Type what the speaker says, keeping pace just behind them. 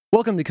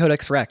Welcome to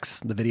Codex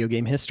Rex, the video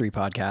game history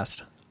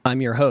podcast.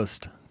 I'm your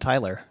host,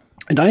 Tyler.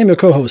 And I am your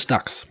co-host,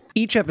 Dux.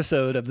 Each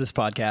episode of this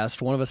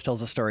podcast, one of us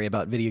tells a story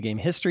about video game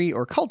history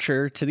or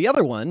culture to the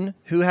other one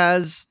who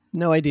has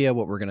no idea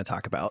what we're going to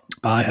talk about.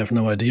 I have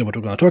no idea what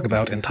we're going to talk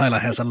about, and Tyler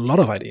has a lot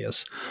of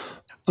ideas.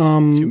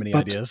 Too many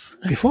ideas.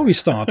 Before we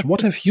start,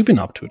 what have you been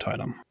up to,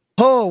 Tyler?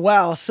 Oh,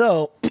 wow.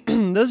 So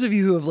those of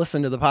you who have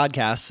listened to the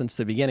podcast since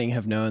the beginning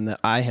have known that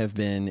I have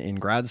been in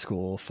grad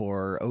school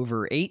for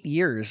over 8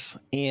 years.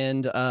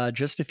 And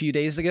just a few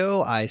days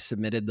ago, I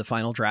submitted the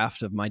final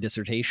draft of my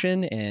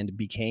dissertation and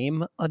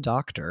became a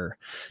doctor.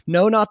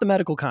 No, not the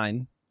medical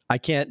kind. I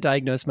can't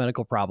diagnose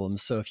medical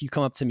problems. So if you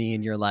come up to me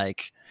and you're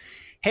like,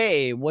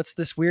 hey, what's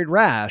this weird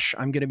rash?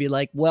 I'm going to be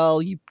like,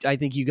 well, I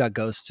think you got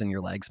ghosts in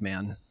your legs,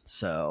 man.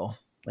 So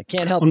I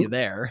can't help you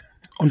there.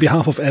 On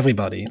behalf of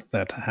everybody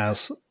that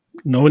has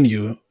known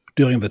you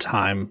during the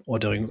time or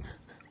during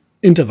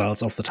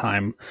intervals of the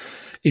time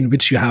in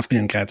which you have been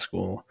in grad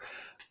school,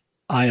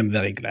 I am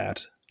very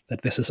glad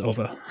that this is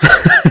over.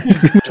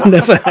 You'll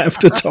never have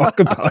to talk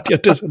about your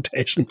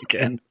dissertation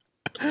again.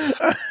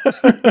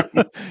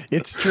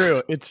 It's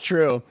true. It's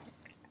true.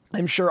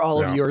 I'm sure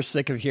all of you are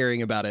sick of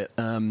hearing about it.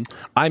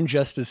 I'm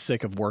just as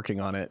sick of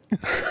working on it.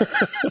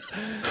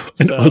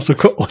 And also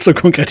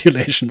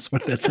congratulations,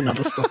 but that's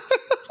another story.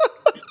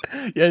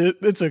 Yeah,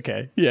 it's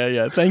okay.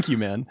 Yeah. Thank you,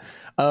 man.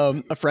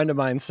 A friend of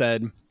mine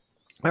said,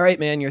 all right,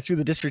 man, you're through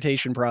the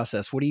dissertation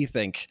process. What do you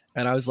think?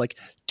 And I was like,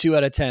 2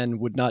 out of 10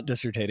 would not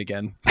dissertate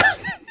again.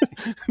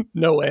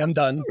 No way. I'm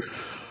done.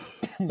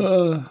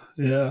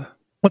 Yeah.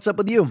 What's up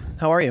with you?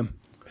 How are you?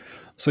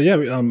 So yeah,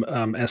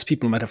 as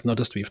people might have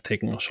noticed, we've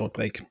taken a short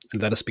break,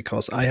 and that is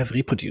because I have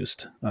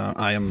reproduced.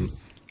 I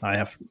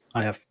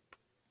have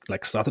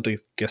like started a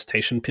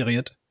gestation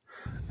period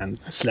and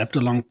slept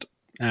a lot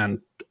and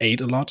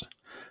ate a lot.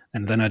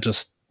 And then I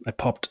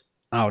popped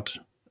out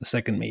a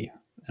second me,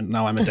 and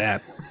now I'm a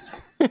dad.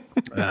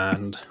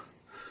 And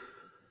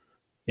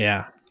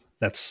yeah,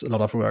 that's a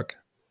lot of work.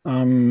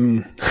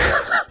 And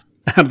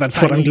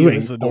that's what I'm doing.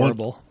 It's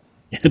adorable.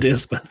 It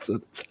is, but it's a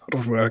lot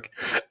of work.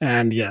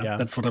 And yeah.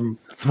 That's what I'm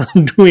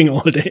doing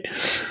all day.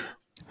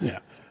 Yeah.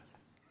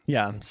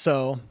 Yeah.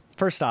 So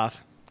first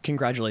off,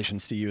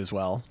 congratulations to you as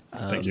well.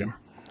 Thank you.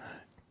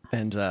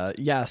 And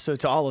so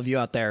to all of you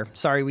out there,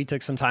 sorry we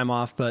took some time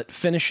off, but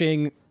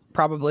finishing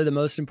probably the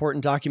most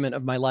important document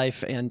of my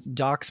life and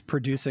Doc's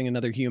producing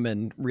another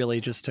human really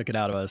just took it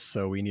out of us.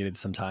 So we needed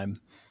some time.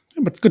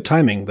 Yeah, but good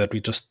timing that we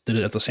just did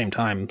it at the same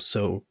time.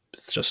 So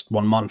it's just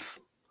 1 month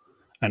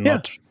and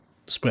not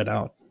spread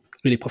out.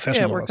 Really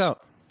professional. Yeah, it worked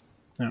out.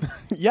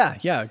 Yeah.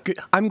 Yeah. Good.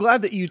 I'm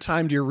glad that you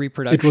timed your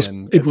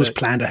reproduction. It was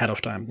planned ahead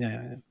of time.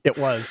 Yeah. It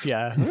was.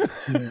 Yeah.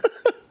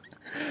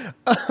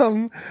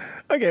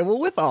 Okay. Well,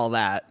 with all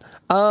that,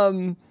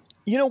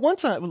 one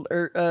time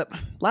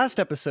last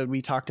episode,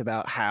 we talked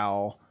about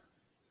how,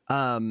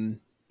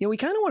 we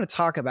kind of want to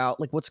talk about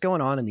like what's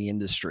going on in the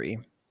industry.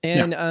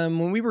 And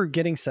when we were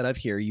getting set up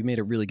here, you made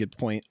a really good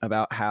point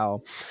about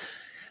how,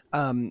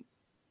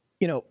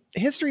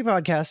 history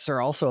podcasts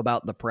are also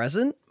about the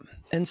present.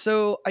 And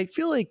so I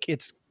feel like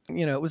it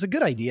was a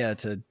good idea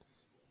to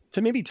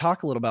maybe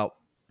talk a little about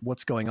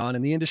what's going on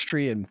in the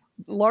industry and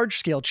large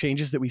scale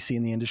changes that we see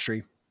in the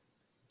industry.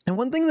 And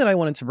one thing that I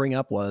wanted to bring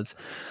up was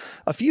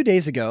a few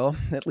days ago,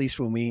 at least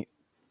when we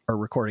are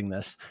recording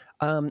this,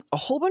 a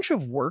whole bunch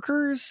of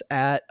workers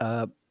at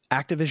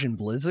Activision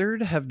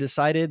Blizzard have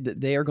decided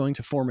that they are going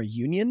to form a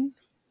union.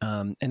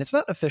 And it's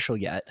not official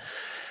yet,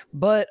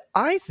 but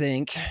I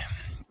think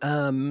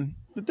that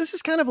this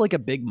is kind of like a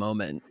big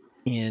moment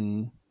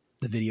in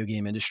the video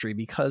game industry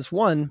because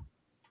one,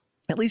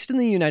 at least in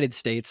the United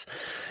States,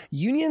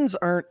 unions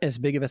aren't as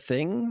big of a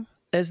thing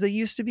as they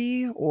used to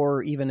be,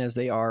 or even as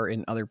they are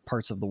in other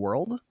parts of the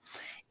world.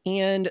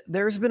 And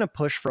there's been a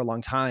push for a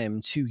long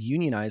time to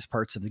unionize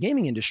parts of the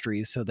gaming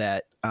industry so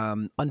that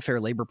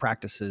unfair labor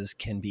practices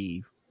can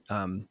be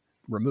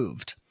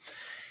removed.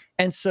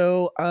 And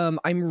so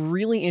I'm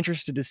really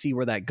interested to see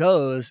where that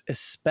goes,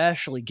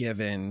 especially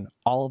given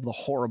all of the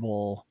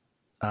horrible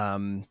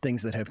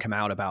things that have come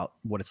out about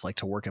what it's like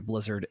to work at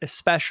Blizzard,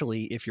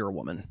 especially if you're a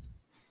woman.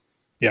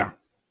 Yeah.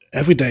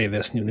 Every day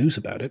there's new news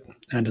about it,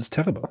 and it's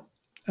terrible.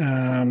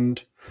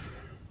 And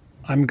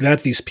I'm glad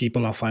these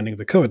people are finding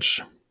the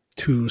courage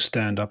to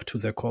stand up to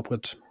their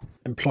corporate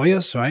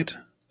employers, right?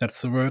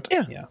 That's the word.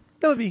 Yeah.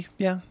 That would be,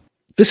 yeah.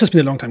 This has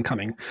been a long time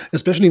coming,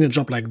 especially in a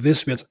job like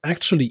this where it's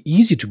actually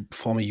easy to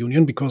form a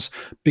union because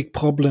big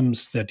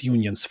problems that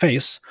unions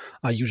face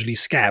are usually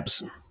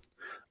scabs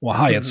or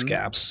hired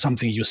scabs,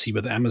 something you see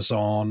with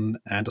Amazon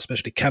and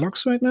especially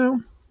Kellogg's right now,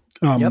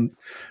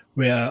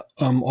 where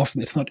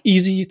often it's not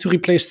easy to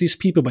replace these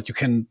people, but you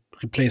can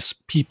replace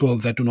people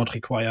that do not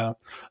require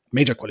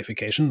major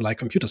qualification like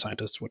computer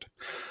scientists would.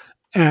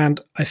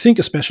 And I think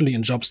especially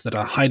in jobs that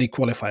are highly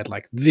qualified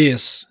like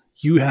this,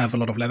 you have a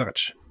lot of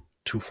leverage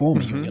to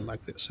form a union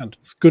like this. And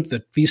it's good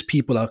that these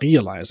people are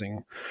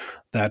realizing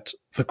that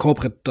the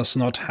corporate does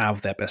not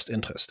have their best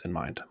interest in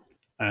mind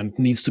and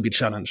needs to be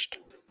challenged.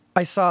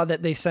 I saw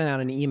that they sent out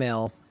an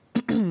email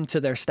to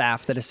their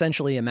staff that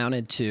essentially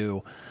amounted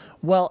to,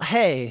 well,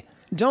 hey,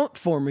 don't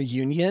form a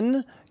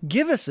union.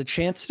 Give us a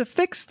chance to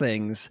fix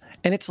things.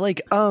 And it's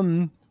like,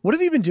 what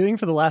have you been doing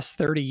for the last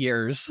 30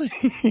 years?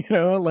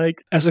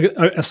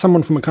 As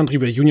someone from a country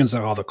where unions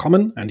are rather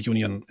common and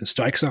union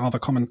strikes are rather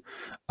common,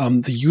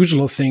 the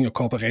usual thing a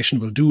corporation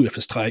will do if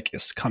a strike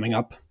is coming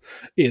up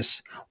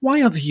is,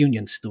 why are the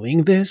unions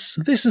doing this?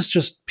 This is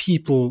just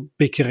people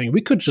bickering.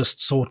 We could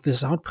just sort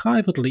this out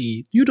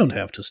privately. You don't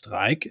have to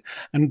strike.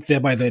 And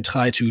thereby they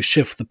try to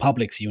shift the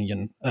public's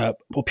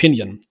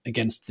opinion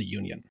against the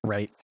union.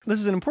 Right. This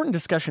is an important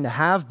discussion to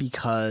have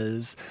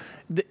because,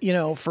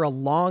 for a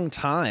long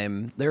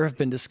time, there have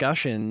been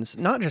discussions,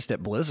 not just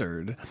at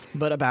Blizzard,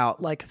 but about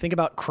think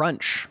about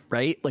crunch,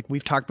 right? Like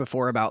we've talked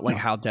before about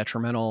how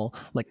detrimental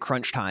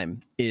crunch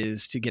time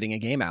is to getting a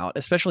game out,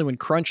 especially when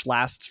crunch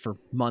lasts for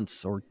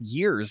months or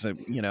years,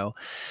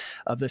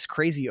 of this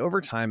crazy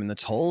overtime and the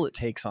toll it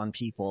takes on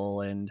people.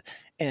 And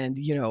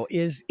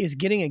is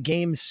getting a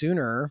game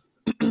sooner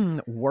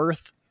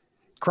worth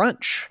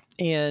crunch?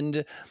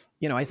 And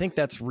I think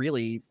that's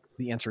really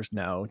the answer is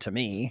no to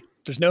me.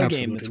 There's no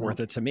game that's worth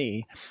it to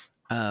me.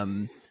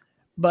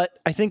 But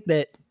I think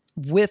that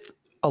with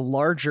a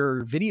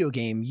larger video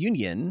game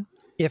union,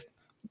 if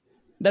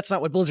that's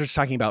not what Blizzard's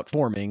talking about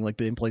forming, like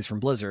the employees from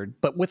Blizzard,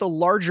 but with a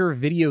larger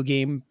video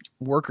game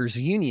workers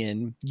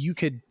union, you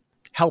could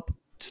help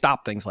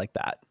stop things like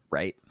that,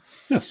 right?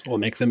 Yes, or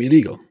make them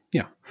illegal.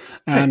 Yeah.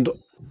 And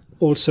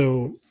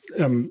also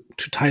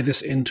to tie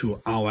this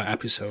into our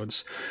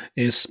episodes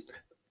is,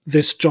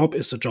 this job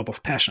is a job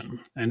of passion.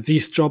 And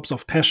these jobs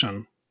of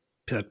passion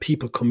that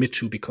people commit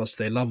to because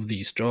they love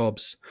these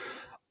jobs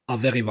are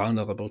very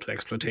vulnerable to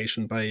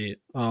exploitation by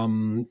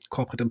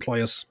corporate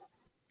employers.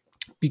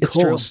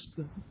 Because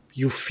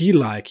you feel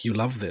like you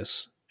love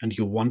this and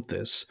you want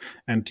this,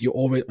 and you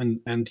always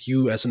and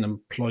you as an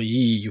employee,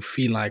 you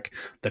feel like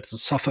that the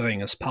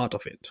suffering is part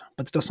of it.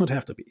 But it does not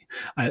have to be.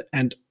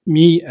 And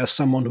me, as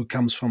someone who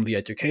comes from the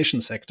education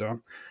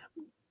sector,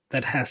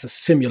 that has a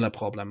similar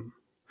problem,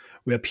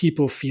 where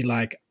people feel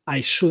like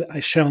I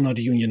shall not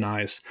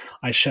unionize,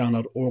 I shall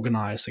not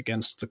organize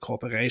against the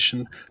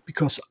corporation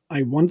because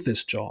I want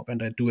this job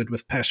and I do it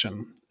with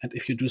passion. And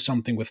if you do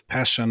something with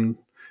passion,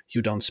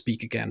 you don't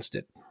speak against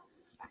it.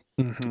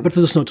 Mm-hmm. But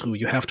this is not true.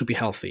 You have to be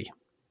healthy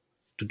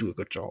to do a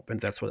good job, and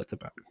that's what it's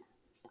about.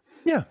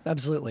 Yeah,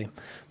 absolutely.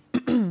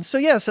 So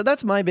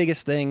that's my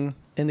biggest thing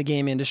in the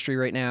game industry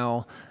right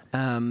now.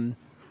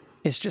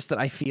 It's just that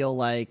I feel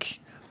like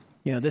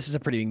this is a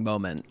pretty big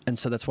moment, and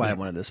so that's why I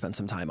wanted to spend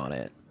some time on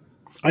it.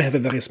 I have a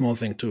very small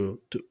thing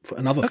for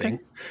another thing,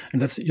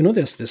 and that's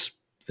there's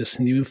this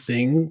new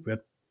thing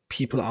where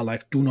people are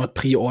like, do not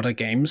pre-order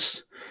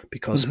games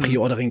because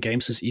pre-ordering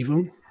games is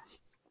evil.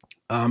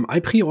 I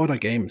pre-order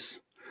games,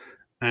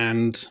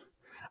 and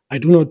I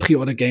do not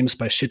pre-order games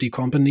by shitty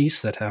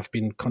companies that have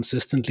been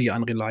consistently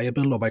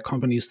unreliable or by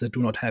companies that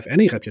do not have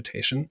any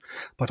reputation,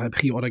 but I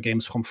pre-order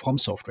games from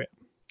Software.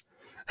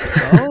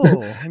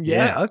 Oh,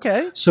 yeah.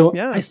 Okay. So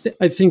yeah.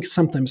 I think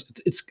sometimes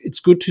it's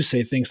good to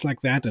say things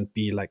like that and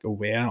be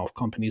aware of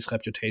companies'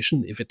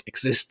 reputation, if it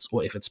exists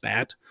or if it's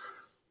bad.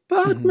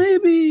 But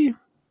maybe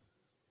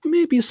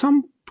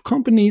some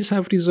companies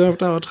have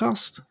deserved our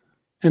trust.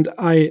 And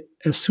I,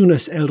 as soon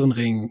as Elden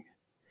Ring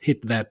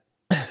hit that,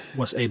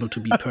 was able to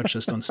be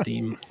purchased on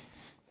Steam,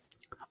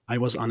 I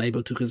was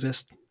unable to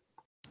resist.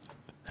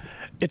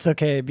 It's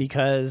okay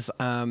because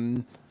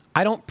I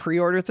don't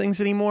pre-order things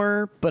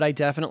anymore, but I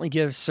definitely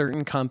give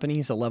certain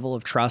companies a level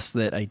of trust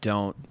that I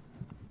don't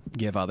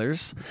give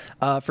others.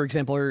 For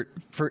example,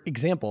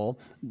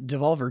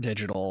 Devolver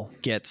Digital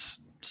gets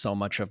so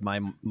much of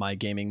my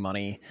gaming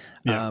money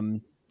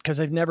because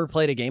I've never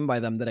played a game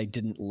by them that I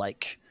didn't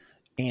like.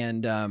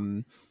 And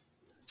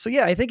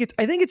I think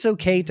it's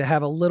okay to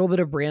have a little bit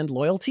of brand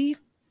loyalty,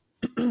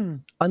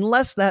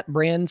 unless that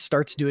brand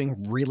starts doing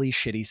really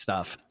shitty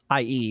stuff,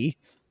 i.e.,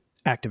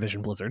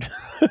 Activision Blizzard.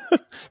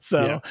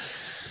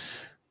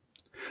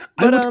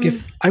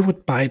 I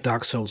would buy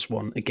Dark Souls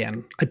 1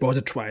 again. I bought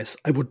it twice.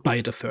 I would buy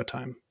it a third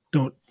time.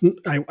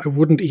 I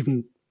wouldn't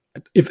even,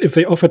 if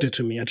they offered it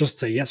to me, I'd just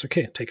say, yes,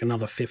 okay, take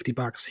another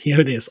 $50. Here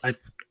it is.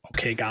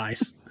 Okay,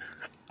 guys.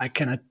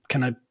 Can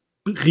I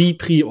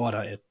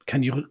pre-order it?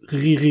 Can you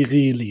really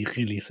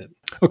release it?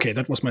 Okay,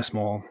 that was my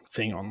small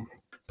thing on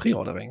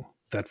pre-ordering.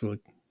 That will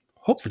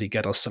hopefully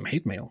get us some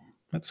hate mail.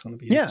 That's going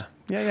to be Yeah.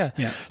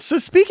 So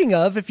speaking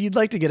of, if you'd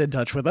like to get in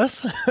touch with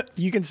us,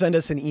 you can send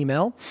us an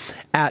email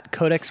at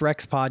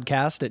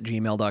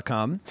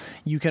codexrexpodcast@gmail.com.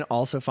 You can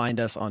also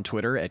find us on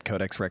Twitter at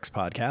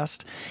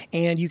codexrexpodcast.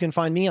 And you can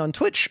find me on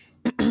Twitch.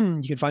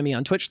 You can find me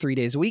on Twitch 3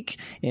 days a week.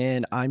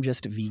 And I'm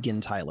just Vegan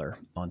Tyler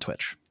on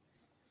Twitch.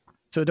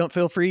 So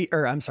feel free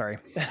to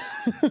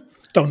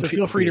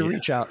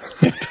reach out.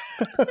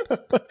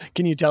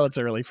 Can you tell it's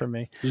early from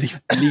me? Leave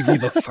me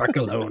the fuck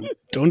alone.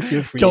 Don't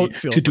feel free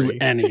to do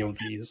any of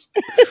these.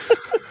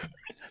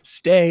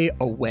 Stay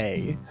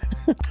away.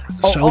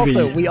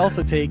 We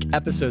also take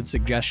episode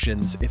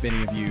suggestions if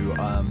any of you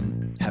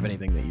have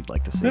anything that you'd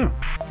like to see. Yeah,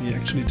 we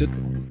actually did.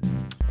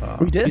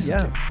 We did,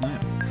 recently. yeah.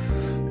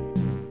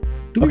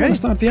 Do we want to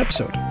start the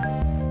episode?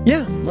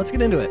 Yeah, let's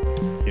get into it.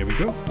 Here we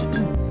go.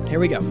 Here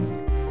we go.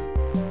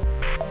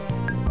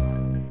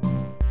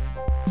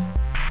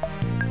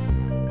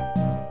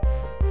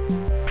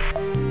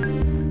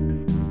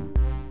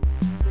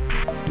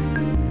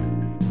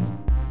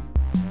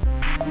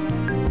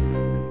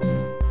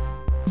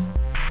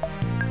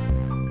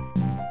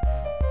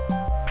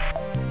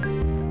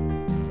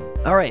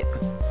 All right.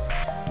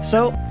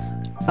 So,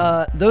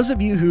 those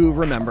of you who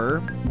remember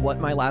what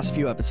my last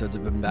few episodes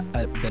have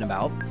been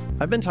about,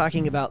 I've been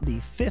talking about the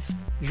 5th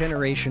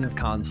generation of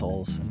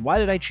consoles. And why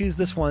did I choose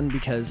this one?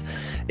 Because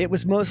it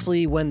was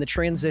mostly when the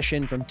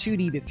transition from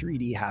 2D to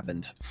 3D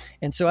happened.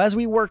 And so as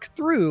we work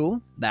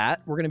through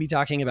that, we're going to be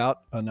talking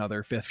about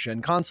another 5th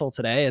gen console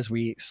today as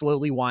we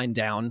slowly wind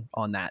down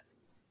on that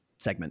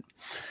segment.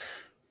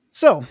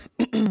 So,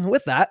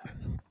 with that,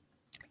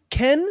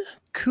 Ken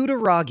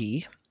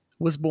Kutaragi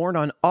was born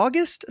on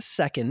August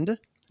 2nd,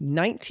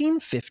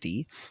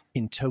 1950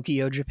 in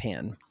Tokyo,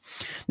 Japan.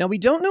 Now, we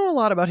don't know a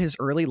lot about his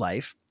early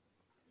life,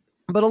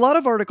 but a lot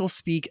of articles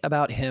speak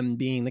about him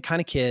being the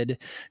kind of kid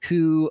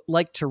who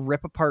liked to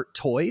rip apart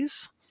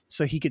toys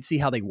so he could see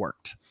how they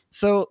worked.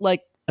 So,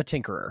 like a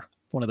tinkerer,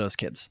 one of those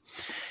kids.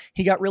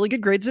 He got really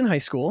good grades in high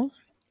school,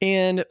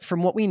 and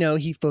from what we know,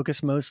 he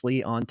focused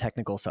mostly on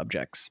technical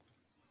subjects.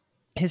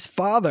 His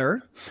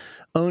father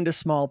owned a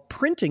small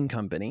printing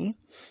company,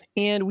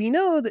 and we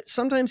know that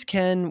sometimes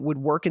Ken would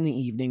work in the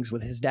evenings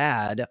with his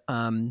dad,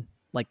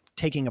 like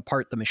taking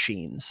apart the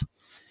machines.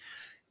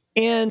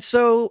 And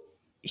so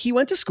he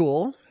went to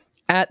school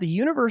at the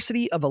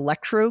University of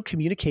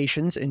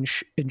Electrocommunications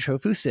in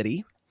Chofu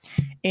City.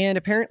 And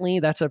apparently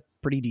that's a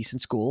pretty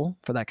decent school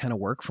for that kind of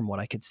work from what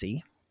I could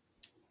see.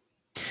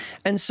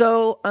 And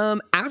so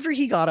after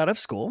he got out of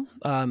school,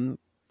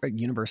 or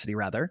university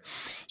rather,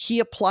 he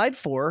applied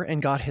for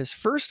and got his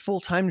first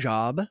full-time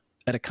job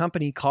at a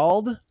company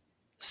called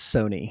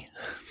Sony.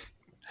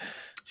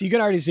 So you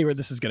can already see where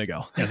this is going to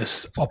go. Yeah,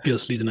 this is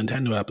obviously the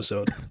Nintendo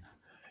episode.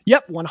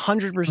 Yep,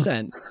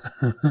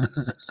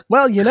 100%.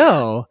 Well, you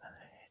know,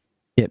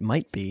 it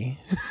might be.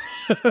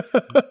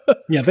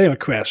 Yeah, they'll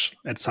crash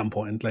at some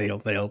point.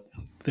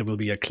 There will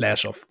be a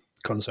clash of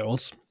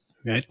consoles,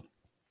 right?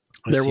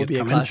 There will be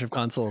a clash of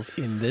consoles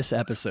in this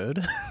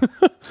episode.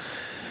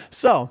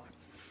 So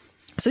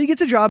he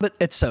gets a job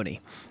at Sony.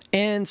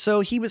 And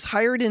so he was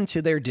hired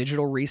into their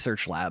digital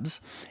research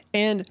labs.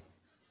 And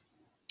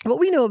what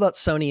we know about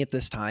Sony at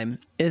this time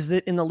is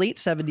that in the late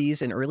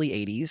 70s and early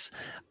 80s,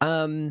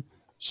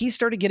 he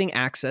started getting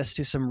access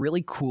to some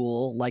really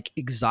cool, like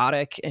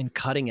exotic and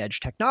cutting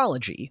edge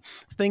technology.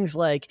 Things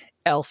like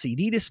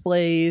LCD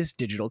displays,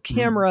 digital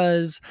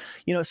cameras,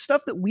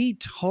 stuff that we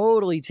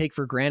totally take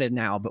for granted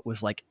now, but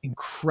was like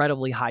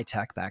incredibly high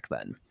tech back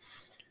then.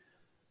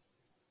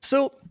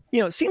 So,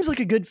 it seems like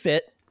a good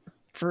fit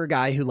for a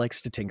guy who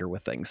likes to tinker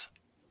with things.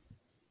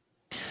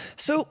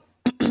 So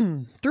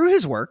through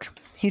his work,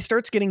 he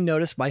starts getting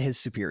noticed by his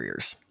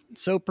superiors.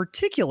 So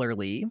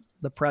particularly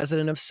the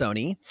president of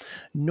Sony,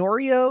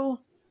 Norio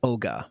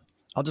Oga.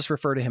 I'll just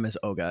refer to him as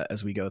Oga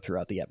as we go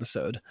throughout the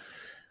episode.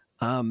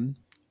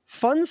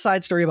 Fun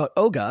side story about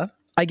Oga.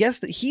 I guess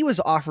that he was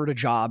offered a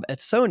job at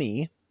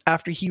Sony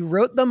after he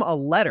wrote them a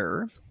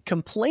letter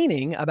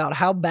complaining about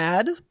how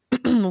bad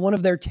one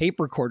of their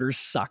tape recorders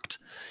sucked.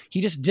 He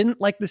just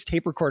didn't like this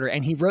tape recorder,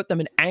 and he wrote them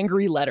an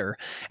angry letter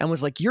and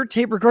was like, "Your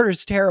tape recorder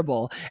is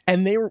terrible."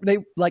 And they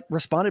like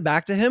responded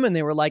back to him, and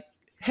they were like,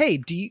 "Hey,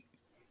 do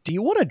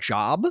you want a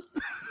job?"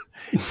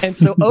 And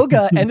so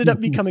Oga ended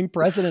up becoming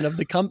president of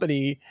the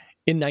company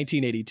in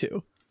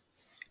 1982.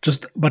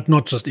 But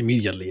not just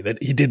immediately.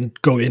 That he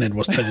didn't go in and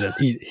was president.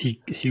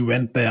 He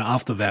went there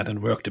after that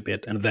and worked a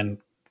bit, and then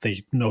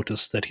they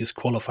noticed that he's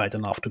qualified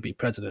enough to be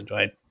president,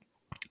 right?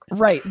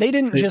 Right. They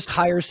didn't just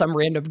hire some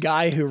random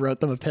guy who wrote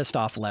them a pissed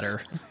off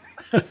letter.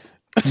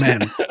 Man.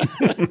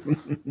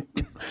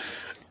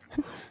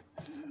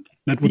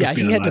 That would have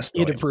been he had nice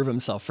to prove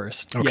himself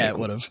first. Okay, yeah, it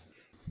cool. would have.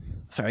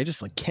 Sorry, I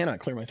just cannot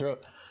clear my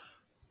throat.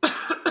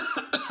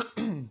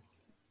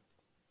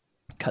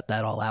 Cut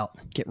that all out.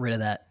 Get rid of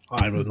that.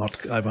 I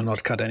will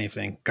not cut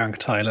anything. Gunk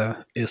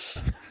Tyler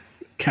is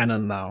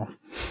canon now.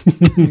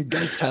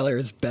 Gunk Tyler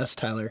is best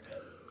Tyler.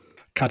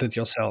 Cut it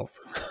yourself.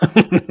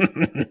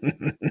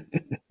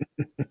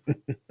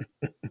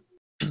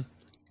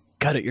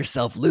 Cut it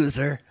yourself,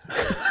 loser.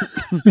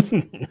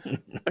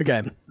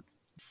 Okay.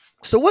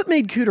 So what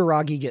made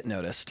Kutaragi get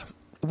noticed?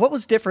 What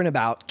was different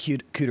about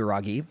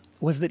Kutaragi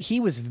was that he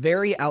was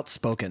very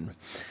outspoken.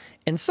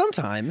 And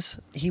sometimes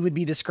he would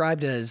be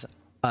described as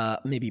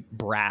maybe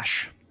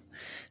brash.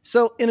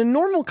 So in a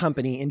normal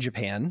company in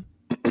Japan,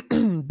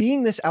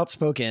 being this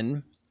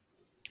outspoken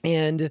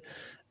and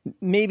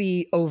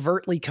maybe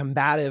overtly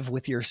combative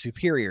with your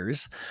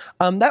superiors,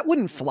 that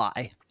wouldn't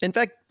fly. In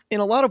fact, in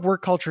a lot of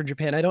work culture in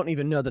Japan, I don't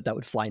even know that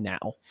would fly now.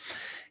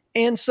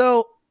 And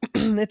so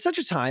at such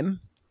a time,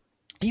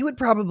 he would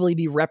probably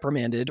be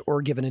reprimanded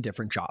or given a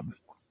different job.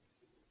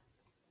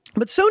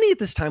 But Sony at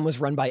this time was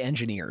run by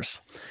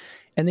engineers.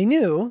 And they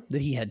knew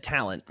that he had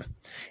talent.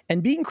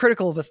 And being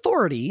critical of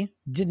authority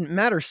didn't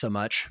matter so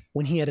much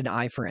when he had an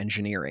eye for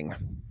engineering.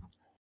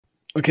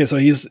 Okay, so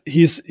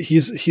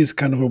he's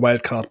kind of a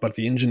wild card, but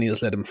the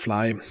engineers let him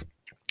fly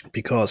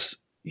because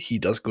he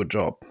does good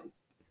job.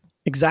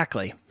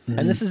 Exactly. Mm-hmm.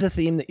 And this is a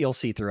theme that you'll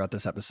see throughout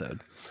this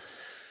episode.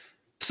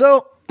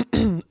 So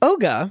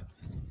Oga,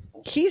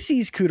 he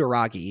sees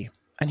Kutaragi,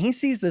 and he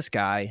sees this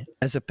guy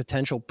as a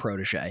potential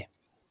protege.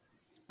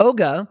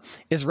 Oga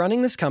is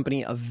running this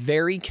company of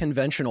very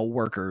conventional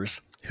workers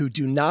who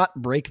do not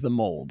break the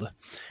mold.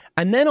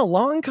 And then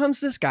along comes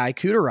this guy,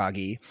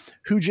 Kutaragi,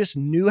 who just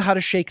knew how to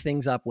shake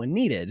things up when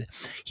needed.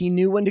 He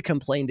knew when to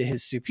complain to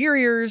his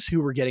superiors who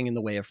were getting in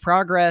the way of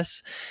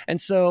progress. And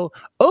so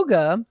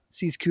Oga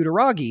sees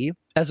Kutaragi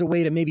as a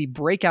way to maybe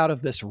break out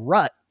of this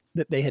rut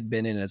that they had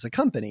been in as a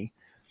company.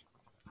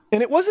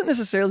 And it wasn't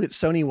necessarily that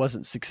Sony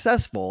wasn't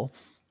successful.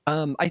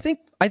 I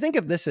think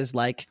of this as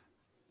like,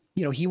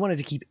 you know, he wanted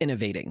to keep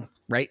innovating,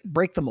 right?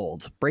 Break the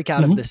mold, break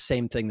out of this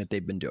same thing that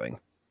they've been doing.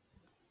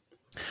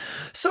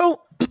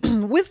 So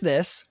with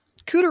this,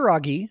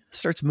 Kutaragi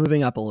starts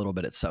moving up a little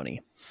bit at Sony.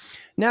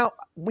 Now,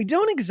 we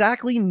don't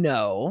exactly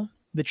know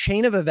the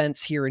chain of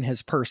events here in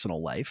his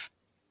personal life.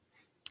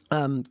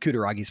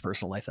 Kutaragi's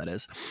personal life, that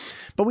is.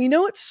 But we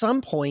know at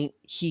some point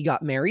he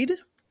got married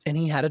and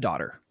he had a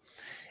daughter.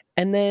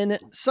 And then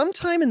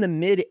sometime in the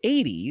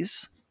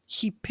mid-'80s,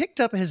 he picked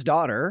up his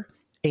daughter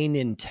a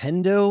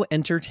Nintendo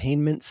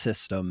Entertainment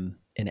System,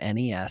 an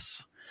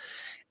NES.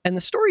 And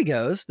the story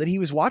goes that he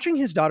was watching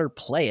his daughter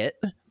play it,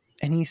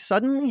 and he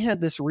suddenly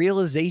had this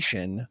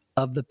realization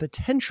of the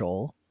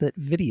potential that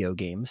video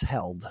games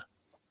held.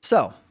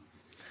 So,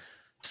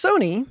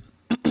 Sony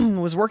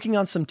was working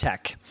on some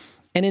tech,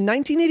 and in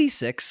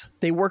 1986,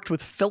 they worked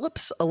with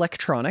Philips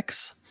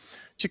Electronics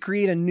to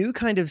create a new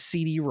kind of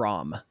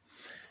CD-ROM.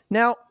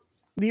 Now,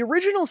 the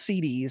original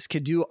CDs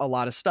could do a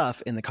lot of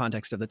stuff in the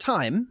context of the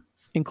time,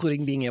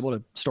 including being able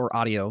to store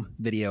audio,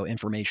 video,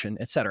 information,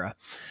 etc.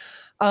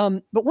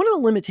 But one of the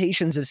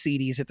limitations of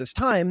CDs at this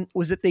time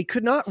was that they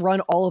could not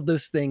run all of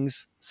those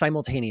things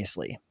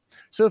simultaneously.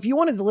 So if you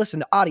wanted to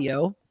listen to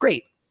audio,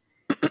 great.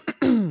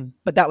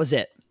 But that was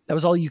it. That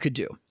was all you could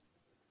do.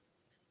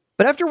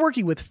 But after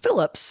working with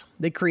Philips,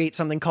 they create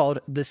something called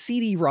the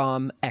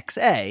CD-ROM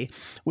XA,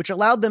 which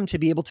allowed them to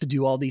be able to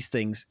do all these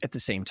things at the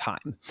same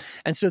time.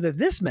 And so that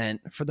this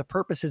meant, for the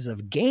purposes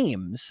of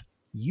games,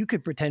 you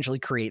could potentially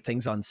create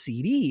things on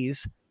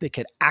CDs that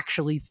could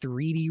actually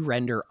 3D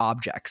render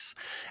objects.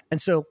 And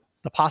so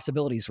the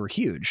possibilities were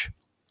huge.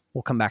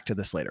 We'll come back to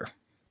this later.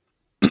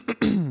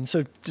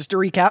 So just to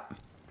recap,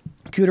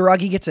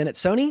 Kutaragi gets in at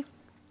Sony,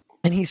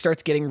 and he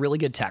starts getting really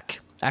good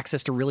tech,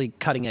 access to really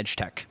cutting edge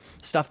tech,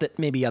 stuff that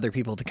maybe other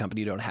people at the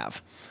company don't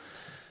have.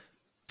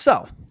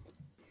 So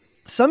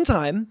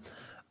sometime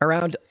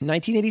around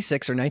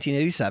 1986 or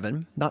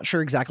 1987, not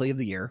sure exactly of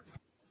the year,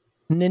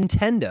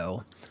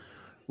 Nintendo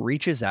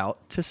reaches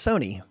out to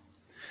Sony.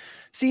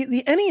 See,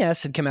 the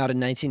NES had come out in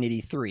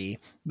 1983,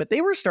 but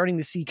they were starting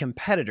to see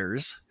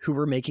competitors who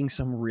were making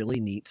some really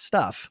neat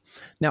stuff.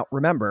 Now,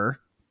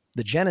 remember,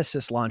 the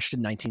Genesis launched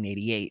in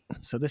 1988.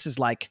 So this is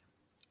like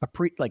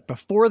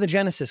before the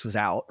Genesis was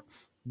out,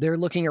 they're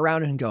looking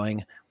around and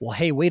going, well,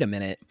 hey, wait a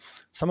minute.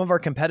 Some of our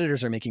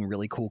competitors are making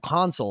really cool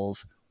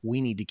consoles.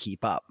 We need to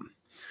keep up.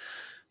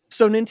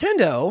 So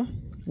Nintendo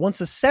wants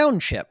a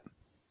sound chip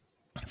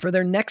for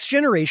their next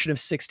generation of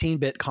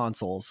 16-bit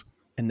consoles,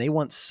 and they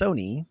want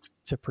Sony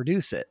to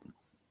produce it.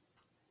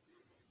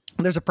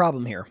 There's a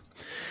problem here.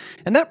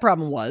 And that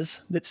problem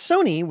was that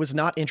Sony was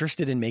not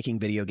interested in making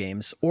video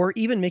games or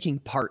even making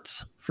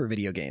parts for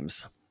video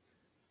games.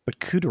 But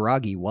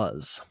Kutaragi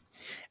was.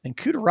 And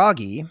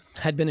Kutaragi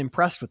had been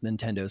impressed with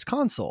Nintendo's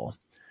console.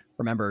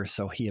 Remember,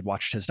 so he had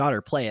watched his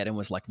daughter play it and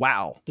was like,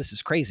 wow, this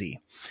is crazy.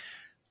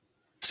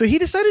 So he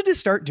decided to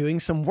start doing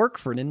some work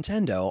for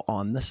Nintendo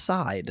on the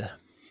side.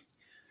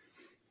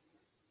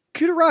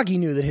 Kutaragi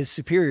knew that his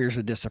superiors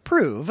would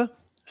disapprove,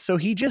 so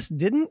he just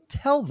didn't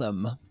tell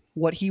them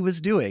what he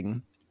was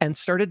doing and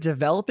started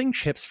developing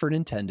chips for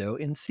Nintendo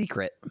in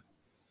secret.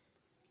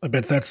 I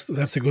bet that's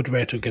a good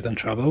way to get in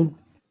trouble.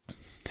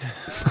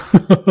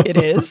 It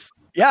is.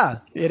 Yeah,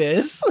 it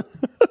is.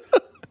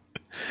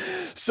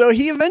 So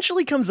he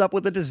eventually comes up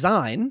with a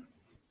design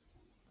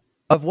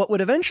of what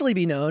would eventually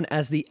be known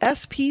as the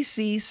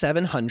SPC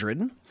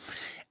 700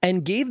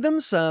 and gave them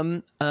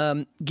some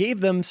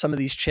of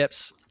these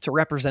chips to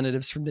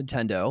representatives from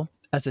Nintendo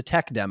as a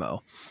tech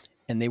demo,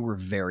 and they were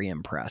very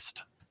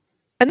impressed.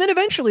 And then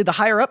eventually the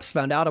higher-ups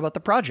found out about the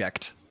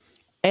project,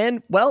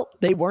 and, well,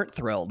 they weren't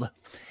thrilled.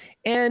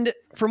 And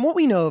from what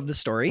we know of the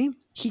story,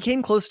 he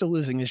came close to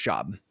losing his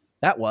job.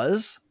 That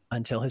was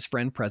until his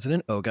friend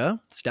President Oga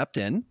stepped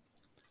in,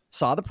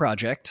 saw the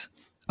project,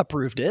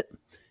 approved it,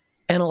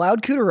 and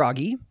allowed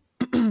Kutaragi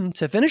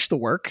to finish the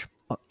work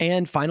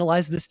and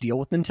finalize this deal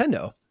with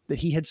Nintendo that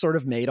he had sort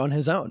of made on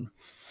his own.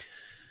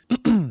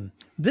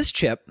 This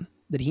chip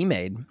that he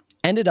made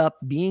ended up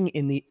being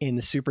in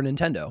the Super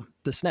Nintendo.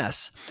 the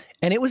SNES.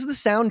 And it was the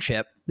sound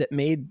chip that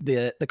made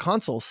the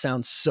console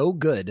sound so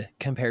good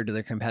compared to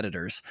their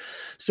competitors.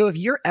 So if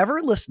you're ever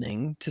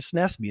listening to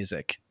SNES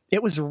music,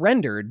 it was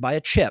rendered by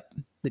a chip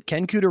that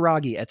Ken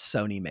Kutaragi at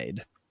Sony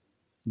made.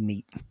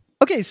 Neat.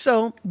 Okay,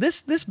 so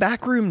this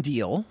backroom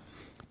deal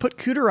put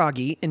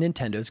Kutaragi in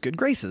Nintendo's good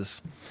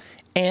graces.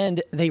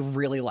 And they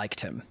really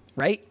liked him,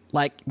 right?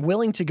 Like,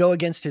 willing to go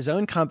against his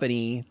own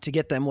company to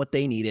get them what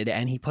they needed,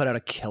 and he put out a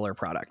killer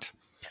product.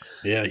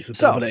 Yeah, he's a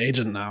double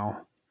agent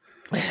now.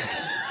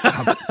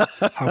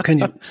 How can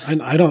you?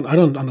 I don't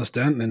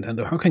understand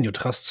Nintendo. How can you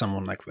trust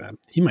someone like that?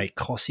 He might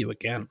cross you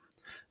again.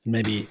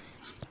 Maybe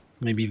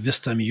this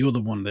time you're the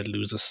one that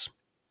loses.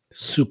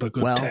 Super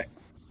good tech.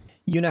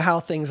 You know how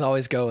things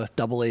always go with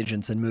double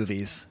agents in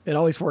movies. It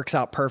always works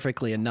out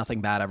perfectly, and nothing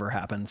bad ever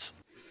happens.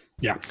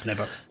 Yeah,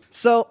 never.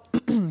 So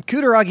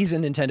Kutaragi's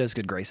in Nintendo's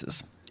good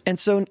graces. And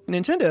so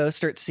Nintendo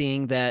starts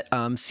seeing that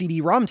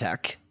CD-ROM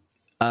tech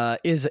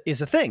is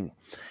a thing,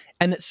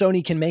 and that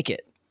Sony can make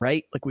it,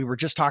 right? Like, we were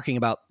just talking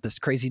about this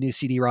crazy new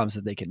CD-ROMs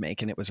that they could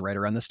make, and it was right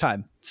around this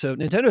time. So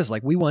Nintendo's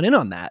like, we want in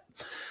on that.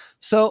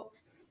 So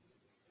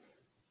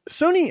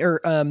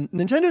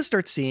Nintendo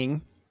starts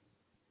seeing,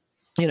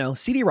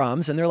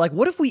 CD-ROMs, and they're like,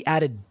 what if we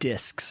added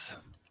discs?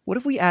 What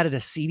if we added a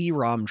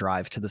CD-ROM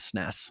drive to the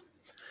SNES?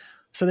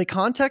 So they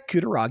contact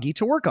Kutaragi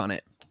to work on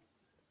it.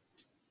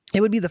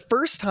 It would be the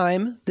first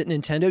time that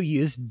Nintendo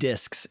used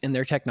discs in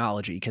their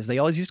technology, because they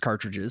always used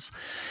cartridges.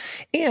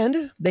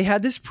 And they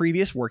had this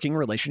previous working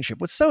relationship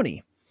with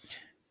Sony.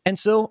 And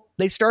so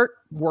they start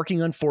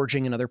working on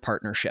forging another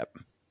partnership.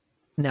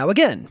 Now,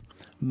 again,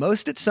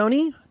 most at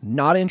Sony,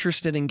 not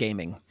interested in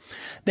gaming.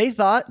 They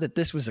thought that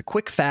this was a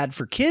quick fad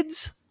for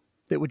kids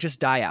that would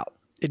just die out.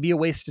 It'd be a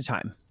waste of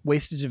time,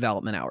 waste of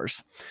development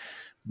hours.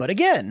 But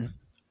again,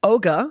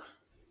 Oga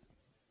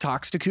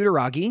talks to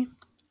Kutaragi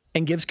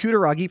and gives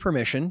Kutaragi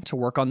permission to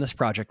work on this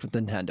project with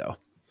Nintendo.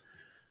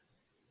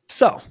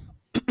 So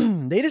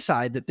they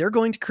decide that they're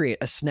going to create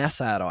a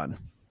SNES add-on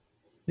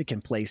that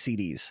can play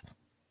CDs.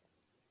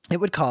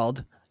 It would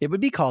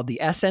be called the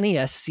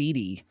SNES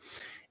CD.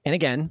 And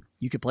again,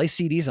 you could play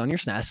CDs on your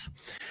SNES,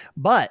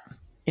 but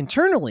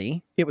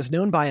internally it was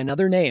known by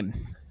another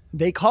name.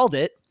 They called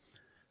it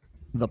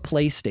the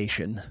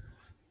PlayStation.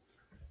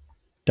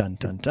 Dun,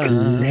 dun, dun.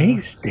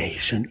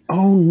 PlayStation?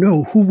 Oh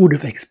no, who would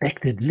have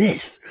expected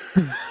this?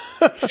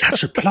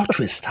 Such a plot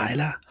twist,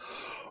 Tyler.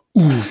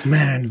 Ooh,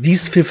 man,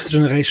 these 5th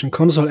generation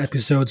console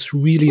episodes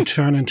really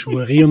turn into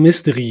a real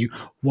mystery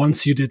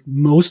once you did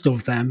most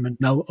of them and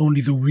now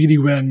only the really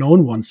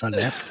well-known ones are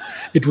left.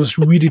 It was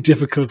really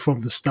difficult from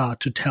the start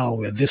to tell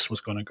where this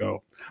was going to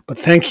go. But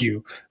thank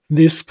you.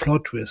 This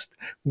plot twist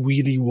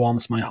really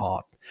warms my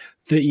heart.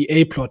 The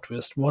EA plot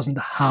twist wasn't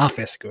half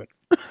as good.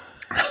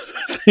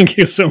 Thank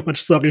you so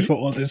much. Sorry for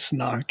all this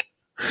snark.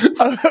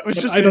 I was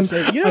just going to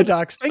say,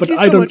 Docs, thank you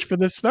so much for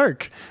this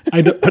snark.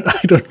 I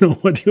don't know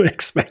what you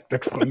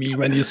expected from me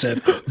when you said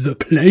the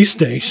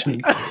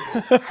PlayStation.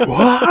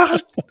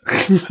 What?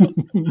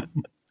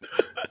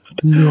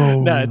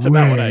 No, it's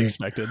about what I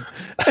expected.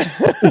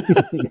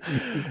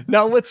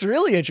 Now, what's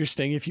really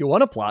interesting, if you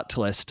want a plot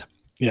twist,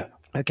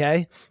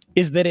 okay,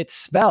 is that it's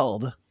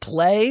spelled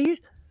play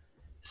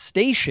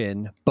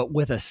station, but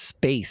with a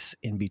space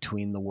in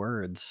between the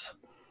words.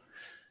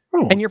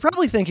 Oh. And you're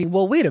probably thinking,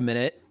 well, wait a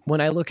minute. When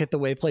I look at the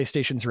way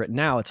PlayStation's written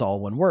now, it's all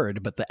one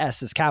word, but the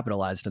S is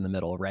capitalized in the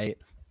middle, right?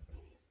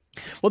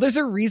 Well, there's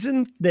a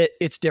reason that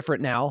it's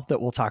different now that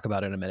we'll talk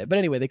about in a minute. But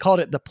anyway, they called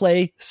it the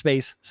Play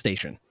Space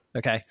Station.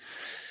 Okay.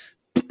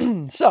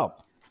 So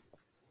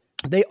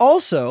they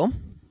also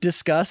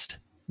discussed,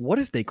 what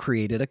if they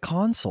created a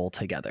console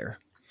together?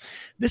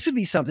 This would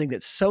be something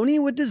that Sony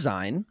would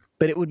design,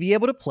 but it would be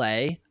able to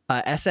play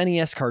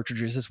SNES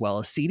cartridges as well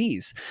as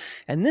CDs.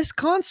 And this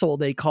console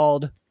they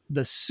called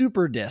the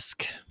Super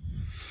Disc.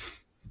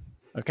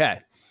 Okay.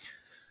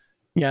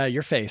 Yeah,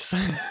 your face.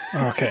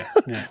 Okay.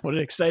 Yeah. What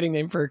an exciting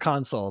name for a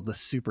console, the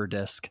Super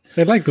Disc.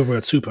 They like the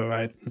word super,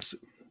 right? It's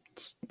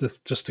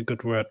just a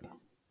good word.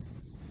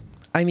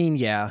 I mean,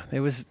 yeah,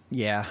 it was,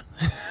 yeah.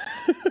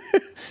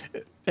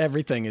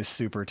 Everything is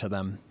super to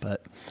them,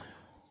 but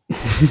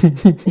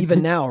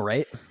even now,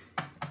 right?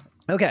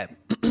 Okay,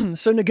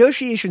 so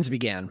negotiations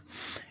began,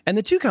 and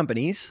the two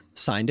companies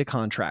signed a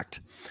contract.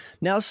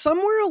 Now,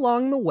 somewhere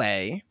along the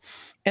way,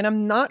 and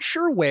I'm not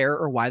sure where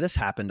or why this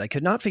happened, I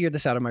could not figure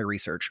this out in my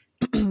research,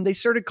 they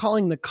started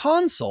calling the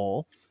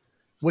console,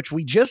 which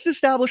we just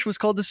established was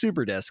called the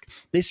Super Disc,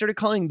 they started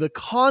calling the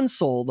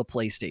console the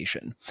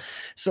PlayStation.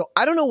 So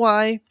I don't know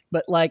why,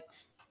 but like,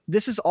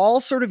 this is all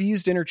sort of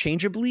used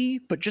interchangeably,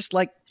 but just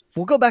like,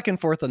 we'll go back and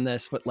forth on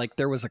this, but like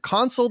there was a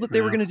console that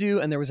they were going to do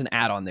and there was an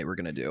add-on they were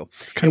going to do.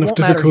 It's kind of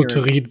difficult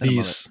to read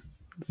these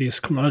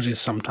chronologies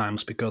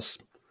sometimes because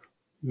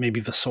maybe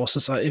the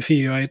sources are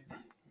iffy, right?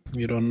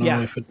 You don't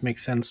know if it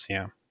makes sense.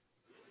 Yeah.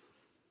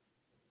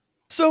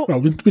 So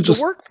we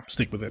just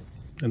stick with it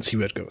and see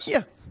where it goes.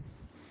 Yeah.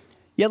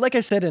 Yeah. Like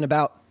I said, in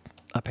about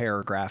a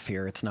paragraph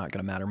here, it's not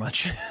going to matter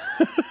much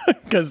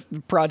because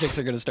projects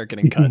are going to start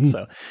getting cut.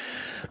 So,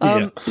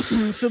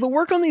 so the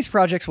work on these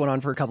projects went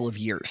on for a couple of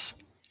years,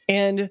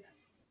 and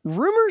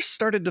rumors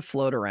started to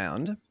float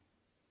around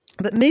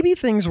that maybe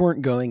things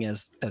weren't going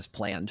as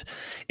planned.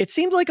 It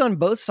seemed like on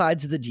both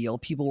sides of the deal,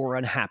 people were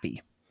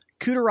unhappy.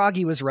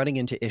 Kutaragi was running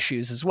into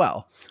issues as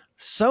well.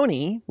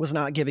 Sony was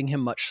not giving him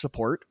much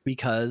support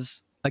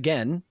because,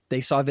 again,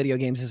 they saw video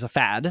games as a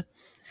fad.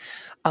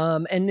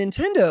 And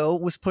Nintendo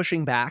was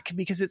pushing back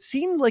because it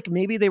seemed like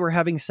maybe they were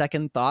having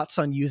second thoughts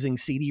on using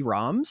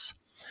CD-ROMs.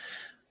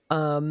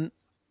 But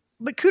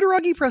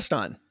Kutaragi pressed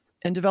on,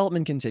 and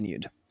development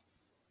continued.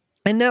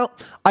 And now,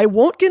 I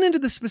won't get into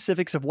the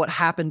specifics of what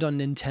happened on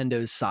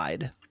Nintendo's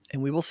side,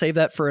 and we will save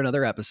that for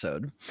another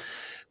episode.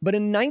 But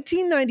in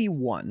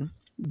 1991,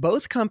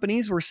 both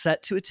companies were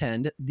set to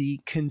attend the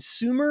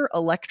Consumer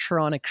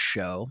Electronics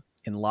Show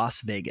in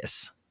Las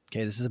Vegas.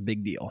 Okay, this is a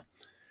big deal.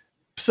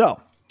 So,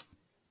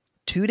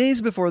 2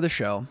 days before the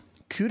show,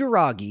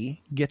 Kutaragi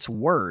gets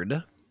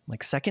word,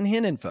 like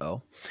secondhand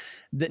info,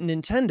 that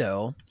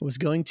Nintendo was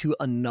going to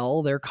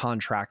annul their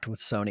contract with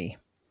Sony.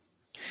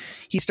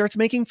 He starts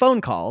making phone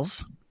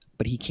calls,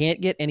 but he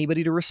can't get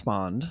anybody to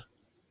respond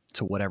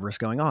to whatever's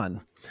going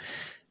on.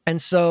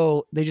 And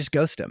so they just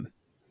ghost him.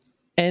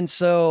 And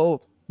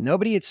so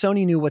nobody at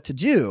Sony knew what to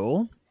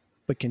do,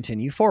 but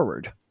continue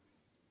forward.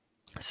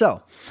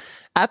 So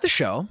at the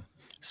show,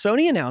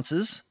 Sony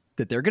announces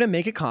that they're going to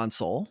make a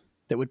console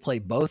that would play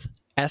both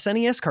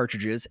SNES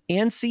cartridges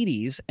and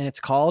CDs, and it's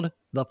called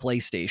the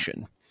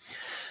PlayStation.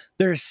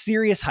 There's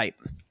serious hype.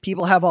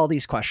 People have all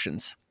these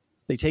questions.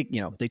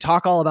 They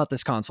talk all about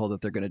this console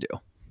that they're going to do.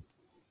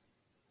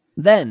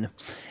 Then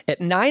at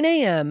 9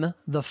 a.m.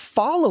 the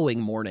following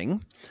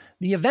morning,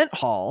 the event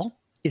hall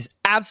is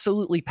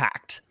absolutely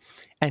packed,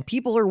 and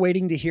people are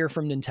waiting to hear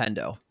from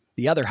Nintendo,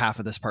 the other half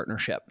of this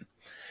partnership.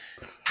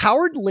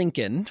 Howard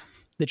Lincoln,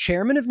 the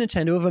chairman of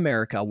Nintendo of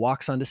America,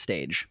 walks onto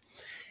stage.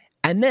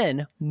 And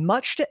then,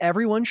 much to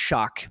everyone's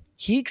shock,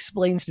 he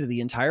explains to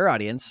the entire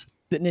audience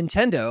that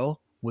Nintendo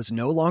was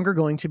no longer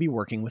going to be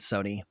working with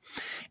Sony.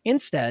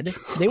 Instead,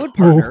 they would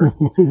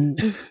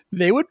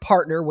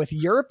partner with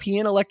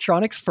European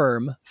electronics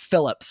firm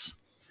Philips.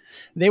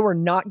 They were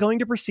not going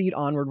to proceed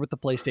onward with the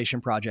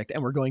PlayStation project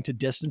and were going to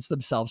distance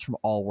themselves from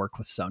all work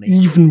with Sony.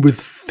 Even with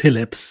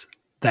Philips,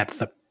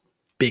 that's a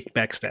big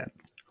backstab.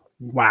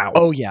 Wow.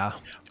 Oh, yeah.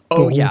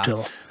 Oh, brutal,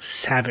 yeah.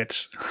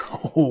 Savage.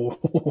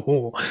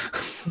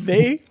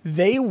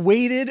 They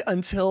waited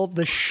until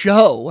the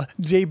show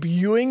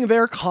debuting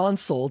their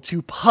console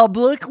to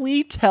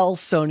publicly tell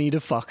Sony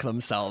to fuck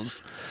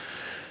themselves.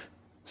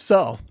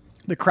 So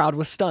the crowd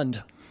was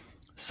stunned.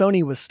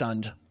 Sony was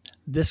stunned.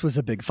 This was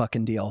a big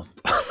fucking deal.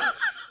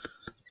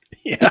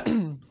 Yeah.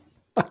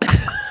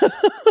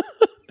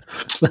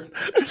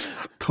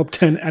 Top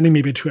 10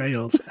 anime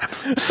betrayals.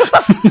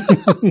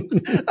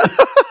 Absolutely.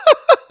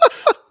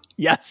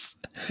 Yes.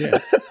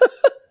 Yes.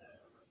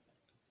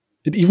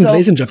 It even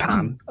plays in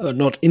Japan.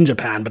 Not in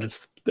Japan, but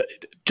it's the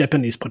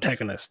Japanese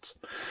protagonists.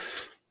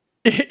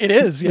 It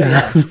is,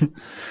 yeah.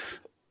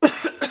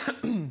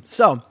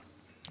 So,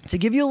 to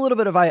give you a little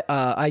bit of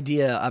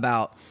idea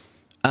about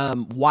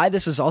why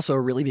this was also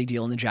a really big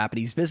deal in the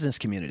Japanese business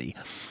community,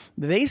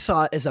 they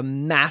saw it as a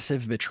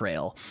massive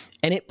betrayal,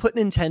 and it put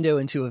Nintendo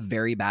into a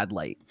very bad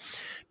light.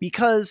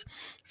 Because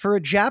for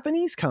a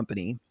Japanese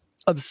company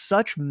of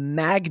such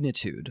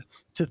magnitude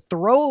to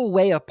throw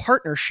away a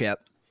partnership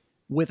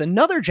with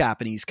another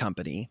Japanese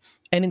company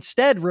and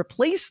instead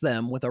replace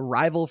them with a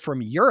rival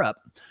from Europe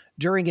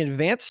during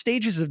advanced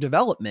stages of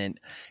development,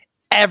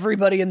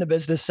 everybody in the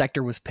business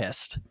sector was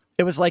pissed.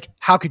 It was like,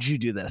 how could you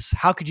do this?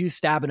 How could you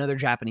stab another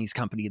Japanese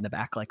company in the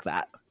back like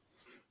that?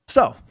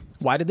 So,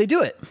 why did they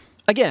do it?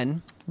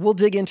 Again, we'll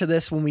dig into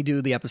this when we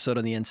do the episode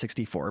on the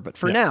N64, but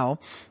for now,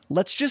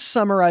 let's just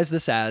summarize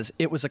this as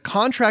it was a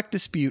contract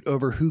dispute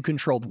over who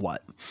controlled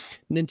what.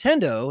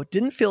 Nintendo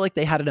didn't feel like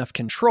they had enough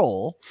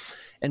control,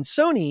 and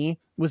Sony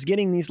was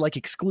getting these like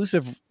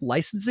exclusive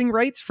licensing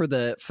rights for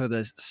the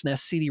SNES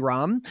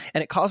CD-ROM,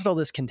 and it caused all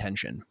this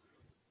contention.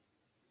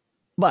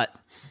 But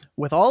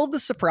with all of the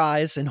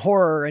surprise and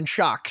horror and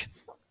shock,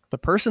 the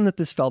person that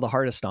this fell the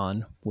hardest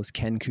on was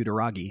Ken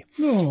Kutaragi.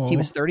 Aww. He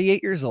was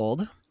 38 years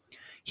old.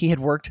 He had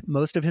worked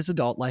most of his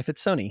adult life at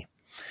Sony.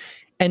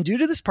 And due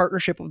to this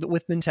partnership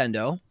with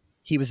Nintendo,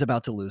 he was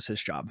about to lose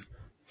his job.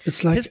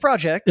 It's like his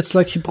project. It's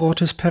like he brought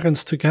his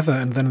parents together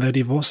and then they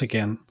divorce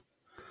again.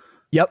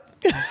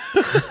 Yep.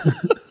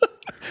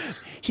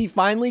 He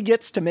finally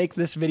gets to make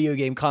this video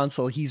game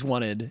console he's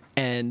wanted,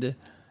 and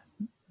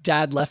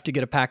Dad left to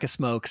get a pack of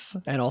smokes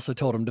and also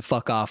told him to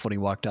fuck off when he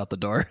walked out the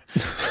door.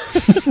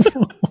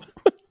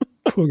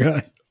 Poor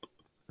guy.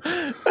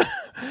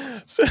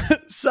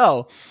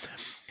 So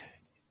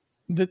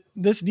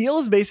this deal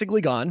is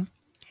basically gone.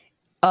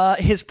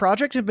 His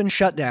project had been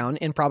shut down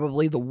in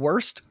probably the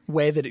worst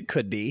way that it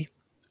could be,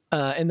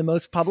 in the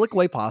most public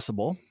way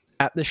possible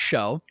at this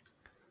show.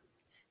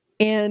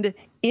 And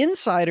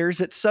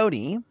insiders at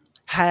Sony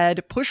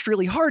had pushed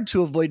really hard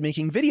to avoid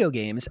making video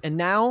games, and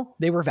now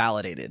they were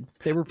validated.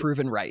 They were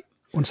proven right.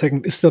 1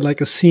 second, is there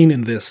like a scene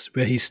in this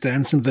where he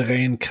stands in the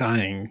rain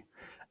crying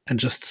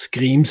and just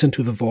screams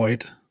into the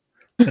void?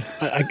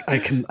 I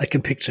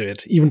can picture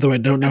it, even though I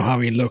don't know how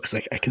he looks.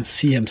 I can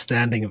see him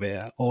standing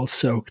there, all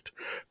soaked,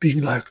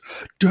 being like,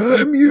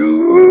 "Damn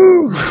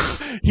you!"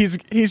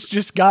 He's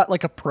just got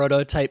like a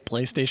prototype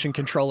PlayStation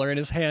controller in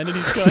his hand, and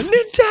he's going,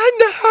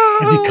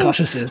 "Nintendo!" And he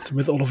crushes it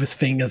with all of his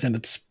fingers, and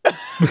it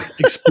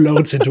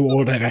explodes into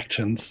all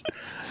directions.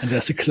 And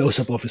there's a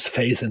close-up of his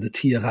face and the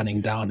tear running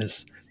down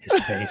his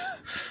face.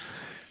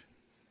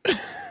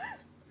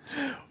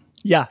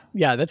 Yeah,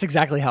 that's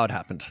exactly how it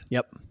happened.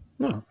 Yep.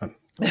 Oh,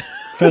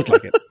 felt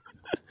like it.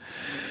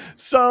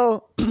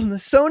 So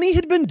Sony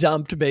had been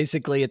dumped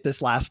basically at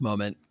this last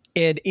moment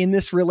and in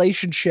this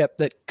relationship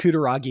that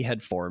Kutaragi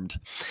had formed.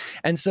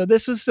 And so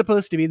this was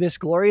supposed to be this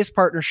glorious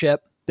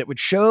partnership that would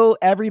show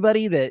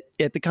everybody that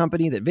at the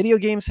company that video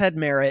games had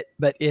merit,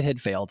 but it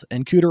had failed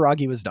and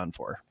Kutaragi was done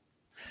for.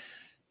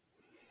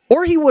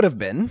 Or he would have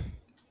been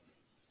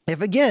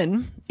if,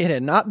 again, it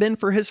had not been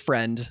for his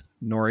friend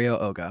Norio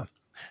Oga.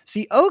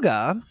 See,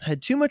 Oga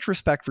had too much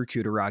respect for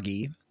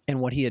Kutaragi and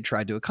what he had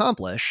tried to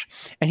accomplish,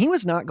 and he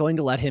was not going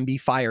to let him be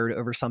fired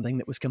over something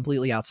that was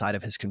completely outside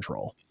of his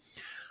control.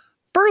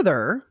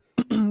 Further,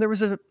 there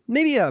was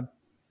maybe a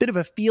bit of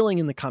a feeling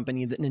in the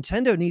company that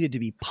Nintendo needed to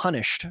be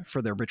punished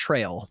for their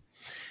betrayal,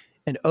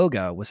 and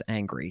Oga was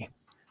angry.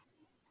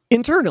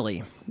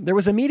 Internally, there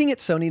was a meeting at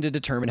Sony to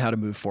determine how to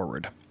move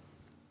forward.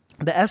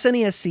 The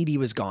SNES CD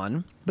was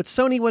gone, but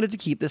Sony wanted to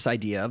keep this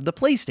idea of the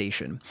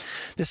PlayStation,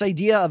 this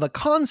idea of a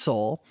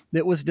console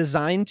that was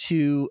designed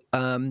to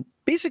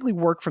basically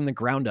work from the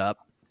ground up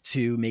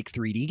to make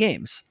 3D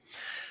games.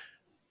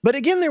 But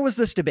again, there was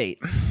this debate.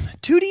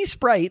 2D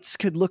sprites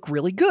could look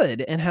really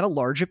good and had a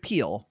large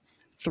appeal.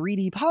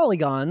 3D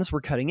polygons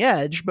were cutting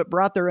edge, but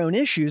brought their own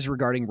issues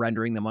regarding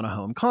rendering them on a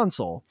home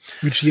console.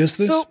 Which year is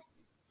this? So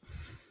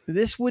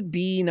this would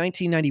be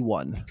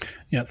 1991.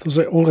 Yeah, so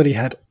they already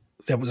had...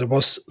 There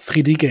was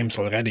 3D games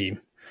already,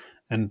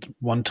 and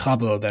one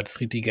trouble that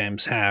 3D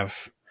games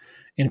have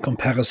in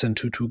comparison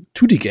to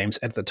 2D games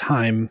at the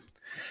time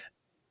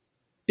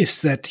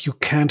is that you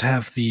can't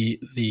have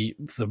the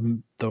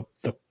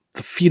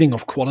feeling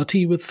of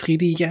quality with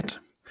 3D yet,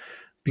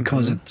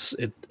 because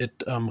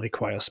it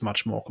requires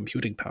much more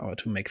computing power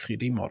to make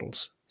 3D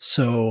models.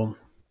 So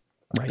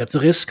That's a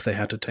risk they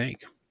had to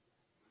take.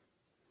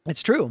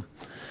 It's true.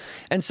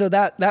 And so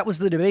that was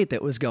the debate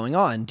that was going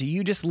on. Do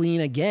you just lean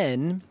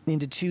again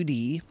into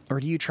 2D, or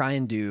do you try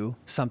and do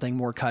something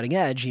more cutting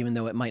edge, even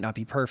though it might not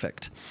be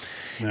perfect?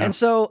 Yeah. And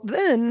so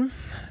then,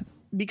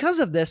 because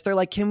of this, they're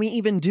like, can we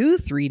even do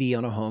 3D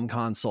on a home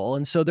console?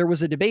 And so there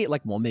was a debate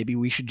like, well, maybe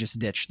we should just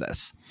ditch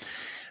this.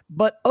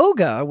 But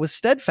Oga was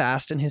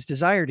steadfast in his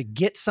desire to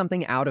get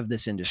something out of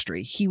this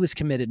industry. He was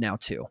committed now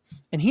too.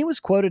 And he was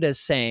quoted as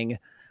saying,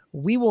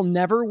 "We will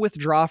never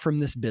withdraw from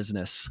this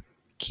business.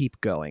 Keep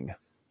going."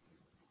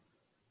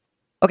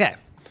 Okay,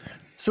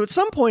 so at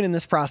some point in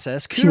this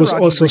process, he was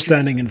also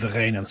standing in the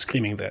rain and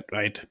screaming that,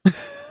 right?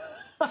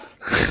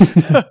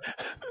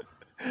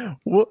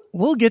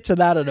 We'll get to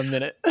that in a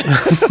minute.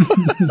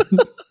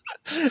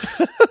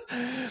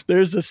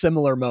 There's a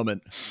similar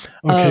moment.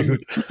 Okay,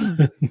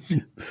 good.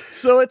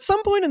 So at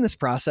some point in this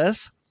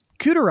process,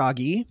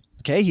 Kutaragi,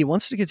 he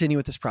wants to continue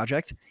with this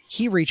project.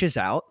 He reaches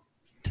out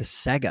to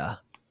Sega,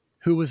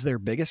 who was their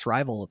biggest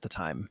rival at the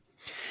time.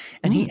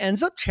 And he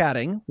ends up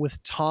chatting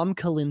with Tom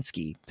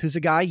Kalinske, who's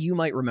a guy you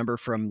might remember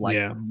from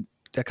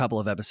a couple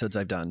of episodes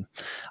I've done.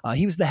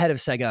 He was the head of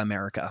Sega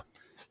America.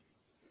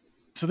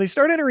 So they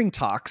start entering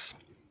talks.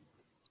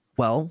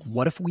 Well,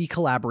 what if we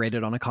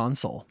collaborated on a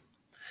console?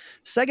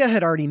 Sega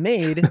had already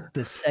made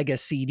the Sega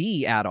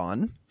CD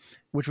add-on,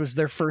 which was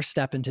their first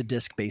step into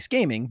disc-based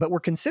gaming, but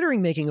were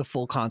considering making a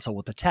full console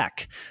with the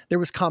tech. There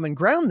was common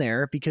ground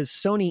there because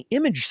Sony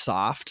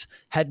ImageSoft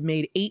had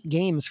made 8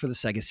 games for the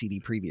Sega CD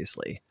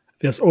previously.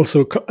 There's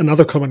also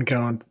another common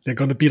ground. They're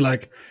going to be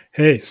like,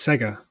 hey,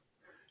 Sega,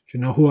 you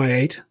know who I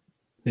hate?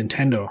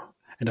 Nintendo.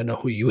 And I know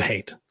who you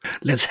hate.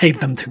 Let's hate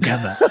them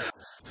together.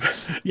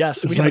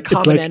 Yes, we have a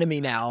common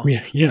enemy now. I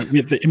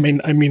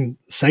mean,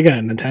 Sega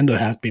and Nintendo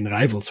have been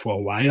rivals for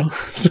a while.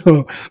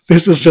 So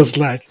this is just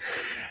like,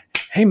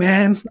 hey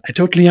man, I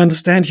totally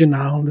understand you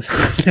now.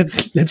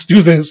 Let's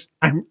do this.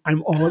 I'm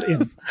all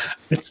in.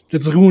 Let's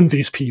ruin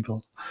these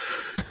people.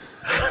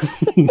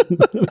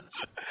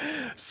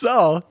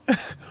 So,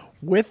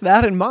 with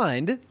that in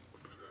mind,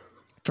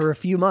 for a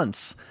few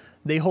months,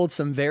 they hold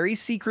some very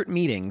secret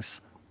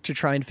meetings to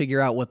try and figure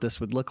out what this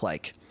would look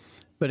like.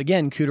 But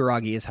again,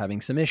 Kutaragi is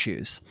having some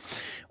issues.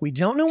 We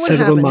don't know what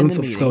happened in the meetings. Several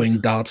months of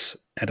throwing darts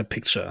at a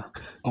picture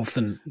of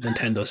the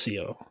Nintendo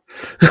CEO.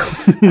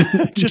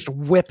 Just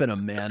whipping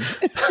him, man.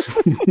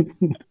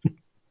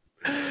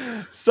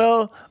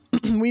 So,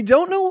 we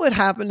don't know what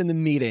happened in the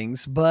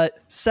meetings,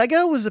 but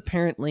Sega was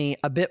apparently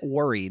a bit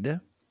worried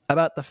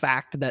about the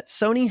fact that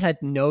Sony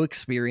had no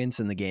experience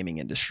in the gaming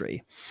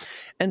industry.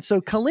 And so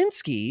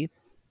Kalinske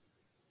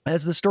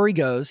As the story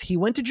goes, he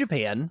went to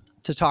Japan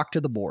to talk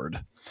to the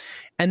board,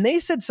 and they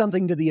said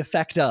something to the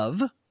effect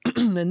of,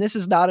 and this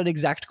is not an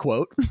exact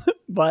quote,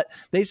 but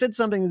they said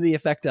something to the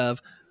effect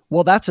of,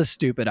 well, that's a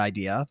stupid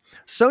idea.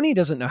 Sony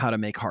doesn't know how to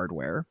make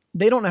hardware.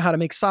 They don't know how to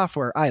make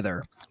software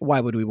either. Why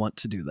would we want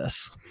to do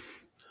this?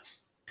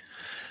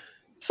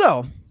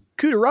 So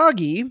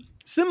Kutaragi,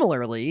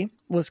 similarly,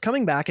 was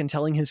coming back and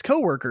telling his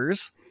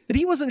coworkers that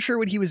he wasn't sure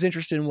what he was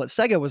interested in what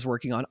Sega was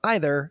working on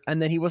either,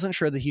 and that he wasn't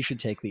sure that he should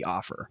take the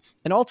offer.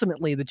 And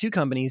ultimately, the two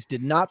companies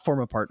did not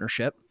form a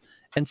partnership,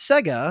 and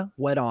Sega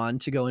went on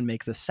to go and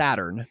make the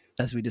Saturn,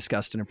 as we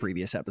discussed in a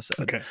previous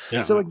episode. Okay.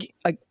 Yeah. So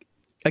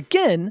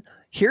again,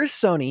 here's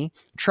Sony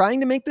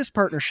trying to make this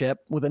partnership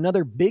with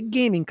another big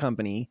gaming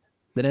company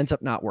that ends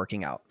up not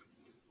working out.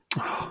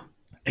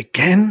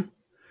 Again?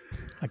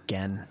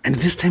 And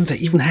this time they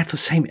even had the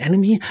same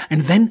enemy,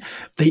 and then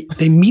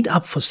they meet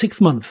up for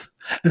 6 months.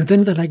 And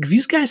then they're like,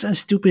 these guys are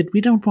stupid.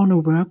 We don't want to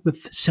work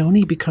with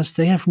Sony because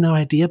they have no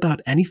idea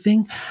about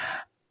anything.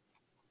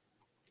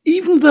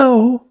 Even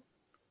though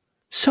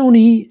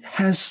Sony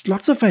has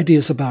lots of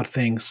ideas about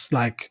things,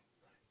 like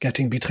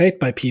getting betrayed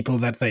by people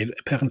that they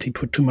apparently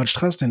put too much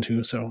trust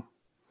into. So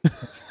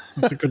that's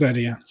a good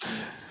idea.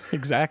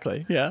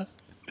 Exactly. Yeah.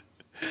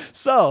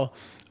 So,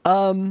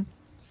 but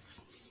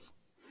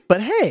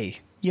hey,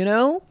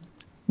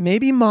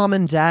 maybe mom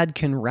and dad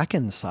can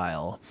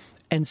reconcile.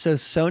 And so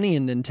Sony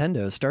and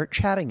Nintendo start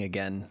chatting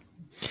again.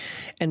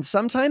 And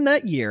sometime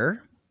that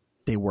year,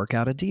 they work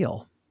out a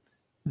deal.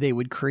 They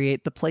would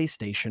create the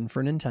PlayStation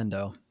for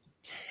Nintendo.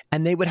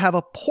 And they would have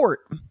a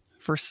port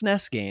for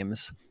SNES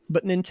games,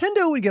 but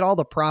Nintendo would get all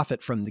the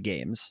profit from the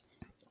games.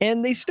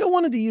 And they still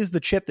wanted to use the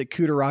chip that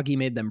Kutaragi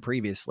made them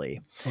previously.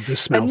 Well,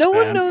 this smells and no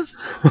bad. one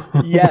knows.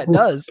 Yeah, it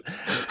does.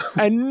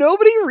 And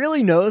nobody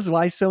really knows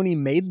why Sony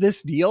made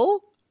this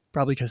deal.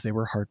 Probably because they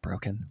were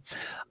heartbroken.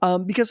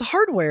 Because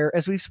hardware,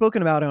 as we've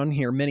spoken about on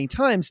here many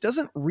times,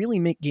 doesn't really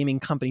make gaming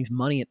companies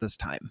money at this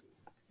time.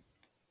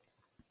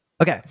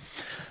 Okay,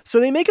 so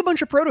they make a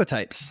bunch of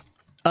prototypes.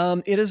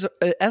 It is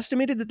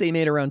estimated that they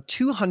made around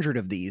 200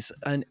 of these.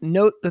 And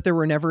note that there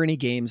were never any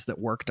games that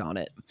worked on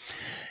it.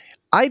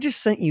 I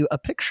just sent you a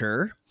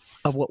picture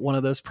of what one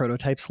of those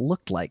prototypes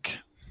looked like.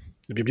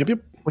 Yep.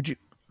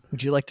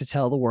 Would you like to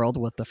tell the world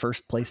what the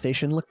first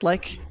PlayStation looked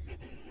like?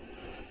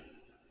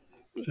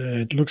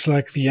 It looks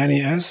like the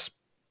NES,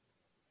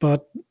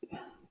 but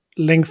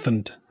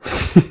lengthened.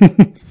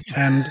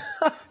 And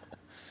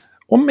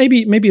or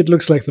maybe it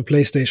looks like the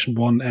PlayStation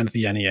 1 and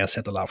the NES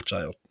had a love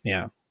child.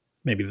 Yeah.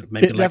 Maybe it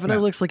like definitely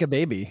that. looks like a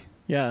baby.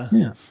 Yeah.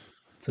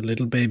 It's a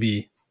little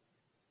baby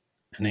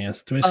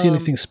NES. Do I see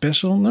anything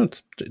special? No,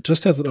 it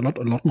just has a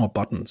lot more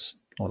buttons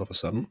all of a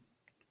sudden.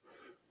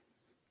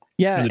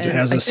 Yeah, and it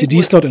has a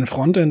CD slot in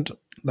front and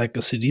like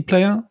a CD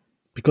player,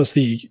 because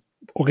the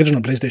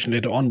original PlayStation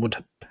later on would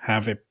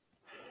have a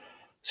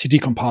CD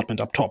compartment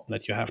up top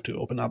that you have to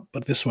open up,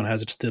 but this one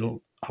has it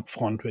still up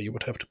front where you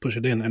would have to push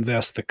it in, and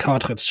there's the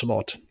cartridge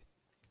slot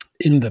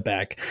in the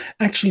back.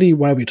 Actually,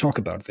 while we talk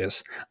about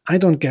this, I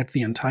don't get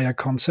the entire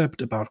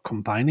concept about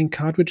combining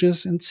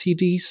cartridges and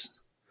CDs.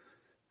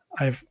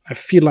 I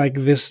feel like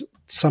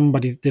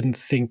somebody didn't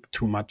think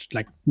too much.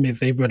 Like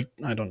they were,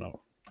 I don't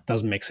know. It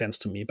doesn't make sense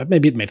to me, but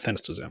maybe it made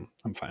sense to them.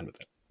 I'm fine with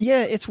it.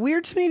 Yeah, it's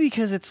weird to me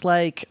because it's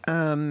like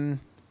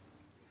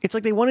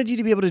they wanted you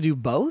to be able to do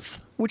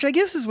both, which I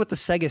guess is what the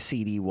Sega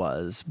CD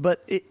was,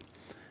 but it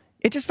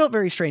just felt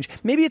very strange.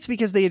 Maybe it's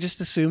because they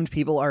just assumed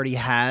people already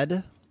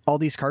had all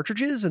these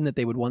cartridges and that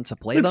they would want to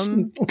play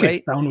them. Okay, right?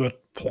 It's downward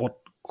port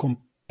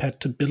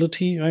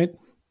compatibility, right?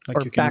 Like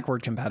or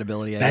backward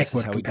compatibility, I guess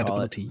is how we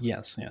call it.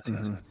 Yes.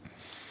 Mm-hmm.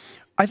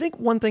 I think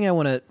one thing I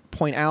want to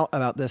point out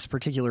about this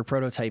particular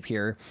prototype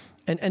here,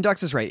 and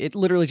Dux is right, it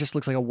literally just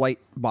looks like a white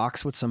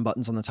box with some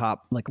buttons on the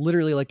top, like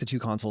literally like the two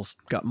consoles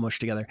got mushed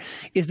together,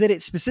 is that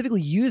it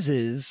specifically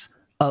uses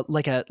an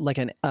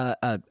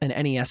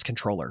NES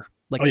controller,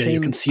 like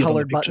same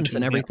colored buttons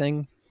and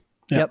everything.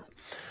 Yeah. Yep.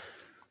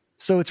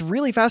 So it's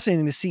really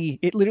fascinating to see.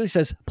 It literally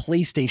says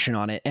PlayStation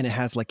on it, and it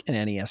has like an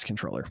NES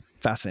controller.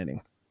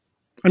 Fascinating.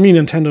 I mean,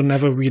 Nintendo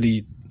never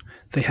really,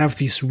 they have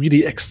these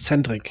really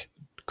eccentric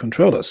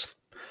controllers,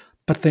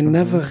 but they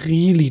never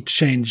really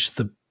change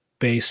the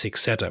basic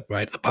setup,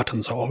 right? The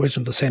buttons are always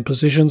in the same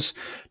positions,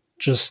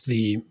 just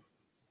the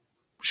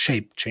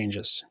shape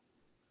changes.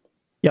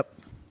 Yep.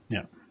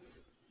 Yeah.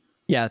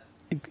 Yeah.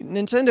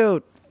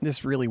 Nintendo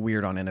is really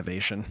weird on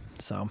innovation.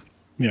 So.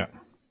 Yeah.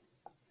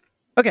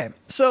 Okay.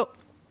 So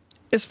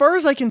as far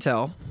as I can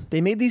tell, they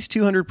made these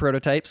 200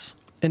 prototypes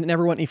and it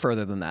never went any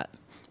further than that.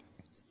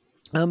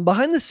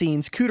 Behind the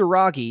scenes,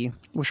 Kutaragi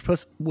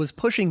was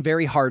pushing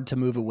very hard to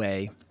move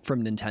away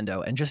from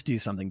Nintendo and just do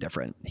something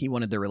different. He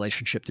wanted their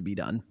relationship to be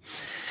done.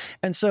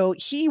 And so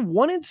he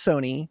wanted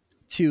Sony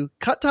to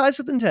cut ties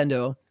with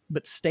Nintendo,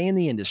 but stay in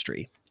the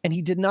industry. And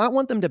he did not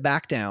want them to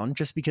back down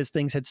just because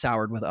things had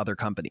soured with other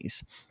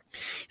companies.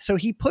 So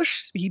he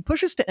pushes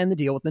to end the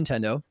deal with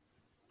Nintendo.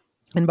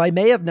 And by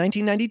May of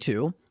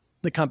 1992,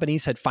 the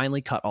companies had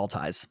finally cut all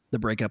ties. The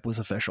breakup was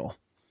official.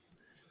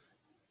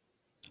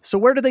 So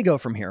where do they go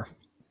from here?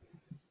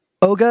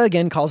 Oga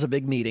again calls a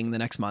big meeting the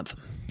next month,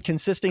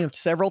 consisting of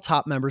several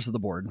top members of the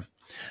board.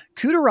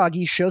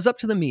 Kutaragi shows up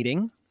to the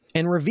meeting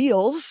and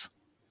reveals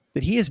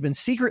that he has been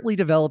secretly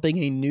developing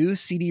a new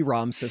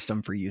CD-ROM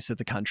system for use at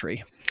the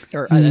country.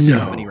 Or the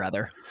company,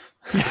 rather.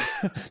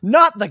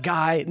 Not the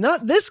guy.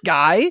 Not this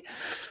guy.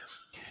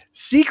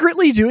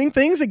 Secretly doing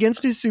things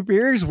against his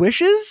superior's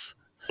wishes?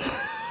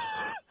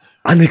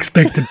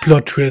 Unexpected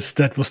plot twist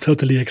that was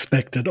totally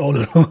expected all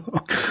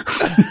along.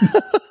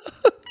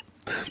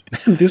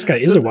 This guy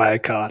is a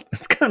wild card.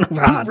 It's kind of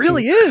hard. He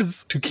really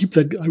is. To keep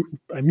that guy.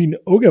 I mean,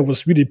 Oga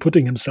was really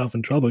putting himself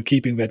in trouble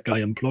keeping that guy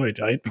employed,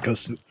 right?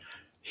 Because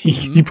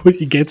he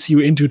gets you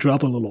into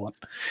trouble a lot.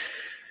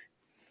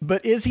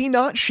 But is he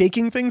not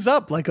shaking things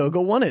up like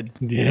Oga wanted?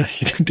 Yeah,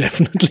 he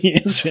definitely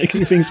is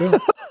shaking things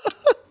up.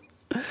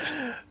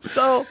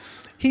 So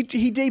he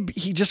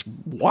just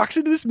walks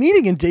into this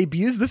meeting and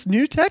debuts this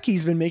new tech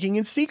he's been making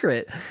in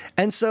secret.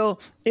 And so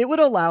it would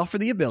allow for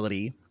the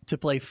ability to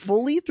play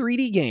fully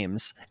 3D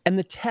games, and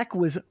the tech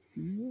was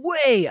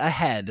way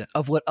ahead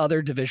of what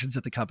other divisions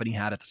at the company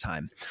had at the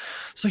time.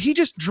 So he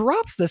just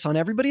drops this on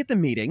everybody at the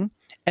meeting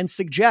and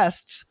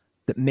suggests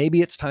that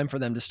maybe it's time for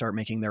them to start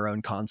making their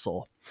own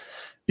console,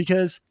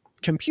 because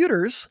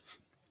computers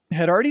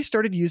had already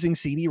started using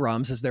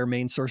CD-ROMs as their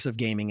main source of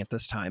gaming at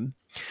this time,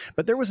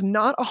 but there was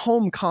not a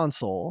home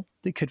console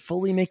that could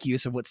fully make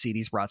use of what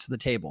CDs brought to the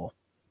table.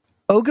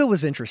 Oga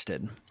was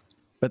interested,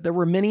 but there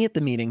were many at the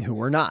meeting who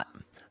were not.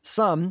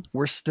 Some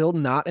were still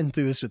not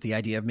enthused with the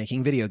idea of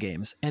making video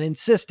games and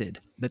insisted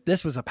that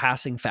this was a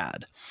passing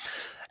fad.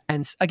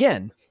 And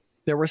again,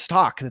 there was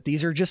talk that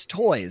these are just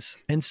toys,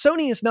 and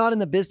Sony is not in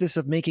the business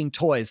of making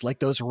toys like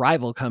those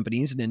rival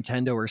companies,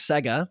 Nintendo or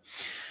Sega.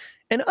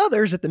 And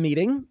others at the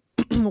meeting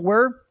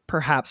were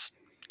perhaps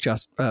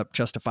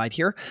justified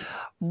here,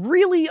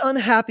 really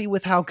unhappy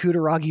with how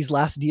Kutaragi's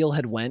last deal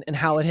had went and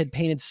how it had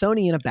painted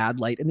Sony in a bad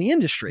light in the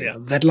industry. Yeah,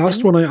 that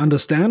last one I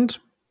understand.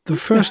 The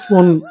first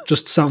one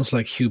just sounds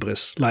like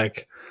hubris,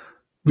 like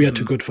we are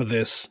too good for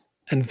this.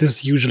 And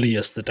this usually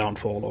is the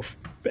downfall of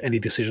any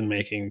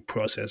decision-making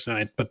process,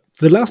 right? But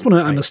the last one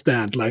I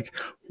understand, like,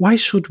 why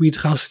should we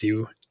trust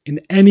you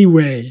in any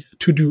way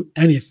to do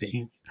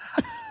anything?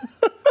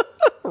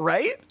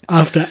 Right?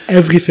 After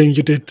everything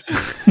you did.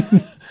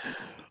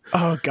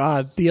 Oh,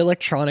 God. The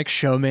Electronic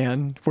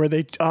Showman, where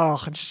it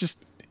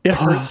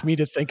hurts me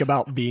to think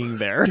about being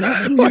there.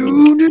 Nintendo!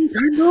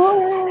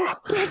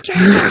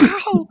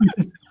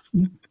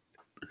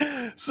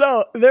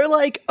 So they're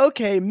like,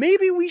 okay,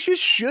 maybe we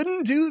just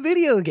shouldn't do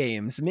video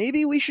games.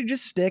 Maybe we should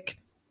just stick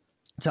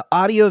to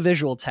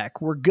audio-visual tech.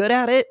 We're good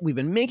at it. We've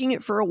been making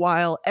it for a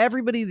while.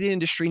 Everybody in the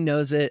industry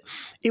knows it.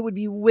 It would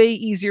be way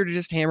easier to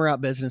just hammer out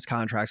business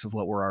contracts with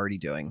what we're already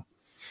doing.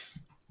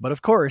 But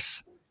of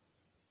course,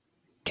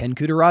 Ken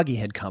Kutaragi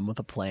had come with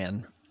a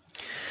plan.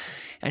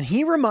 And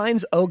he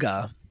reminds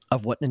Oga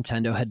of what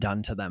Nintendo had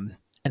done to them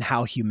and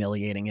how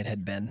humiliating it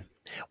had been.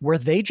 Were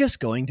they just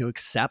going to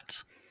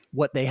accept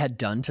what they had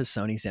done to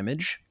Sony's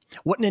image?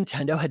 What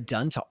Nintendo had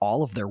done to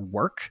all of their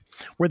work?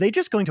 Were they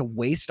just going to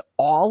waste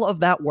all of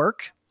that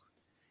work?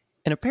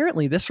 And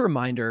apparently this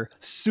reminder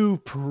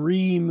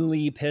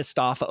supremely pissed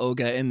off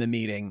Oga in the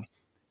meeting,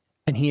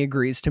 and he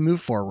agrees to move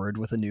forward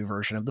with a new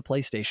version of the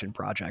PlayStation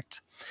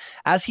project.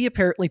 As he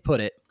apparently put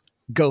it,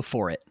 go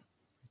for it.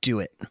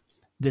 Do it.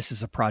 This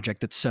is a project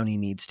that Sony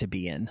needs to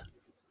be in.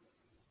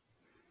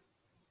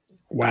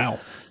 Wow.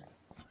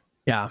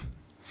 Yeah.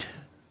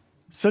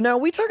 So now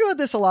we talk about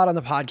this a lot on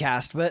the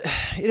podcast, but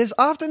it is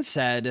often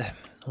said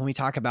when we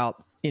talk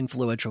about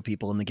influential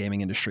people in the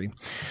gaming industry,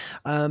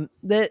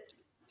 that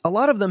a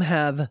lot of them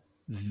have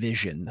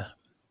vision.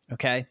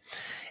 Okay.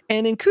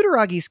 And in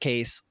Kutaragi's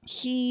case,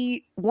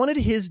 he wanted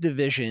his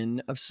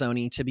division of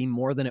Sony to be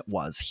more than it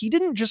was. He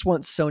didn't just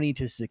want Sony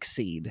to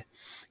succeed.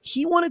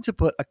 He wanted to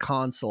put a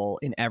console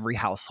in every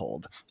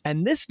household.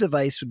 And this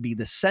device would be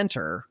the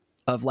center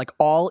of like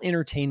all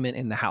entertainment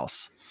in the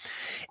house.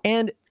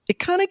 And it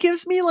kind of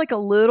gives me like a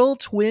little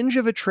twinge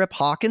of a Trip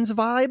Hawkins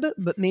vibe,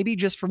 but maybe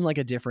just from like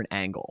a different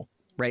angle,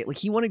 right? Like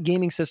he wanted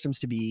gaming systems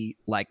to be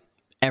like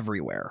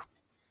everywhere.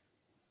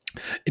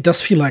 It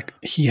does feel like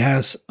he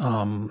has,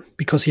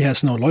 because he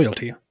has no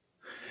loyalty,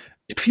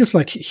 it feels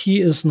like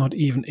he is not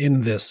even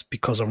in this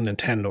because of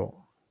Nintendo.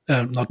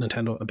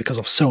 Because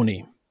of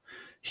Sony.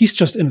 He's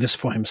just in this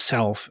for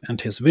himself and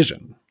his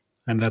vision.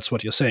 And that's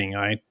what you're saying,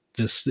 right?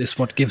 This is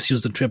what gives you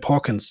the Trip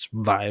Hawkins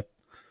vibe.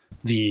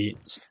 The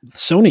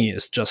Sony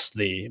is just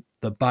the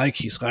bike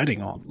he's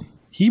riding on.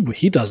 He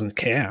doesn't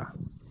care.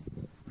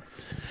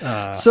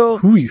 So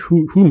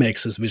who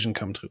makes his vision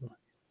come true?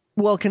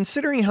 Well,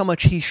 considering how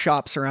much he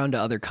shops around to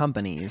other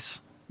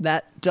companies,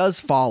 that does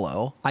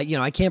follow.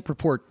 I can't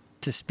purport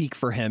to speak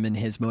for him and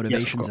his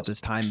motivations at this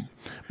time,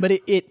 but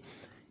it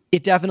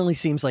definitely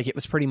seems like it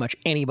was pretty much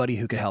anybody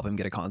who could help him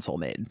get a console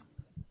made.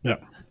 Yeah.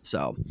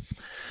 So,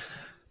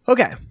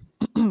 okay.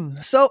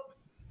 So,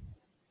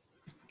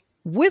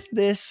 with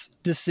this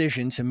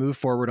decision to move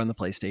forward on the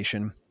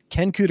PlayStation,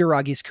 Ken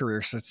Kutaragi's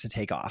career starts to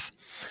take off.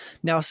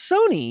 Now,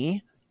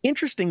 Sony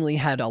interestingly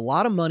had a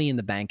lot of money in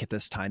the bank at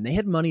this time. They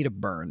had money to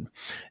burn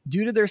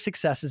due to their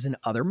successes in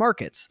other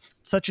markets,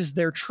 such as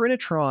their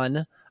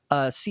Trinitron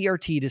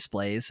CRT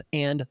displays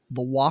and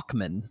the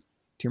Walkman.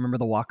 Do you remember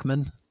the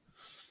Walkman?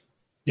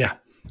 Yeah.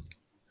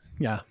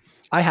 Yeah.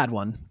 I had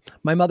one.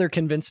 My mother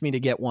convinced me to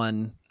get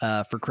one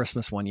for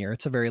Christmas one year.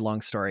 It's a very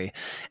long story.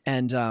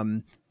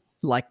 And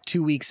like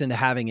 2 weeks into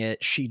having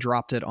it, she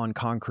dropped it on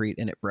concrete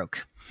and it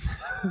broke.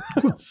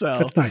 So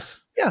That's nice.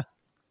 Yeah,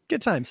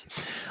 good times.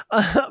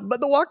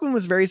 But the Walkman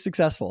was very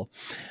successful.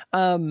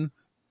 And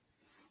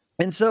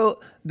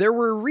so there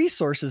were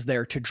resources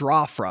there to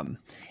draw from.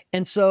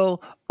 And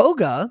so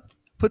Oga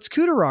puts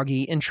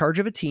Kutaragi in charge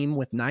of a team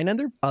with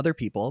 9 other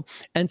people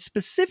and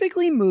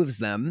specifically moves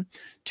them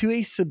to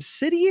a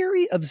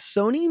subsidiary of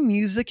Sony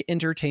Music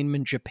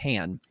Entertainment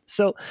Japan.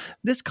 So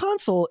this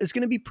console is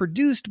going to be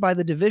produced by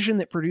the division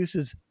that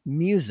produces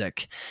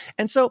music.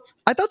 And so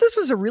I thought this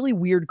was a really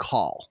weird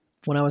call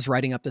when I was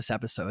writing up this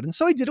episode. And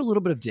so I did a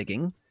little bit of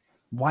digging.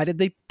 Why did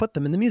they put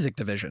them in the music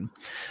division?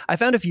 I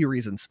found a few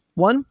reasons.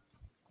 One,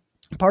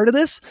 part of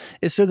this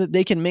is so that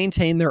they can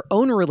maintain their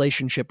own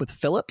relationship with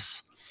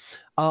Philips,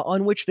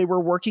 on which they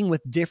were working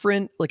with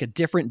a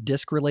different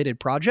disc-related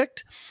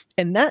project.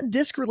 And that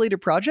disc-related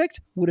project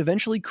would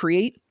eventually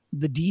create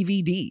the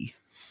DVD.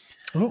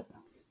 Oh.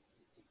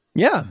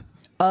 Yeah.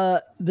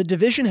 The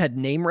division had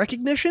name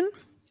recognition,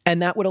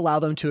 and that would allow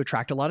them to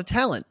attract a lot of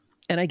talent.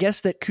 And I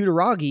guess that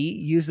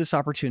Kutaragi used this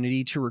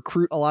opportunity to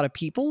recruit a lot of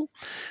people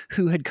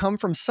who had come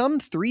from some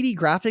 3D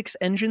graphics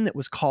engine that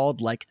was called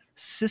like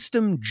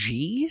System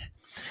G.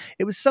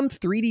 It was some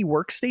 3D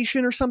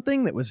workstation or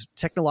something that was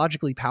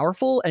technologically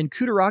powerful. And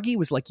Kutaragi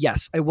was like,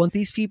 yes, I want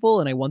these people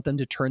and I want them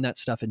to turn that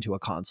stuff into a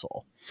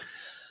console.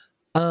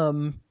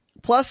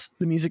 Plus,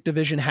 the music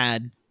division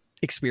had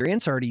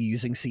experience already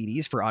using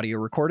CDs for audio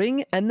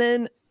recording. And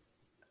then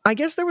I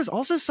guess there was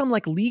also some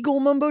like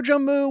legal mumbo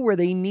jumbo where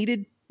they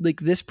needed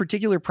like this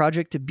particular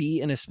project to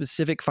be in a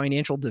specific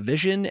financial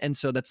division. And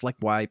so that's like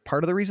why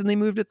part of the reason they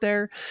moved it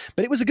there.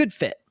 But it was a good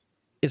fit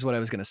is what I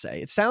was going to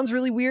say. It sounds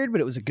really weird, but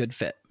it was a good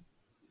fit.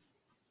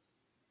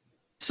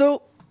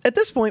 So at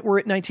this point, we're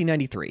at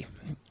 1993,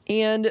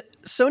 and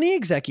Sony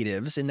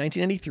executives in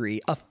 1993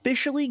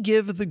 officially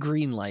give the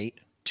green light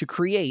to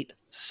create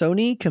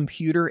Sony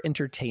Computer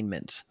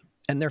Entertainment,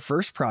 and their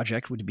first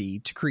project would be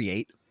to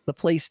create the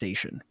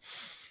PlayStation.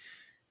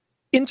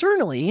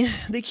 Internally,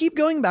 they keep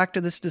going back to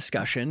this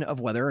discussion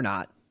of whether or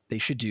not they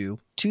should do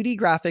 2D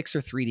graphics or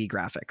 3D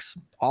graphics.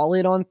 All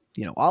in on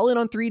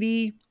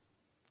 3D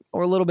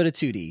or a little bit of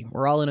 2D.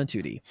 We're all in on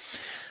 2D.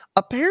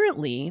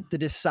 Apparently, the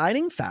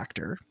deciding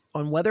factor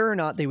on whether or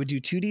not they would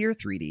do 2D or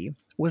 3D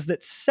was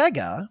that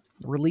Sega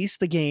released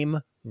the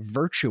game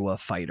Virtua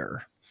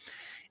Fighter.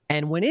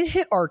 And when it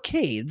hit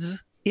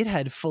arcades, it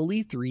had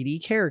fully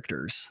 3D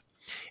characters.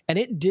 And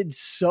it did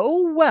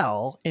so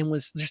well and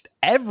was just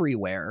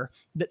everywhere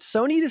that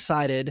Sony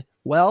decided,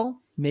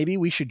 well, maybe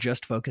we should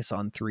just focus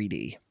on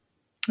 3D.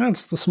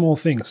 That's the small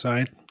things,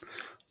 right?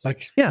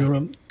 Like, yeah.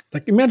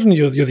 Imagine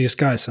you're these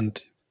guys and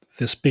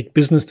this big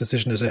business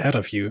decision is ahead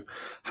of you.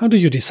 How do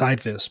you decide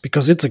this?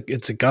 Because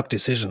it's a gut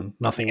decision,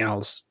 nothing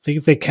else.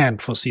 They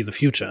can't foresee the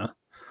future.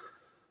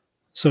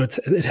 So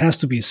it has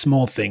to be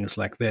small things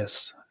like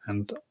this.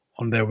 And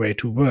on their way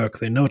to work,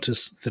 they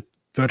notice that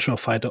Virtua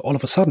Fighter all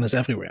of a sudden is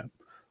everywhere.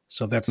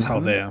 So that's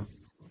how they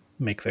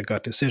make their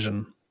gut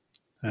decision.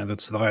 And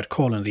it's the right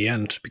call in the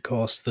end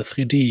because the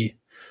 3D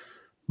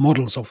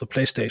models of the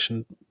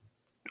PlayStation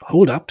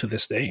hold up to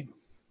this day.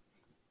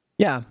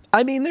 Yeah.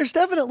 I mean, there's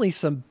definitely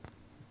some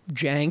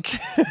jank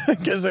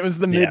because it was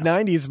the mid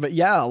 90s, but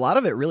yeah, a lot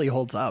of it really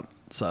holds up.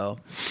 So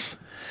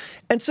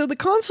the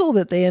console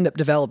that they end up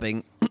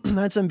developing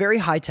had some very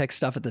high tech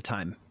stuff at the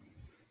time,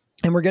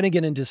 and we're going to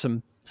get into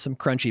some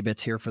crunchy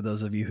bits here for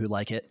those of you who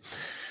like it.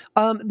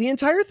 The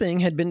entire thing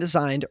had been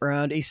designed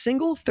around a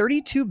single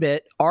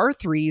 32-bit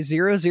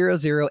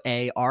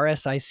R3000A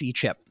RSIC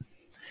chip.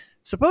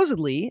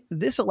 Supposedly,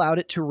 this allowed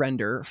it to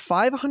render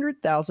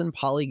 500,000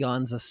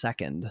 polygons a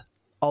second,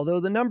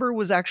 although the number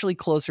was actually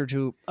closer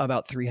to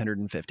about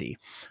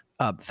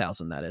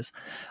 350,000, that is.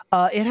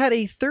 It had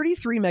a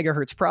 33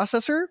 megahertz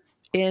processor,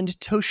 and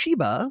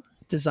Toshiba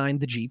designed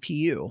the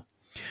GPU.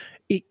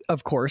 It,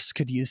 of course,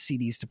 could use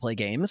CDs to play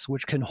games,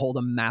 which can hold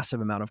a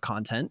massive amount of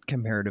content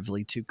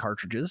comparatively to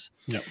cartridges.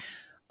 Yep.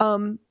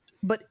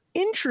 But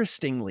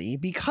interestingly,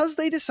 because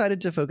they decided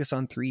to focus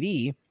on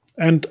 3D...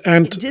 And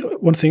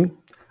one thing,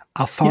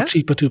 are far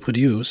cheaper to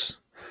produce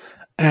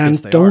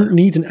and don't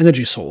need an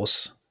energy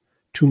source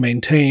to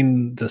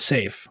maintain the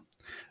save,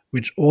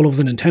 which all of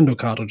the Nintendo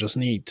cartridges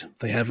need.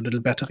 They have a little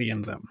battery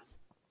in them.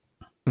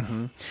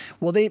 Mm-hmm.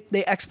 Well, they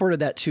exported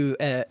that to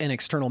an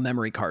external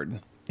memory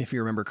card, if you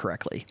remember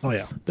correctly. Oh,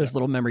 yeah. Those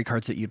little memory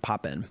cards that you'd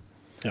pop in.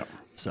 Yeah.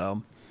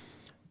 So,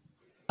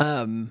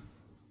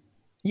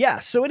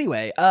 so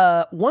anyway,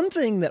 one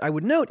thing that I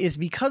would note is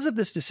because of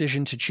this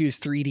decision to choose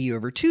 3D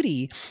over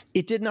 2D,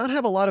 it did not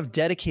have a lot of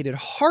dedicated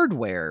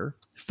hardware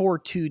for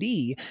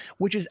 2D,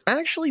 which is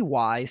actually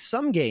why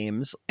some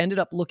games ended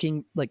up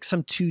looking like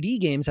some 2D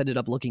games ended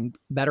up looking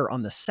better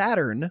on the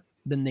Saturn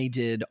than they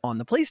did on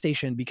the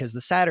PlayStation, because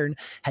the Saturn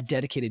had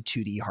dedicated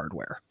 2D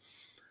hardware.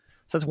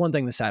 So that's one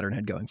thing the Saturn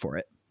had going for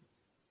it.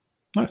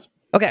 Nice.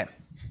 Okay.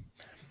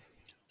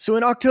 So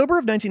in October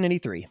of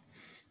 1993,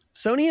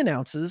 Sony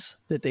announces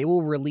that they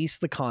will release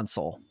the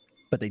console,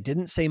 but they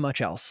didn't say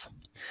much else.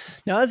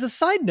 Now, as a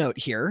side note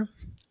here,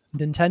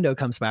 Nintendo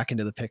comes back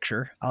into the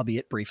picture,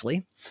 albeit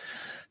briefly.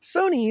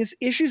 Sony's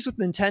issues with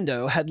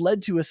Nintendo had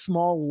led to a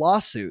small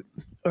lawsuit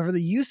over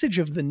the usage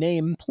of the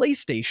name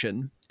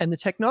PlayStation and the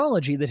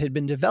technology that had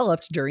been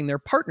developed during their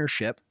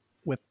partnership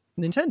with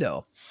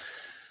Nintendo.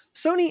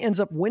 Sony ends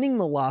up winning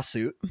the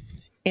lawsuit,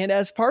 and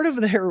as part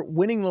of their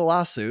winning the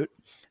lawsuit,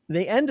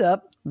 they end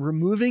up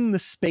removing the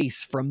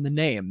space from the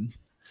name.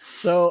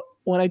 So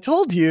when I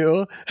told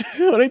you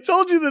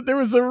that there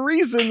was a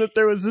reason that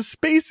there was a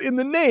space in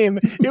the name,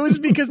 it was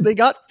because they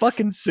got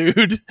fucking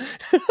sued.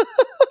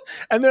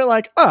 And they're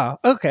like, oh,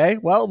 okay,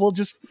 well, we'll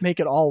just make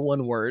it all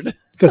one word.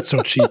 That's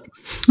so cheap.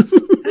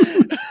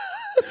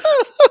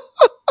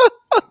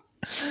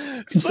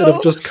 Instead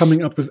of just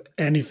coming up with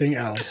anything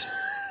else.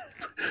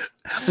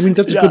 I mean,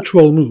 that's a good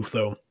troll move,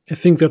 though. I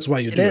think that's why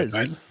you do it,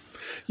 right?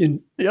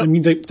 I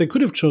mean, they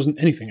could have chosen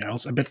anything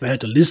else. I bet they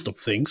had a list of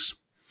things.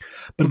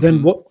 But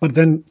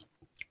then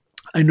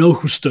I know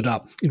who stood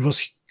up. It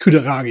was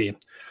Kudaragi.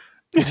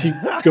 And he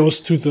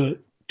goes to the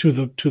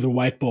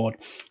whiteboard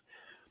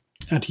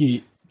and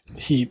he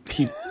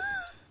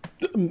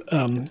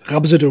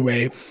rubs it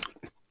away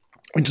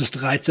and just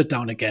writes it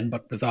down again,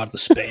 but without the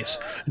space.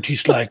 And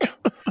he's like,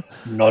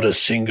 not a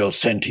single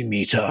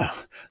centimeter.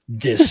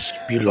 This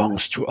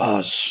belongs to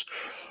us.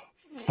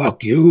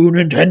 Fuck you,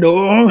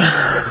 Nintendo.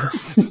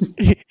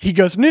 He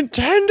goes,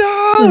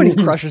 Nintendo! And he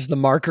crushes the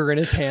marker in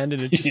his hand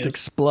and it just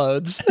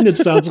explodes. And it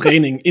starts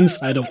raining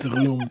inside of the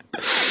room.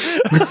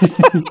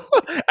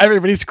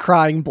 Everybody's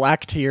crying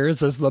black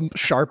tears as the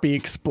Sharpie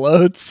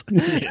explodes.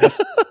 Yes.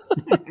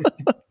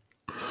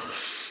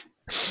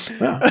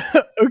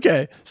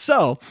 Okay,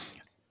 so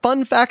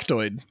fun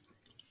factoid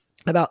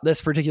about this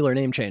particular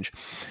name change.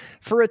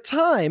 For a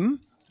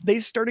time, they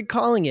started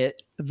calling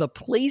it the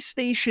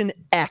PlayStation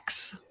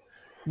X,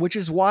 which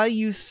is why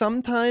you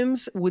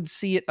sometimes would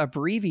see it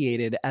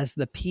abbreviated as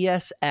the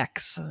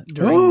PSX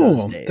during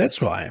those days.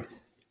 That's why.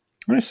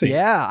 I see.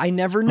 Yeah, I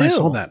never knew. I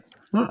saw that.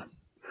 Huh.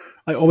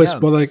 I always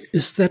was like,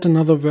 is that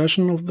another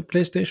version of the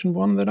PlayStation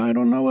 1 that I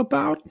don't know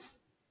about?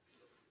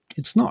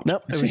 It's not.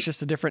 Nope, it was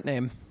just a different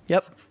name.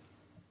 Yep.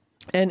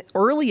 And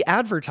early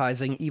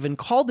advertising even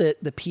called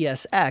it the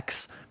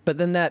PSX, but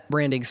then that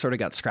branding sort of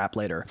got scrapped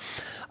later.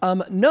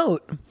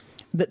 Note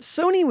that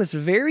Sony was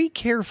very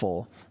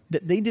careful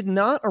that they did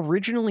not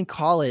originally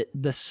call it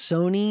the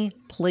Sony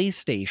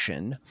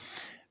PlayStation.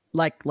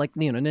 Like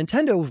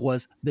Nintendo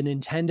was the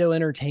Nintendo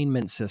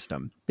Entertainment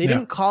System. They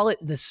didn't call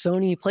it the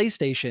Sony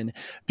PlayStation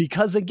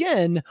because,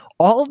 again,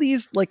 all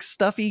these like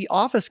stuffy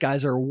office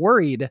guys are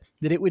worried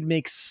that it would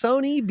make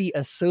Sony be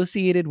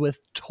associated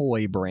with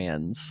toy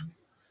brands.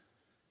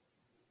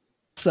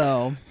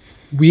 So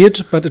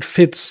weird, but it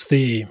fits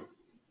the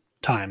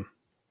time,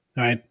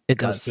 right? It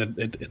does.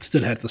 It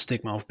still had the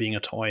stigma of being a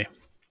toy.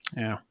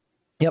 Yeah.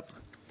 Yep.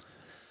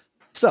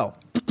 So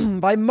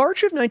by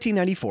March of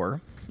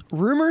 1994,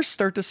 rumors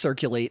start to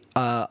circulate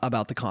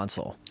about the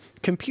console.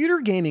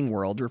 Computer Gaming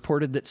World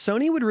reported that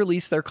Sony would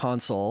release their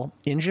console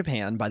in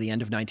Japan by the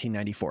end of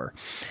 1994.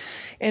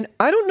 And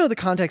I don't know the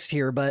context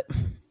here, but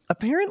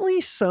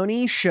apparently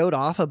Sony showed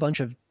off a bunch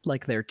of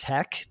like their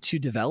tech to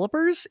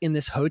developers in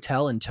this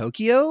hotel in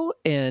Tokyo,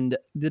 and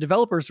the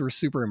developers were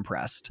super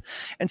impressed.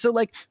 And so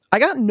like I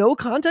got no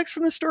context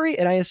from the story,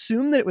 and I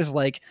assumed that it was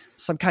like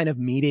some kind of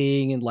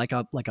meeting and like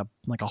a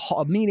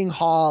meeting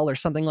hall or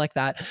something like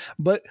that.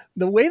 But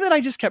the way that I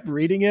just kept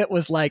reading it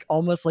was like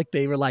almost like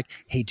they were like,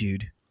 "Hey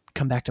dude,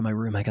 come back to my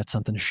room. I got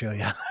something to show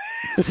you."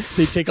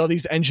 They take all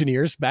these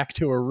engineers back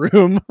to a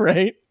room,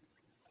 right?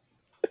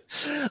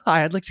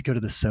 Hi, I'd like to go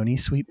to the Sony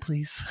suite,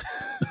 please.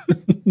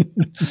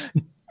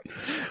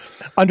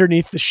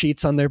 Underneath the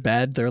sheets on their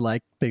bed,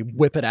 they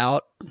whip it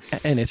out,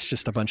 and it's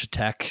just a bunch of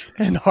tech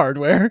and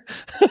hardware.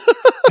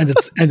 and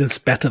it's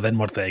better than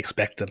what they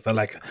expected. They're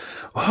like,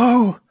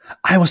 "Oh,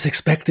 I was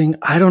expecting,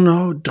 I don't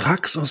know,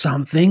 drugs or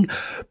something,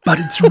 but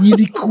it's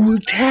really cool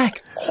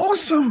tech.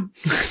 Awesome."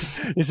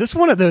 Is this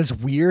one of those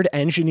weird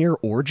engineer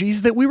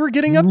orgies that we were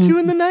getting up to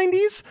in the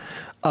 90s?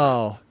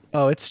 Oh,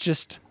 it's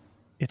just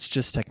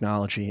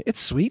technology. It's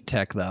sweet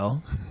tech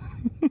though.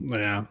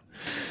 Yeah.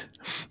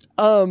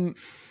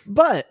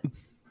 But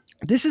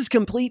this is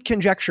complete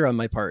conjecture on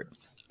my part.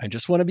 I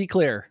just want to be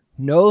clear.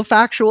 No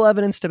factual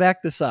evidence to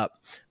back this up.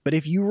 But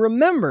if you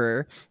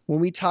remember,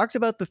 when we talked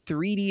about the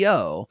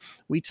 3DO,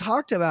 we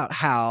talked about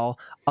how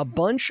a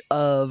bunch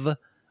of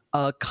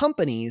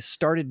companies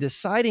started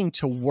deciding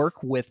to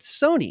work with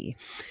Sony.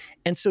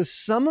 And so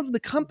some of the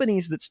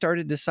companies that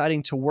started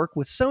deciding to work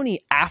with Sony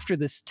after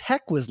this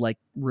tech was like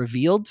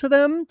revealed to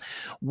them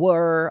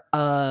were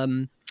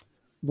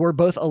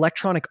both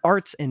Electronic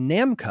Arts and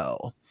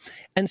Namco.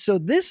 And so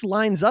this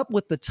lines up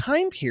with the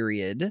time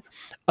period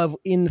of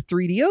in the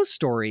 3DO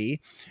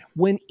story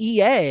when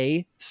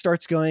EA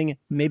starts going,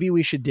 maybe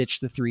we should ditch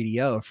the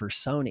 3DO for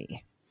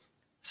Sony.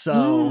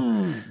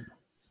 So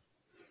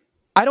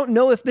I don't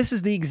know if this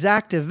is the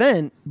exact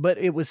event, but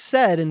it was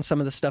said in some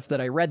of the stuff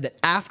that I read that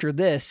after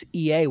this,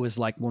 EA was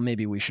like, well,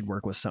 maybe we should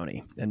work with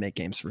Sony and make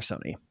games for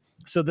Sony.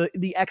 So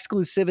the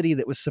exclusivity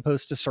that was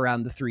supposed to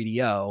surround the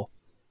 3DO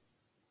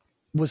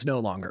was no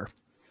longer.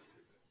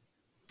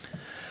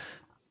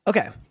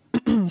 Okay.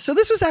 So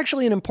this was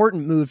actually an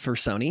important move for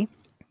Sony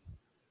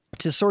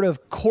to sort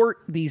of court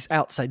these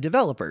outside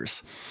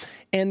developers.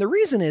 And the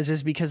reason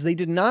is because they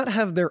did not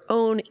have their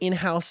own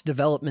in-house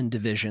development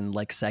division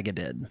like Sega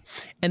did.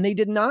 And they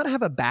did not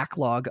have a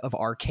backlog of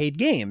arcade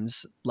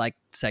games like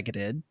Sega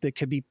did that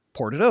could be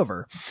ported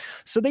over.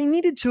 So they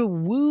needed to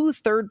woo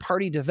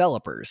third-party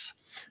developers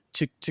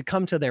to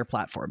come to their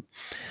platform.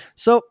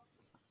 So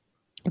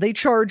they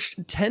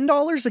charged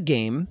 $10 a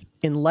game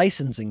in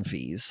licensing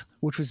fees,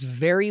 which was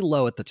very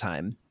low at the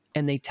time,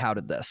 and they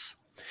touted this.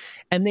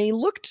 And they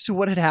looked to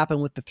what had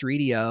happened with the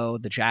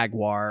 3DO, the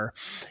Jaguar,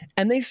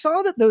 and they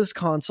saw that those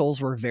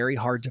consoles were very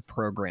hard to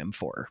program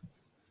for.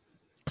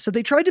 So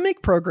they tried to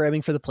make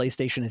programming for the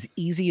PlayStation as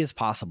easy as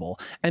possible,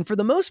 and for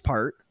the most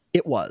part,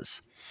 it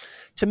was.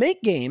 To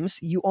make games,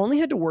 you only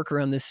had to work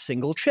around this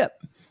single chip.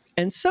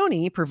 And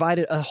Sony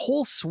provided a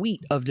whole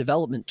suite of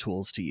development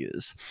tools to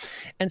use.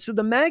 And so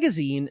the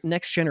magazine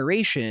Next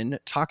Generation,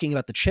 talking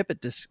about the chip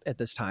at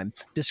this time,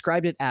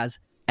 described it as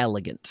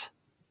elegant.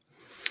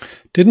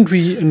 Didn't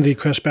we, in the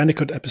Crash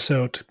Bandicoot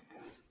episode,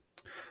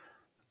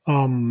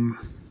 didn't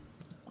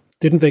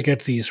they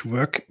get these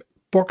work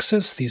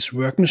boxes, these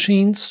work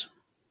machines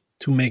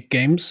to make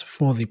games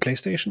for the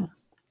PlayStation?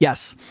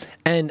 Yes.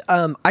 And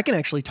I can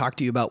actually talk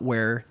to you about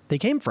where they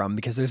came from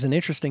because there's an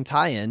interesting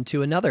tie-in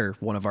to another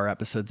one of our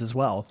episodes as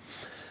well.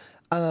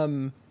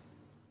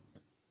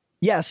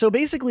 Yeah, so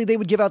basically they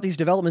would give out these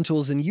development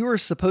tools and you were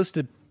supposed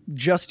to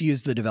just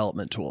use the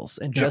development tools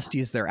and just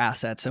use their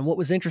assets. And what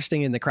was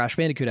interesting in the Crash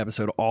Bandicoot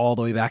episode, all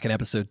the way back in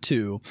episode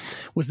 2,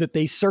 was that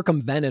they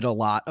circumvented a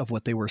lot of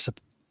what they were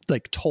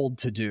told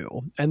to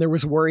do. And there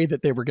was worry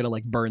that they were going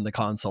to burn the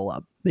console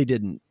up. They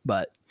didn't,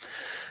 but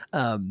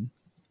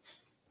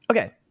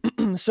okay.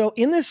 So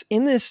in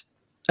this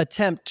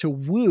attempt to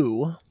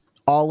woo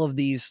all of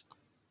these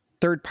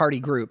third-party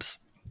groups,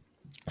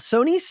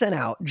 Sony sent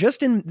out,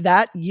 just in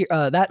that year,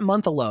 that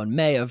month alone,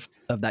 May of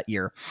that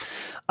year,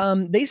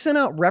 they sent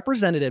out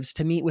representatives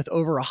to meet with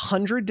over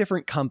 100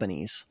 different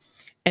companies,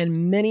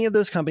 and many of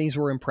those companies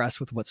were impressed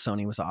with what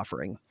Sony was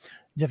offering.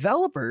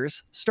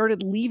 Developers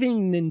started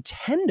leaving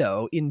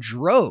Nintendo in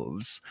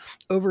droves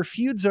over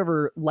feuds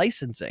over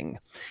licensing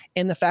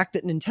and the fact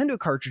that Nintendo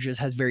cartridges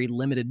has very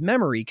limited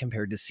memory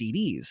compared to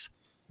CDs.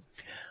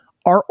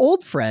 Our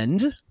old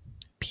friend,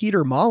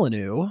 Peter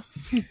Molyneux,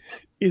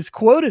 is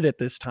quoted at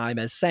this time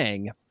as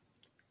saying,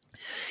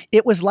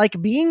 "It was like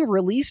being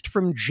released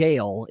from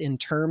jail in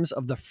terms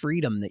of the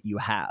freedom that you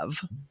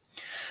have."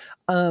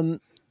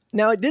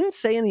 Now, it didn't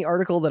say in the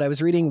article that I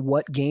was reading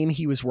what game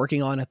he was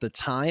working on at the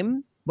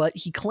time, but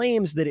he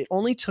claims that it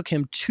only took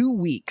him 2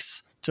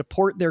 weeks to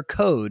port their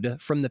code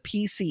from the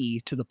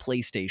PC to the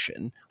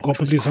PlayStation.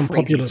 Probably some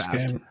Populous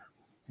game.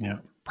 Yeah.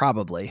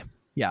 Probably.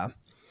 Yeah.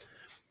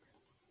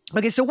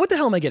 Okay, so what the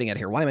hell am I getting at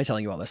here? Why am I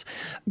telling you all this?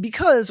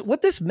 Because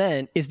what this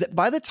meant is that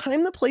by the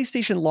time the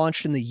PlayStation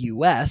launched in the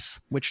US,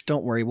 which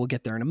don't worry, we'll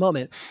get there in a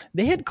moment,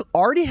 they had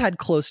already had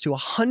close to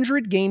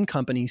 100 game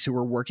companies who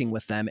were working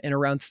with them and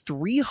around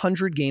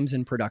 300 games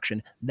in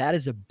production. That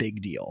is a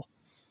big deal.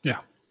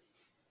 Yeah.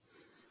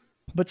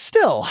 But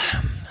still,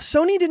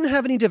 Sony didn't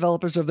have any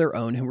developers of their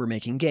own who were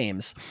making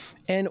games.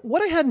 And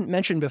what I hadn't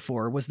mentioned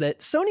before was that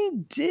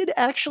Sony did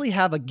actually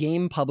have a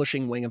game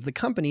publishing wing of the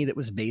company that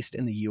was based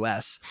in the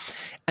US.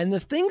 And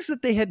the things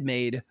that they had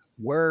made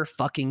were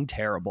fucking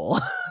terrible.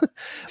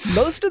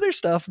 Most of their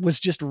stuff was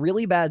just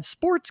really bad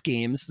sports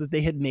games that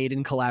they had made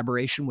in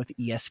collaboration with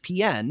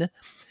ESPN,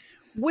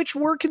 which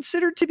were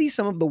considered to be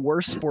some of the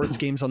worst sports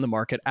games on the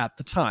market at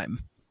the time.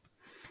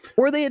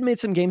 Or they had made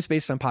some games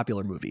based on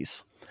popular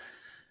movies.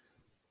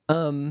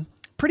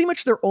 Pretty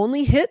much their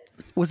only hit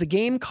was a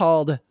game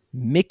called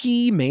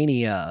Mickey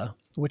Mania,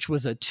 which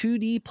was a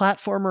 2D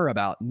platformer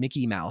about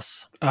Mickey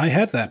Mouse. I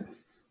had that.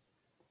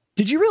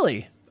 Did you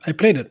really? I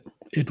played it.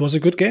 It was a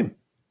good game.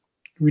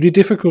 Really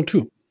difficult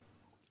too.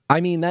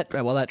 I mean, that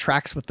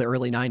tracks with the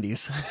early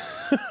 90s.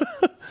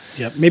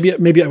 Yeah,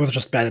 maybe I was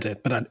just bad at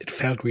it, but it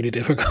felt really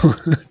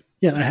difficult.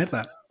 Yeah, I had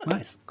that.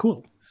 Nice.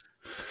 Cool.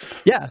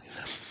 Yeah.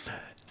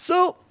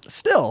 So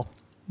still,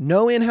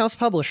 no in-house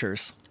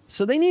publishers.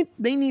 So they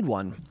need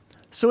one.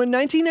 So in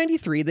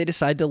 1993, they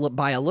decided to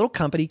buy a little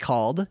company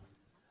called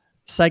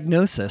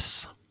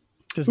Psygnosis.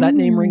 Does that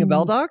name ring a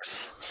bell,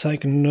 Docs?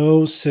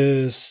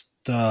 Psygnosis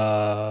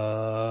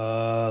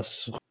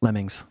does...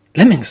 Lemmings.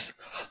 Lemmings!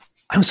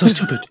 I'm so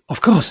stupid.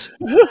 Of course.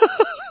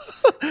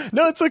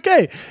 No, it's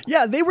okay.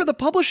 Yeah, they were the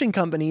publishing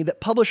company that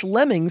published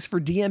Lemmings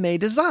for DMA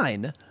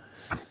Design.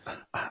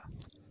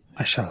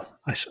 I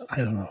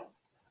don't know.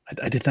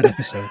 I did that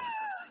episode.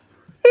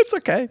 It's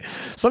okay.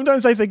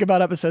 Sometimes I think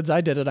about episodes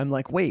I did it. I'm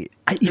like, wait.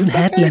 I even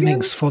had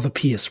Lemmings for the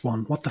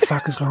PS1. What the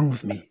fuck is wrong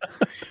with me?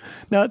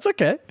 No, it's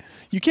okay.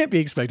 You can't be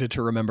expected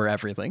to remember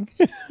everything.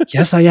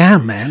 Yes, I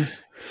am, man.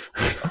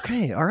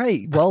 Okay. All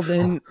right. Well,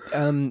 then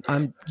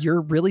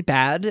you're really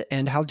bad.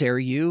 And how dare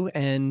you?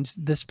 And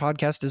this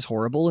podcast is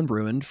horrible and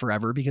ruined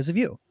forever because of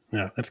you.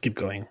 Yeah, let's keep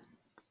going.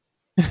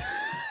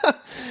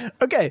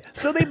 Okay.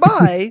 So they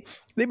buy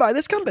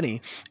this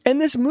company.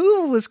 And this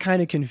move was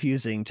kind of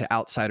confusing to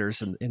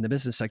outsiders in the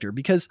business sector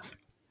because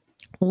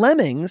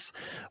Lemmings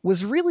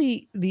was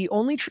really the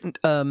only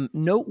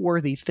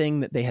noteworthy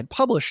thing that they had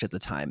published at the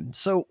time.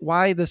 So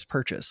why this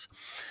purchase?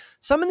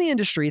 Some in the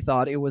industry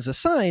thought it was a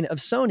sign of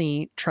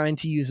Sony trying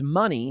to use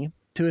money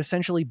to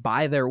essentially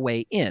buy their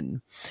way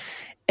in.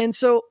 And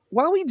so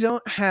while we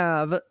don't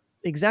have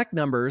exact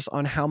numbers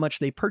on how much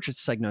they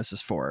purchased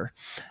Psygnosis for,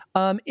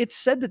 it's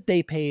said that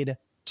they paid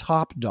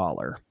top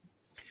dollar.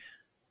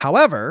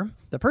 However,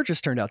 the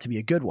purchase turned out to be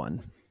a good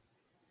one.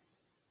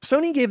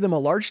 Sony gave them a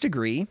large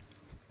degree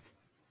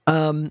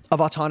of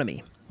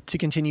autonomy to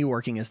continue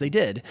working as they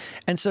did.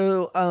 And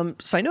so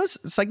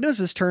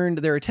Psygnosis turned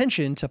their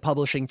attention to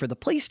publishing for the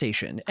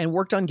PlayStation and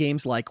worked on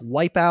games like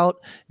Wipeout,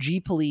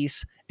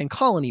 G-Police, and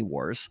Colony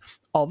Wars.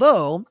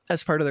 Although,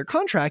 as part of their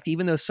contract,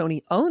 even though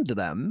Sony owned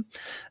them,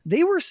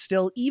 they were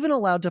still even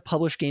allowed to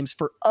publish games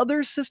for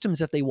other systems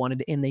if they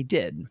wanted, and they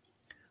did.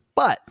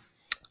 But,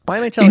 why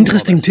am I telling you all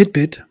Interesting this?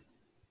 tidbit.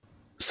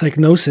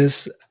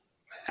 Psygnosis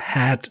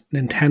had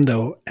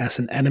Nintendo as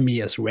an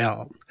enemy as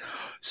well.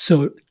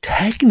 So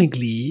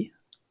technically,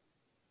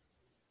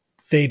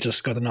 they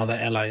just got another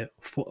ally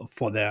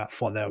for their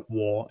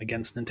war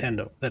against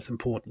Nintendo. That's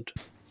important.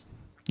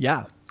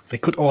 Yeah. They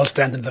could all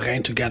stand in the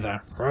rain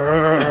together.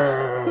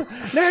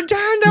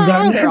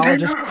 Nintendo! They're all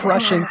just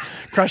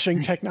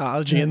crushing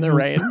technology in the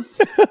rain.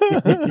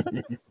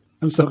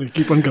 I'm sorry,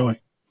 keep on going.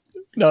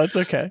 No, it's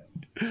okay.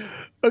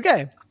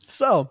 Okay,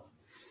 so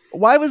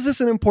why was this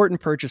an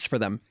important purchase for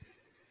them?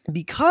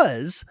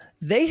 Because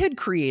they had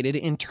created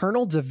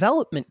internal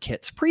development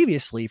kits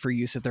previously for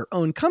use at their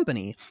own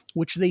company,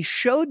 which they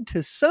showed to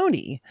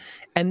Sony,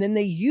 and then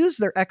they used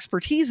their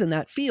expertise in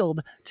that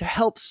field to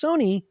help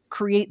Sony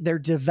create their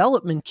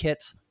development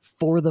kits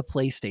for the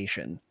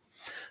PlayStation.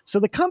 So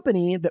the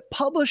company that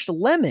published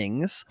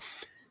Lemmings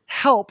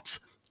helped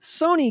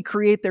Sony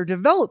create their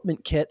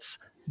development kits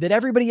that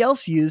everybody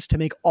else used to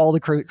make all the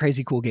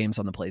crazy cool games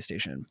on the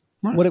PlayStation.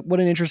 Nice.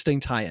 What an interesting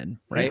tie-in,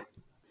 right? Yeah.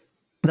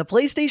 The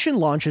PlayStation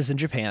launches in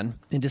Japan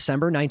in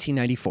December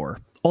 1994,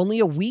 only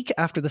a week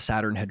after the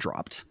Saturn had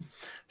dropped.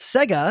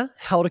 Sega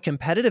held a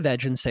competitive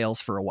edge in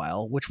sales for a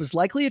while, which was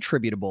likely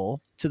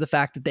attributable to the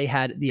fact that they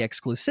had the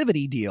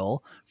exclusivity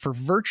deal for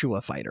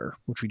Virtua Fighter,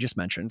 which we just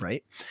mentioned,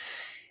 right?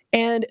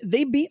 And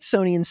they beat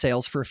Sony in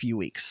sales for a few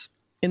weeks.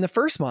 In the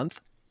first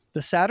month,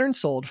 the Saturn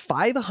sold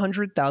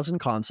 500,000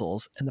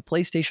 consoles and the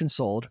PlayStation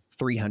sold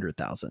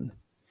 300,000.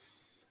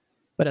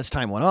 But as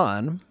time went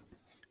on,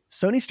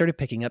 Sony started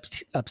picking up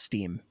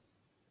steam.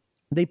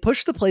 They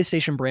pushed the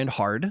PlayStation brand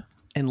hard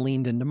and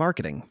leaned into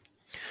marketing.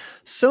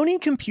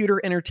 Sony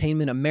Computer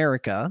Entertainment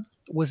America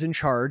was in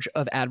charge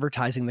of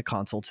advertising the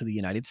console to the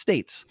United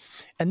States,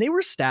 and they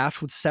were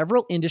staffed with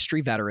several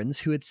industry veterans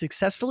who had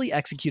successfully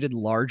executed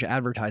large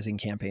advertising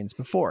campaigns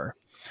before.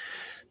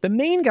 The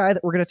main guy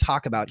that we're going to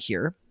talk about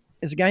here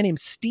is a guy named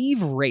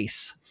Steve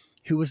Race,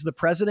 who was the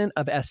president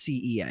of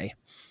SCEA.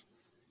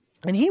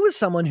 And he was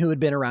someone who had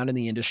been around in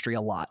the industry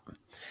a lot.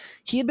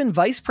 He had been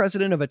vice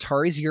president of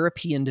Atari's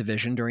European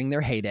division during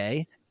their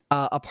heyday,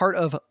 a part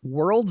of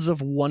Worlds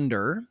of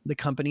Wonder, the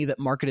company that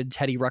marketed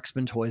Teddy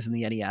Ruxpin toys in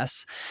the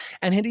NES,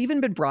 and had even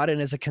been brought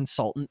in as a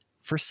consultant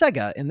for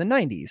Sega in the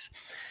 90s.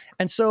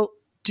 And so,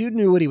 dude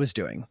knew what he was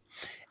doing.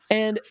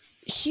 And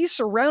he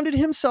surrounded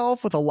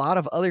himself with a lot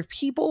of other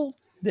people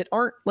that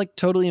aren't like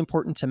totally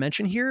important to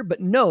mention here, but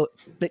note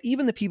that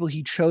even the people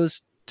he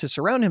chose to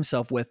surround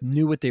himself with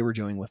knew what they were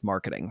doing with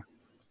marketing.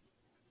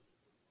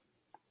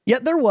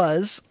 Yet there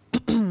was,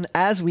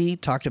 as we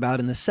talked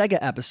about in the Sega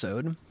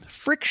episode,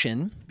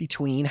 friction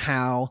between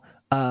how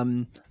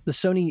the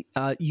Sony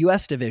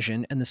US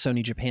division and the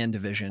Sony Japan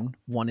division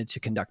wanted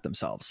to conduct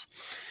themselves.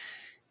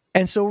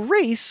 And so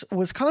Race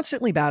was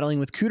constantly battling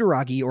with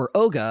Kutaragi or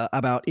Oga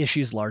about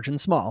issues large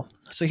and small.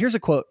 So here's a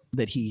quote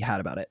that he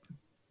had about it.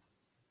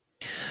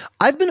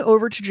 "I've been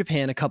over to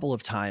Japan a couple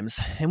of times,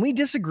 and we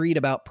disagreed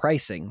about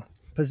pricing,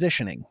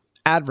 positioning,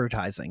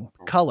 advertising,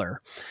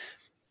 color,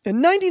 and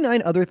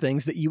 99 other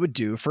things that you would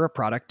do for a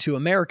product to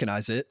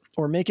Americanize it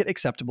or make it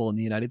acceptable in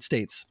the United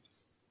States.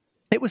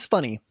 It was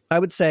funny. I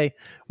would say,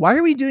 why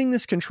are we doing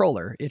this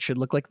controller? It should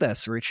look like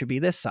this, or it should be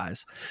this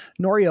size.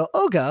 Norio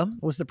Oga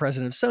was the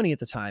president of Sony at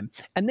the time,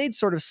 and they'd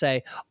sort of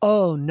say,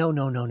 oh, no.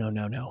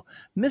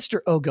 Mr.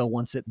 Oga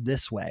wants it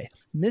this way.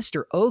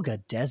 Mr.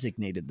 Oga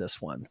designated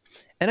this one.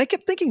 And I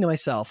kept thinking to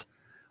myself,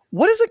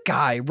 what is a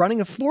guy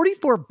running a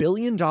 $44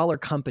 billion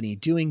company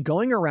doing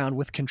going around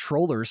with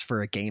controllers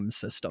for a game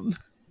system?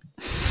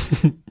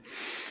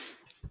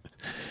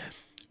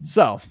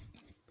 So,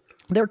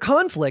 their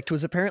conflict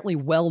was apparently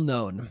well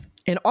known,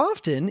 And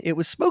often it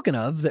was spoken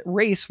of that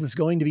Race was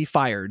going to be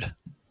fired.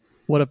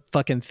 What a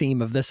fucking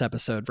theme of this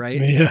episode,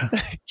 right? Yeah.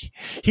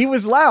 He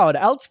was loud,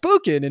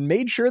 outspoken, and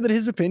made sure that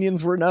his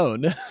opinions were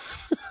known.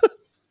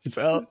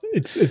 So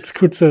it's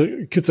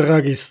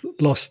Kitsaragi's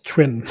lost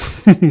twin.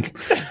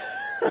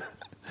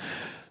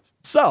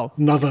 So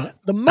another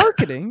the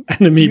marketing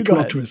enemy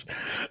plot twist.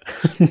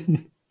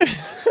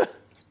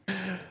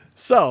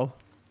 So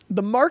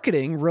the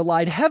marketing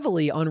relied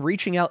heavily on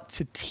reaching out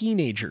to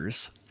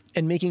teenagers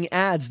and making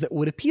ads that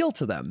would appeal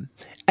to them.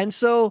 And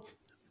so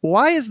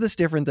why is this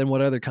different than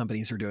what other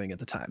companies were doing at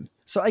the time?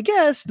 So I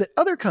guess that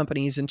other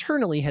companies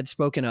internally had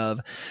spoken of,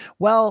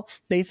 well,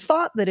 they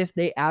thought that if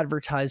they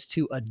advertised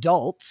to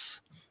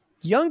adults,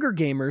 younger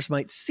gamers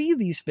might see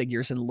these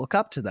figures and look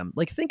up to them.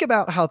 Like, think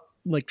about how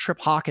like Trip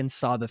Hawkins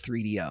saw the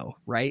 3DO,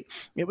 right?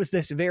 It was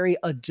this very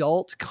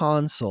adult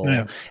console,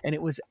 and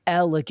it was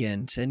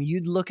elegant, and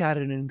you'd look at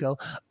it and go,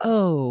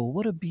 oh,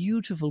 what a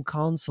beautiful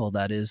console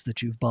that is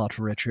that you've bought,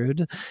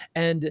 Richard.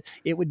 And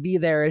it would be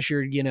there as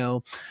you're,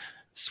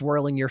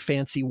 swirling your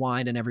fancy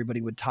wine, and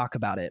everybody would talk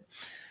about it.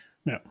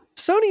 Yeah.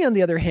 Sony, on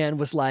the other hand,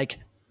 was like,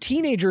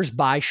 teenagers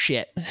buy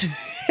shit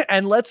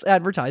and let's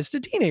advertise to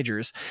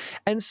teenagers.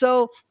 And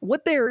so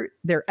what their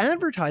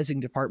advertising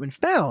department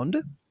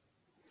found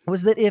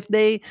was that if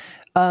they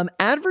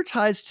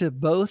advertised to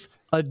both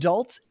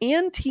adults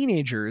and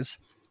teenagers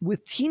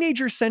with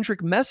teenager-centric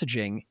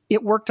messaging,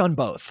 it worked on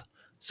both.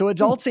 So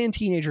adults and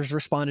teenagers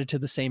responded to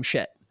the same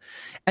shit.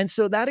 And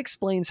so that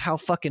explains how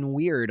fucking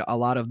weird a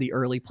lot of the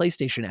early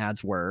PlayStation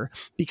ads were,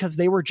 because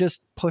they were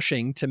just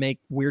pushing to make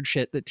weird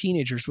shit that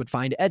teenagers would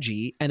find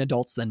edgy, and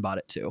adults then bought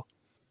it too.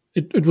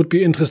 It would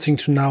be interesting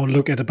to now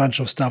look at a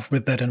bunch of stuff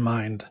with that in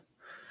mind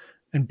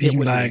and being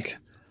like,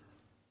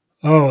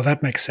 oh,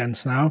 that makes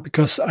sense now,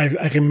 because I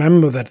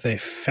remember that they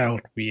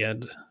felt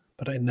weird,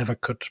 but I never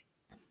could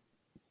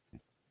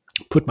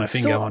put my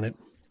finger on it.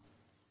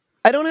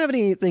 I don't have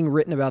anything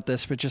written about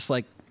this, but just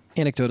like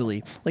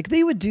anecdotally, like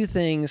they would do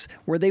things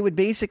where they would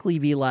basically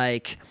be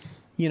like,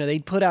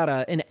 they'd put out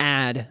an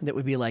ad that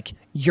would be like,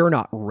 you're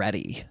not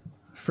ready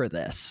for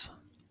this,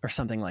 or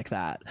something like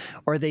that.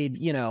 Or it'd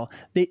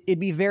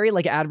be very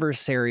like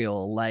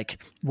adversarial,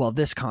 like, well,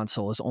 this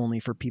console is only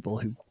for people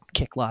who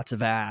kick lots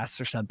of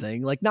ass or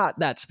something, like not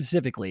that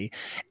specifically.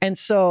 And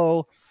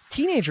so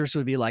teenagers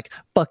would be like,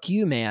 fuck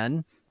you,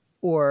 man.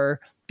 Or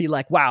be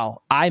like,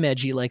 wow, I'm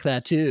edgy like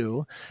that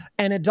too.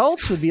 And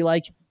adults would be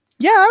like,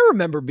 yeah, I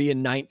remember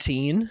being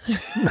 19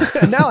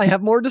 and now I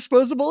have more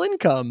disposable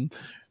income.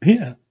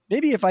 Yeah.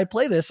 Maybe if I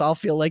play this, I'll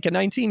feel like a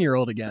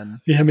 19-year-old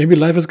again. Yeah, maybe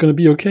life is going to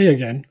be okay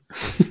again.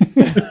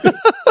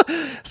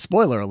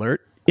 Spoiler alert,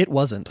 it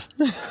wasn't.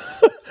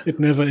 It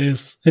never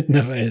is. It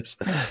never is.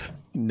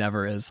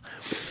 Never is.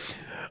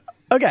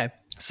 Okay,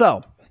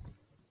 so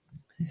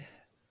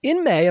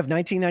in May of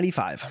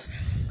 1995,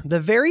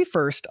 the very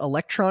first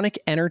Electronic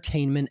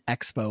Entertainment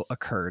Expo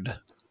occurred.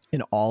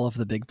 And all of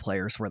the big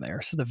players were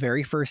there. So the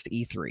very first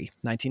E3,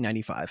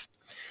 1995.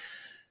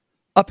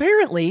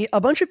 Apparently, a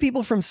bunch of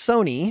people from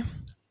Sony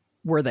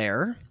were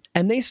there,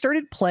 and they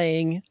started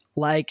playing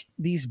like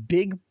these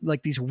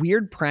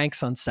weird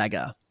pranks on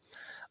Sega.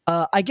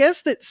 I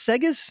guess that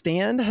Sega's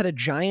stand had a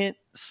giant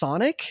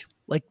Sonic,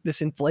 like this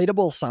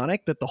inflatable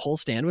Sonic that the whole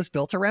stand was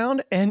built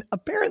around. And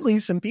apparently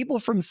some people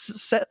from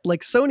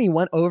Sony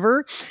went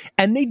over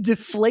and they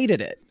deflated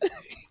it.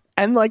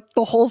 And like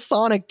the whole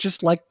Sonic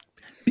just like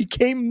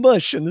became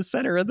mush in the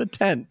center of the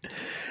tent.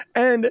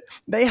 And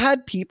they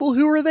had people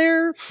who were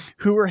there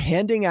who were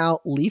handing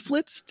out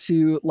leaflets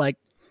to like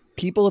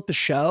people at the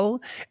show.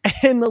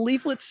 And the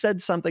leaflets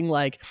said something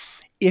like,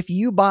 if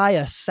you buy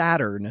a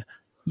Saturn,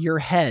 your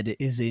head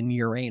is in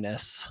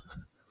Uranus.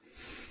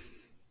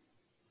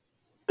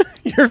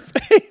 Your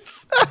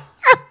face.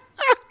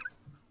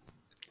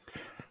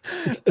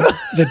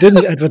 They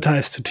didn't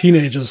advertise to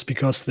teenagers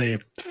because they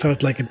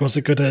felt like it was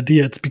a good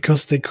idea. It's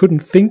because they couldn't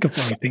think of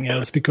anything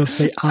else, because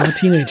they are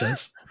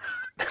teenagers.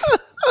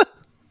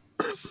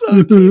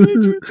 So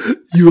teenagers.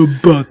 You're a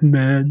butt,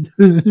 man.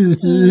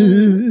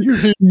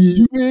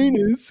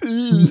 Uranus.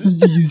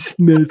 You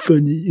smell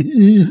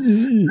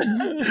funny.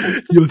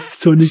 Your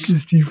Sonic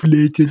is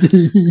deflated.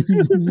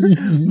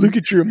 Look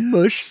at your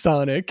mush,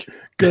 Sonic.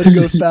 Gotta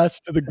go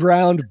fast to the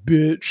ground,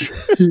 bitch.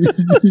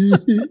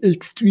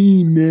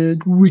 Extreme, man.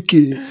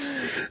 Wicked.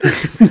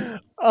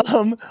 I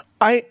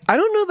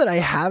don't know that I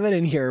have it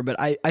in here, but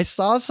I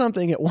saw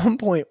something at one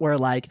point where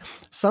like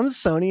some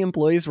Sony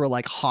employees were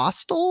like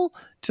hostile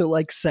to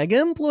like Sega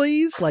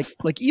employees, like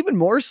even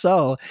more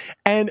so.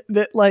 And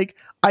that like,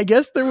 I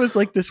guess there was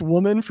like this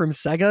woman from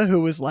Sega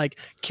who was like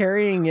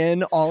carrying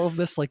in all of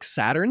this like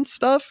Saturn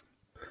stuff.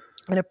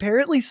 And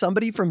apparently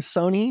somebody from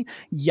Sony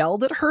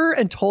yelled at her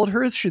and told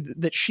her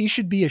that she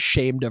should be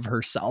ashamed of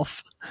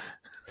herself.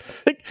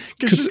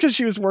 Because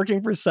she was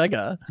working for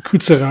Sega.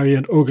 Kutsaragi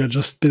and Ogre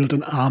just built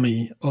an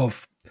army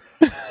of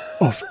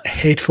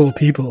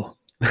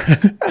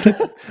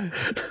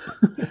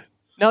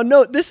Now,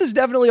 no, this is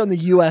definitely on the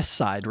US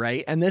side,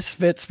 right? And this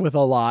fits with a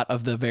lot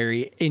of the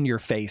very in your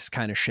face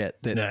kind of shit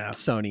that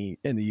Sony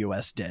in the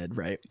US did,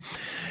 right?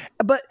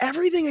 But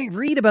everything I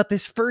read about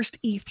this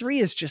first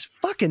E3 is just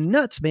fucking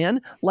nuts,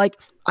 man. Like,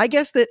 I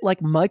guess that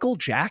like Michael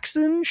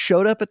Jackson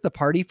showed up at the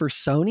party for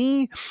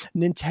Sony.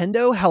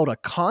 Nintendo held a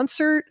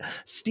concert.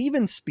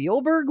 Steven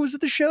Spielberg was at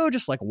the show,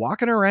 just like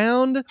walking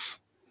around.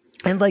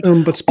 And like,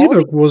 but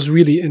Spielberg was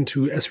really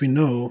into, as we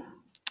know,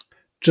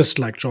 just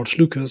like George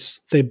Lucas,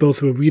 they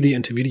both were really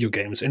into video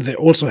games, and they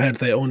also had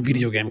their own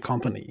video game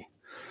company.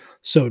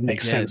 So it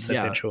makes sense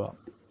that they'd show up.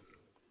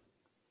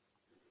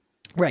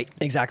 Right,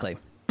 exactly.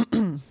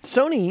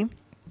 Sony,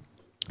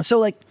 so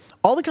like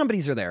all the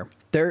companies are there.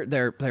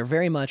 They're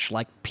very much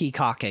like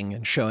peacocking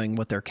and showing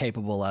what they're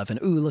capable of,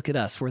 and ooh, look at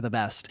us, we're the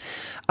best.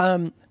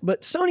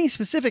 But Sony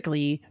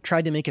specifically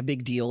tried to make a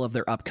big deal of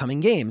their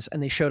upcoming games,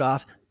 and they showed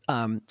off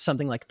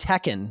something like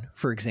Tekken,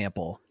 for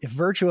example. If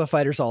Virtua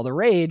Fighter's all the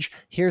rage,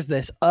 here's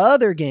this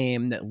other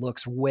game that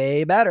looks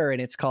way better,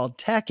 and it's called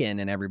Tekken,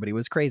 and everybody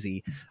was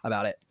crazy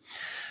about it.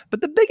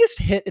 But the biggest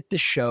hit at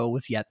this show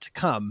was yet to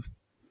come.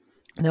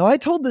 Now, I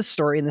told this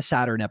story in the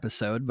Saturn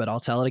episode, but I'll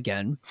tell it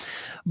again.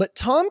 But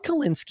Tom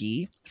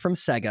Kalinske from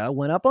Sega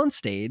went up on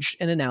stage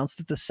and announced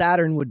that the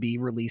Saturn would be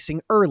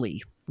releasing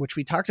early, which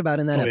we talked about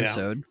in that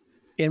episode.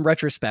 Yeah. In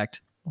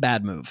retrospect,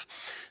 bad move.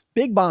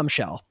 Big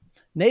bombshell.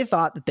 They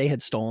thought that they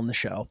had stolen the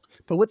show.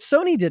 But what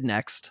Sony did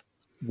next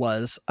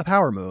was a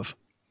power move.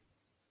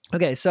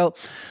 Okay, so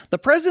the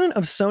president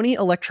of Sony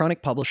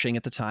Electronic Publishing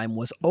at the time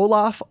was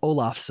Olaf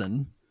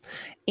Olafsson,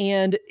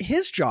 and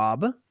his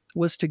job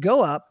was to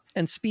go up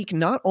and speak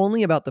not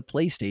only about the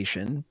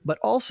PlayStation, but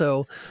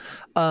also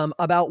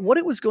about what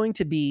it was going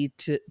to be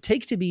to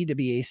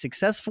be a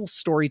successful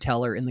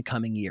storyteller in the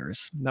coming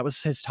years. That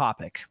was his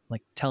topic,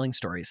 like telling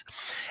stories.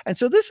 And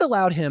so this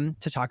allowed him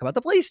to talk about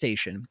the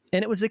PlayStation.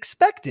 And it was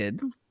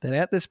expected that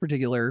at this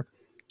particular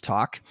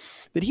talk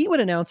that he would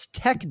announce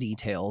tech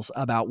details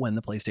about when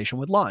the PlayStation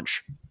would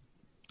launch.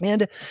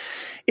 And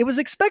it was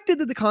expected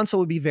that the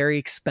console would be very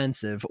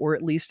expensive, or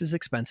at least as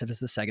expensive as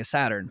the Sega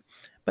Saturn.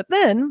 But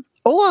then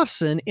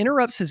Olafsson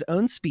interrupts his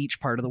own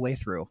speech part of the way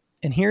through.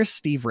 And here's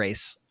Steve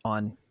Race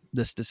on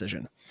this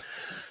decision.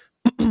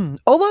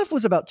 Olaf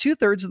was about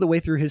 2/3 of the way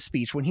through his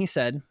speech when he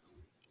said,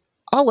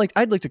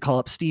 I'd like to call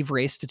up Steve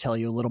Race to tell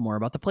you a little more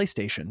about the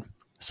PlayStation.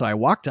 So I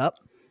walked up.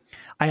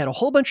 I had a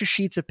whole bunch of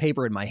sheets of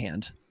paper in my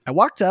hand. I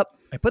walked up,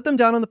 I put them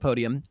down on the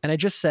podium, and I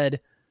just said,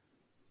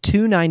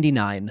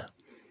 $299.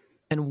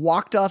 And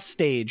walked off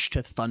stage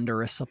to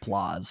thunderous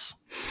applause.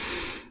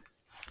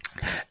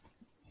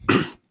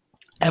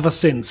 Ever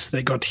since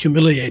they got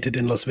humiliated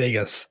in Las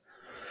Vegas,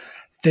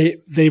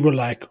 they were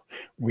like,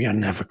 we are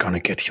never going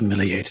to get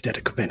humiliated at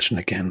a convention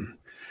again.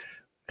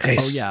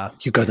 Race,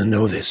 you got to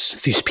know this.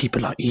 These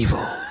people are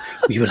evil.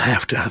 We will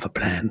have to have a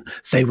plan.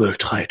 They will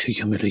try to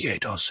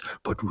humiliate us,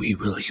 but we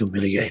will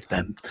humiliate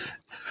them.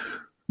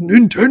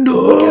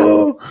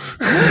 Nintendo!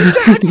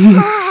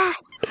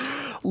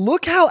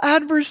 Look how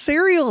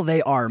adversarial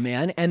they are,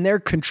 man. And they're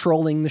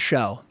controlling the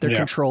show. They're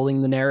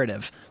controlling the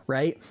narrative,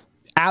 right?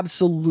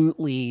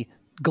 Absolutely.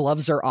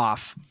 Gloves are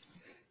off.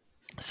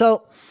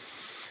 So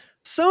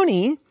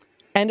Sony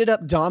ended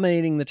up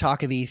dominating the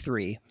talk of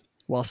E3,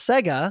 while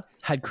Sega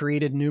had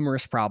created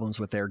numerous problems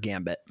with their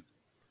Gambit.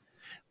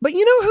 But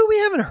you know who we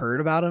haven't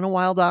heard about in a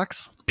while,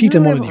 Docs? Peter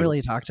Molyneux. We haven't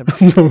really talked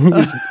about.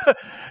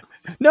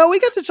 No, we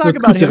got to talk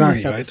about him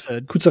this episode.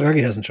 Right?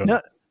 Kutsaragi hasn't shown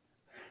up.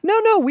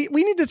 No, we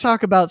need to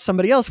talk about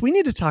somebody else. We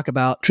need to talk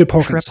about Trip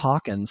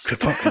Hawkins.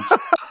 Trip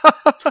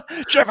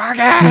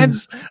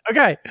Hawkins.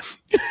 Okay.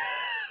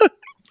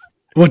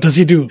 What does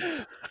he do?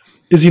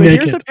 Is he naked?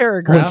 Here's a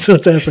paragraph.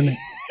 What's happening?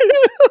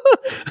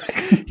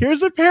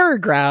 Here's a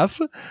paragraph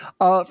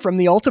from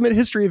The Ultimate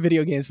History of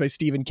Video Games by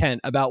Stephen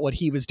Kent about what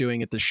he was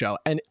doing at the show.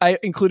 And I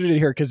included it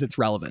here because it's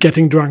relevant.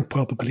 Getting drunk,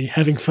 probably.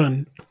 Having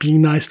fun.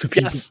 Being nice to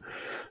people. Yes.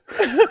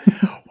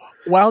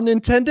 While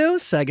Nintendo,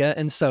 Sega,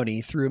 and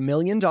Sony threw $1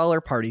 million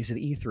parties at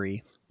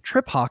E3,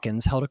 Trip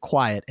Hawkins held a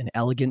quiet and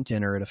elegant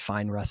dinner at a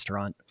fine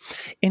restaurant.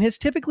 In his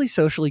typically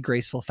socially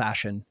graceful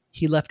fashion,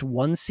 he left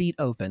one seat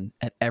open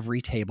at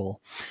every table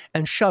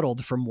and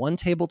shuttled from one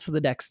table to the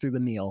next through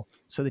the meal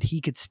so that he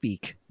could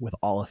speak with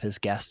all of his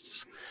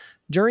guests.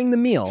 During the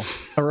meal,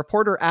 a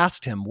reporter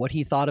asked him what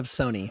he thought of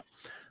Sony.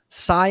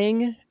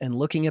 Sighing and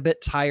looking a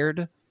bit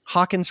tired,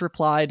 Hawkins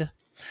replied,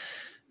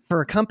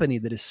 "For a company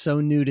that is so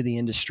new to the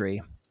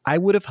industry, I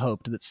would have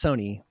hoped that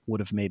Sony would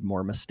have made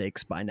more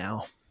mistakes by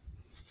now."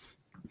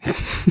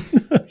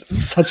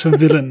 Such a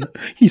villain.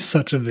 He's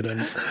such a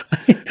villain.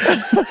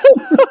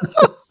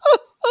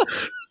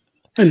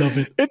 I love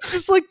it. It's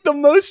just like the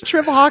most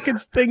Trip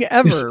Hawkins thing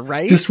ever,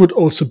 right? This would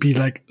also be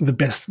like the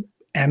best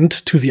end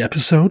to the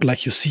episode.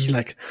 Like you see,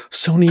 like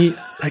Sony,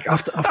 like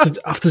after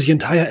the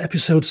entire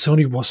episode,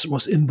 Sony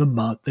was in the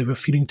mud. They were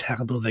feeling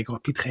terrible. They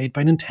got betrayed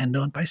by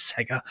Nintendo and by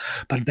Sega,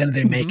 but then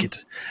they make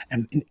it.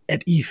 And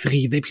at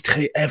E3, they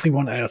betray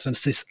everyone else. And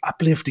it's this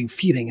uplifting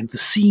feeling. And the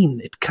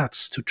scene, it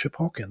cuts to Trip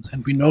Hawkins,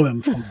 and we know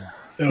him from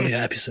earlier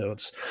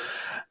episodes.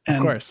 Of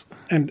course.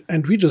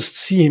 And we just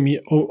see him.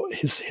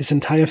 His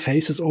entire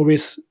face is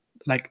always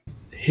like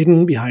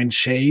hidden behind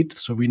shade,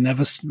 so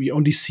we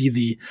only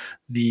see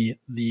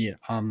the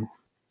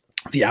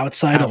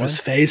outside of his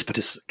face, but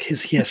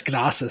he has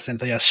glasses and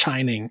they are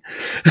shining.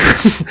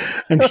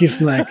 And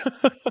he's like,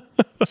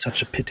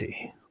 such a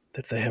pity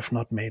that they have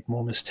not made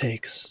more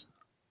mistakes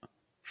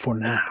for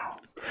now.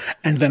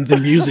 And then the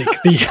music,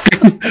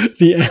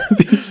 the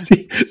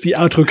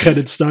outro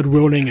credits start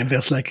rolling, and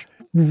there's like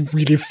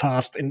really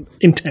fast and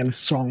intense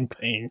song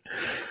playing.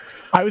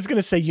 I was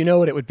gonna say, you know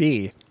what it would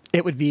be?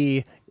 It would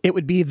be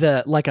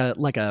there's like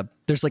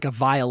a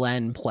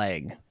violin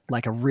playing,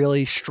 like a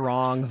really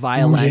strong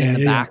violin in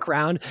the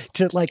background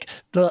to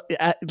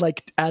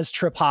as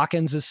Trip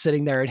Hawkins is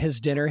sitting there at his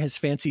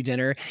fancy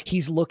dinner,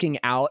 he's looking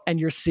out and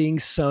you're seeing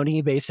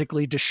Sony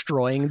basically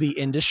destroying the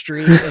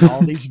industry in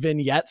all these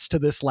vignettes to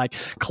this like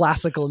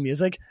classical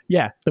music.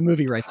 Yeah, the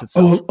movie writes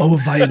itself. Oh,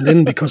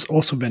 violin, because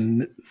also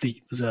when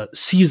the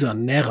Caesar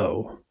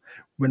Nero,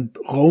 when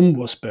Rome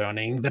was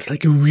burning, that's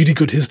like a really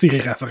good history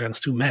reference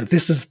to, man,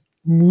 this is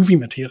movie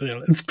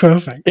material. It's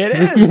perfect. It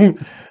is.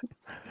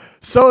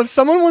 So if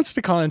someone wants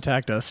to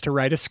contact us to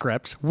write a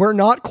script, we're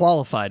not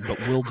qualified, but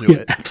we'll do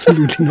it.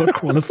 Absolutely not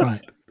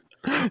qualified.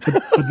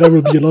 but there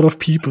will be a lot of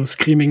people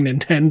screaming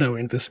Nintendo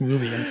in this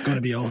movie, and it's going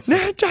to be awesome.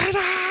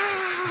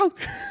 Nintendo!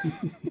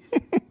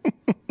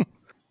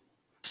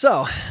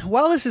 So,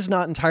 while this is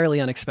not entirely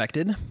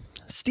unexpected,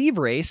 Steve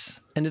Race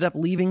ended up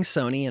leaving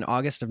Sony in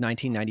August of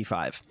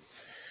 1995.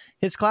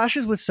 His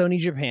clashes with Sony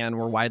Japan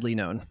were widely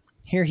known.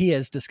 Here he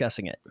is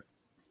discussing it.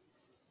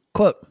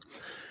 Quote,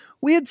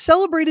 "We had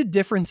celebrated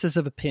differences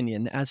of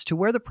opinion as to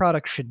where the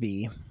product should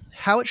be,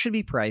 how it should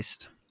be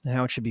priced, and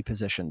how it should be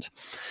positioned.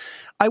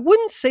 I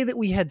wouldn't say that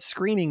we had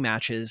screaming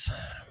matches,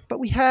 but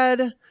we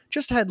had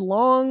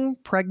long,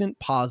 pregnant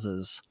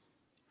pauses,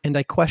 and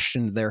I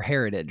questioned their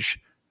heritage,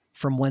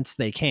 from whence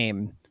they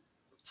came.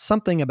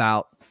 Something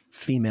about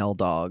female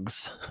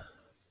dogs."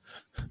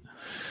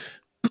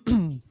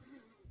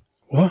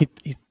 What?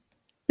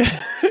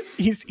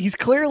 He's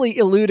clearly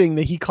alluding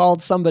that he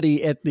called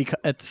somebody at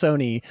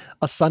Sony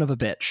a son of a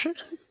bitch.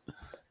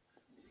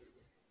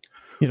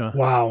 You know.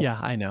 Wow. Yeah,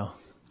 I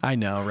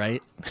know,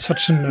 right?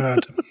 Such a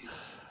nerd.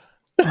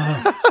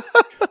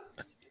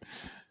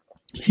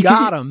 He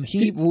got him.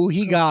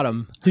 He got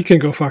him. He can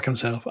go fuck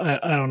himself. I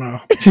don't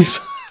know.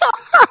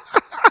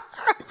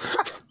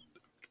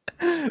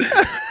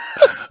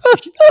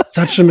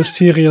 Such a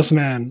mysterious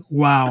man.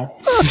 Wow.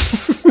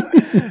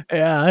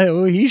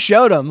 Yeah, he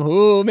showed him.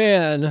 Oh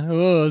man,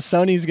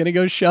 Sony's gonna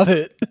go shove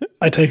it.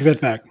 I take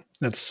that back.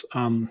 That's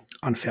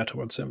unfair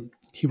towards him.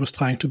 He was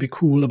trying to be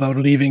cool about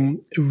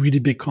leaving a really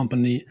big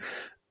company,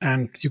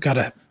 and you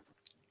gotta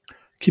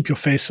keep your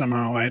face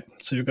somehow, right?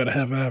 So you gotta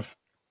have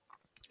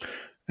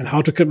and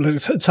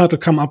it's hard to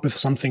come up with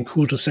something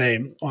cool to say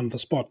on the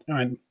spot,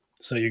 right?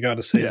 So you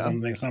gotta say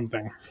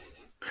something.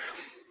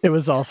 It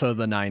was also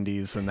the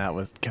 90s, and that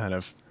was kind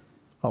of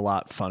a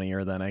lot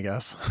funnier then, I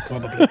guess.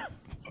 Probably.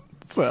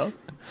 So,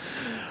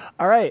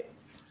 all right.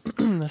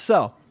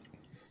 So,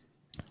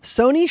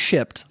 Sony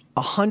shipped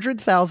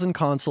 100,000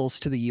 consoles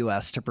to the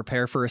US to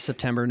prepare for a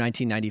September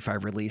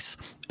 1995 release,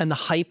 and the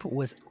hype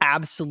was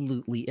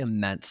absolutely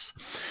immense.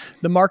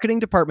 The marketing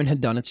department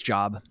had done its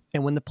job,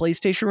 and when the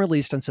PlayStation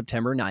released on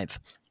September 9th,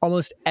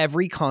 almost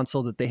every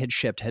console that they had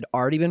shipped had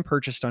already been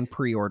purchased on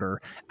pre-order,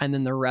 and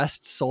then the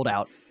rest sold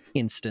out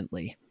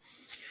instantly.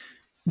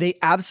 They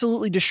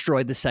absolutely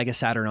destroyed the Sega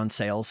Saturn on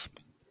sales,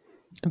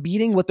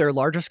 beating what their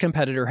largest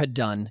competitor had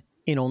done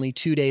in only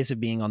 2 days of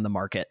being on the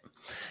market.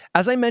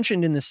 As I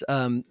mentioned in this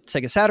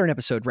Sega Saturn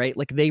episode, right?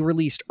 Like they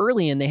released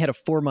early and they had a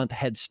 4-month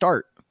head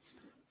start,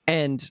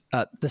 and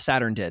the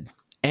Saturn did,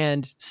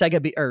 and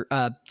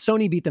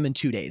Sony beat them in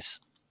 2 days,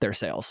 their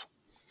sales.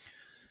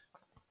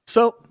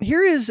 So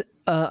here is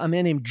a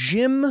man named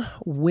Jim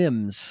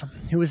Wims,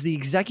 who is the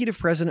executive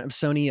president of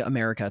Sony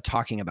America,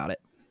 talking about it.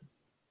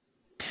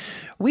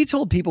 "We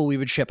told people we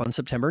would ship on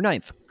September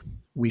 9th.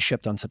 We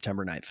shipped on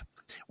September 9th.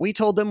 We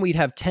told them we'd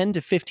have 10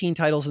 to 15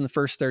 titles in the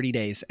first 30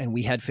 days, and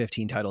we had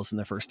 15 titles in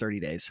the first 30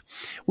 days.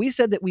 We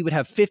said that we would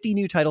have 50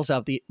 new titles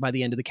out by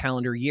the end of the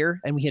calendar year,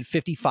 and we had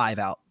 55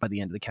 out by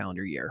the end of the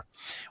calendar year.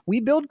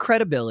 We build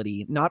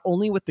credibility not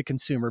only with the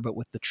consumer, but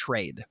with the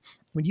trade.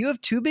 When you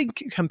have two big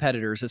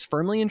competitors as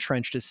firmly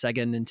entrenched as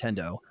Sega and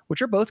Nintendo,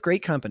 which are both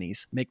great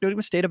companies, make no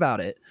mistake about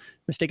it,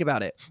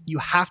 you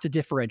have to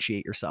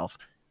differentiate yourself.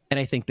 And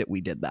I think that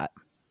we did that."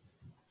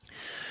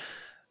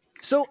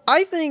 So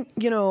I think,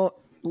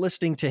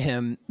 listening to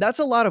him, that's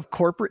a lot of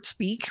corporate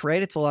speak,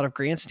 right? It's a lot of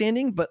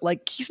grandstanding, but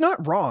like, he's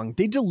not wrong.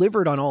 They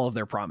delivered on all of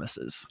their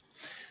promises.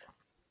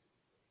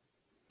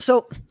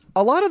 So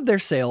a lot of their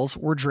sales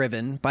were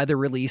driven by the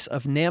release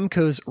of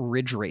Namco's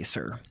Ridge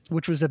Racer,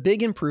 which was a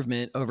big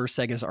improvement over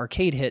Sega's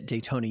arcade hit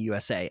Daytona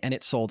USA, and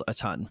it sold a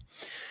ton.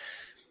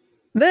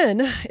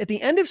 Then at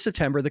the end of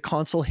September, the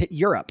console hit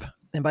Europe,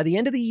 and by the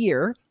end of the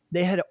year,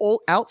 they had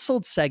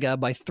outsold Sega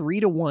by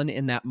 3-1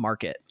 in that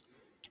market.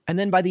 And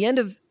then by the end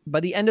of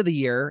the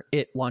year,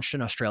 it launched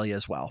in Australia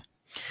as well.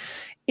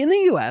 In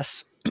the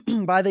US,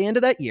 by the end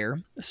of that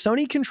year,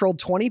 Sony controlled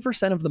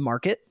 20% of the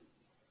market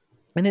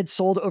and had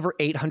sold over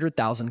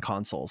 800,000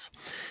 consoles.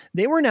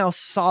 They were now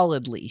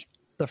solidly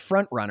the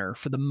front runner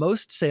for the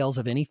most sales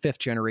of any fifth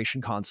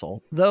generation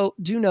console, though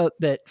do note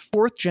that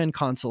fourth gen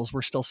consoles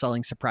were still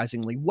selling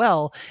surprisingly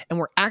well and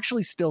were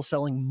actually still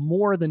selling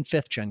more than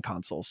fifth gen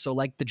consoles. So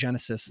like the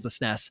Genesis, the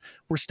SNES,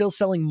 were still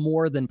selling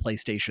more than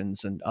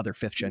PlayStations and other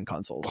fifth gen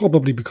consoles.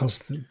 Probably because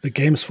the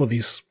games for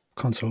these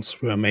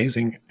consoles were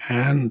amazing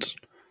and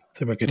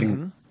they were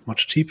getting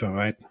much cheaper,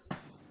 right?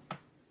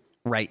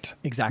 Right,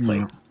 exactly.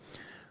 Yeah.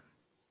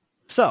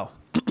 So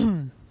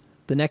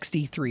the next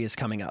E3 is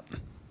coming up.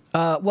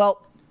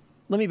 Well,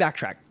 let me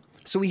backtrack.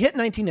 So we hit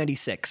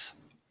 1996.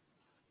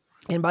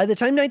 And by the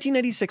time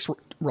 1996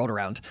 rolled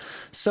around,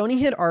 Sony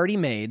had already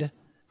made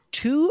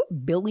 $2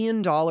 billion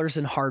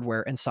in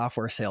hardware and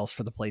software sales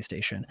for the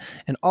PlayStation.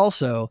 And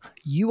also,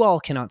 you all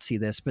cannot see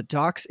this, but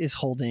Docs is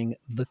holding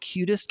the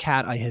cutest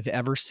cat I have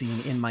ever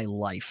seen in my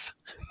life.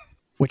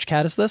 Which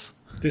cat is this?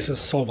 This is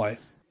Solvay.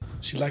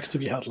 She likes to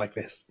be held like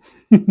this.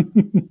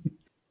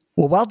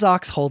 Well, while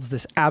Docs holds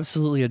this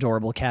absolutely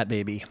adorable cat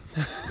baby,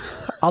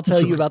 I'll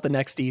tell you about the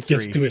next E3.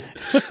 Yes, do it.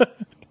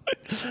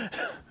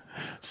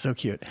 So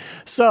cute.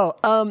 So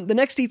the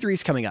next E3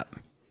 is coming up.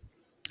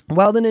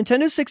 While the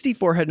Nintendo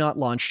 64 had not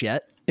launched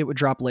yet, it would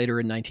drop later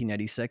in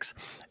 1996,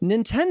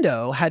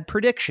 Nintendo had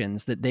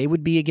predictions that they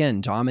would be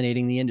again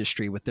dominating the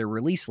industry with their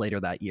release later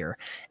that year,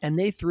 and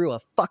they threw a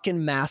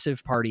fucking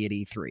massive party at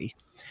E3.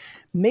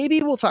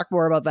 Maybe we'll talk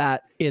more about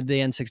that in the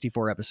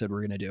N64 episode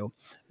we're going to do,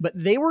 but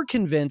they were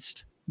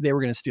convinced they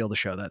were going to steal the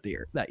show that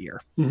year.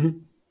 Mm-hmm.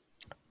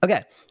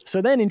 Okay,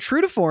 so then in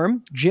true to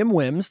form, Jim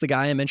Wims, the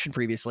guy I mentioned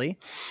previously,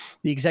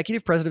 the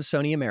executive president of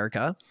Sony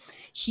America,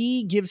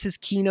 he gives his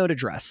keynote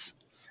address.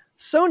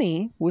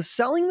 Sony was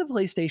selling the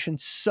PlayStation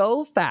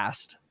so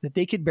fast that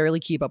they could barely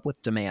keep up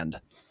with demand.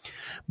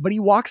 But he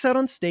walks out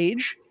on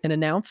stage and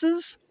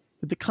announces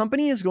that the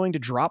company is going to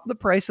drop the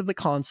price of the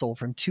console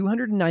from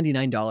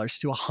 $299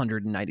 to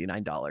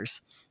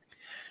 $199.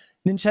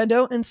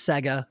 Nintendo and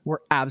Sega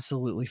were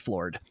absolutely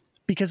floored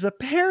because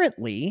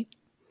apparently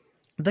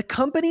the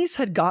companies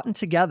had gotten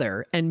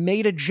together and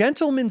made a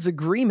gentleman's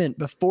agreement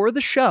before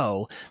the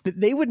show that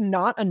they would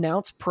not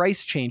announce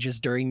price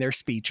changes during their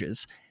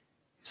speeches.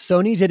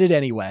 Sony did it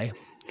anyway.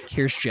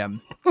 Here's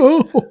Jim.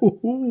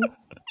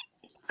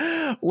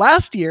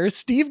 Last year,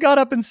 Steve got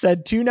up and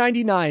said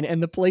 $299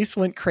 and the place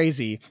went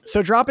crazy.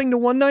 So dropping to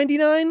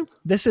 $199,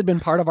 this had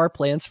been part of our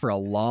plans for a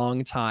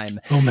long time.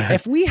 Oh, man.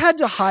 If we had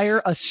to hire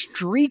a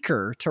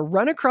streaker to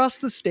run across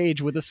the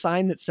stage with a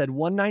sign that said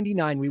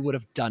 $199, we would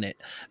have done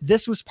it.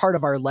 This was part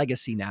of our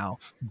legacy now.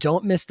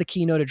 Don't miss the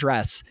keynote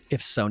address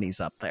if Sony's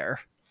up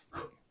there.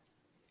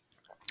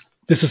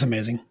 This is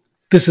amazing.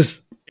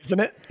 Isn't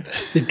it?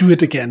 They do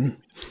it again.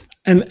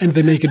 And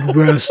they make it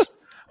worse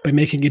by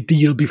making a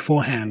deal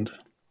beforehand.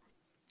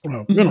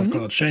 Well, we're not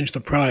going to change the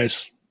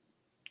price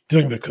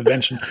during the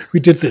convention. We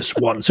did this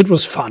once. It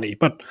was funny,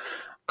 but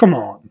come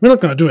on. We're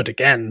not going to do it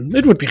again.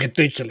 It would be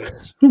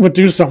ridiculous. Who would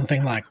do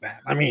something like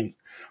that? I mean,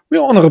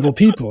 we're honorable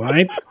people,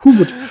 right?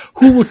 Who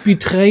would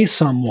betray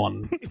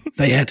someone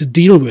they had to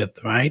deal with,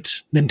 right?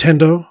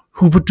 Nintendo?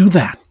 Who would do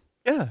that?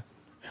 Yeah.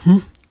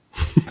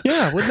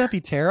 Yeah, wouldn't that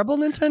be terrible,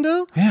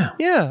 Nintendo? Yeah.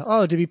 Yeah.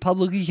 Oh, to be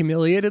publicly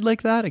humiliated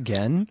like that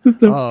again?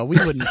 Oh, we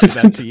wouldn't do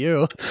that to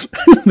you.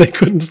 They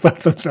couldn't stop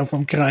themselves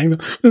from crying.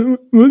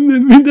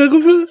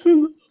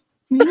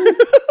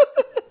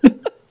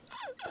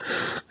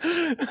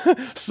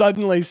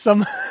 Suddenly,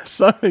 some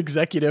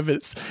executive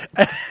at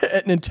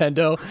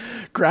Nintendo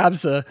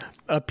grabs a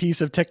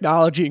piece of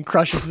technology and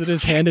crushes it in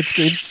his hand and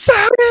screams,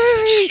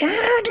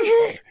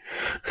 Sony!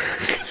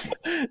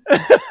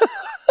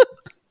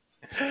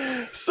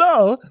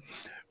 So,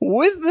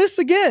 with this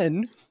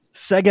again,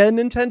 Sega and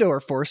Nintendo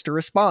are forced to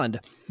respond.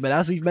 But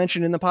as we've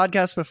mentioned in the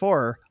podcast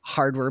before,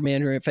 hardware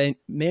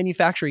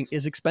manufacturing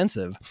is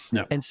expensive.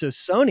 No. And so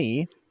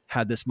Sony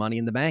had this money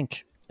in the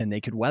bank and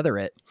they could weather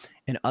it.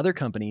 And other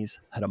companies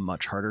had a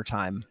much harder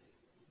time.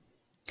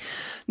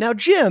 Now,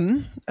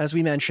 Jim, as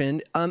we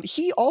mentioned,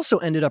 he also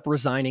ended up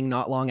resigning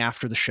not long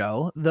after the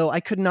show, though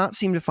I could not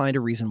seem to find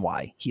a reason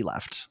why he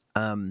left.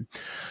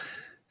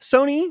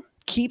 Sony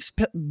keeps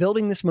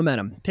building this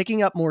momentum,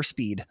 picking up more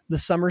speed. The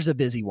summer's a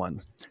busy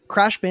one.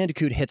 Crash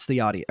Bandicoot hits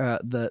the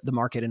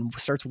market and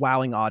starts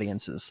wowing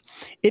audiences.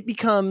 It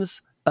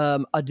becomes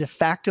a de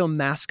facto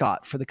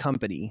mascot for the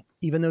company,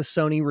 even though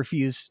Sony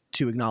refused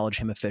to acknowledge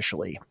him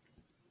officially.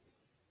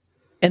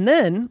 And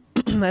then,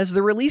 as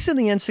the release of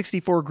the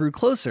N64 grew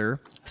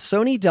closer,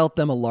 Sony dealt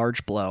them a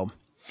large blow.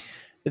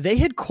 They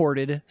had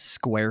courted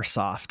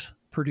Squaresoft,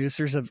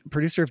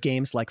 producer of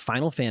games like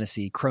Final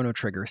Fantasy, Chrono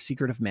Trigger,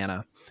 Secret of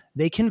Mana.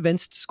 They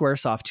convinced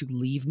Squaresoft to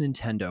leave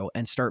Nintendo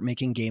and start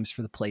making games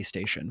for the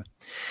PlayStation.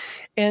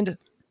 And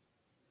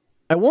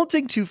I won't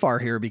dig too far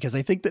here because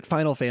I think that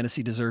Final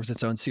Fantasy deserves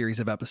its own series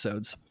of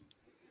episodes.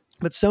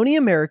 But Sony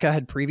America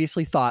had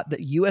previously thought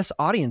that US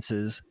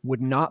audiences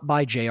would not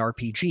buy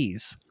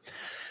JRPGs.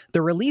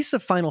 The release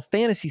of Final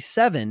Fantasy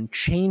VII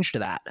changed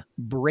that,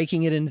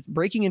 breaking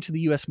into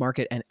the US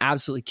market and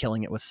absolutely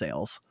killing it with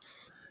sales.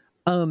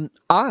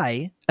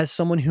 I, as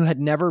someone who had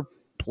never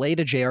played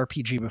a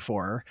JRPG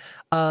before,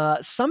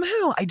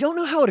 somehow, I don't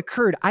know how it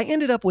occurred, I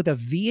ended up with a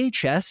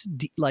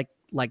VHS like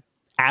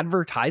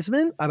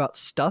advertisement about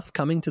stuff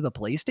coming to the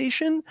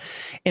PlayStation,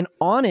 and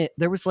on it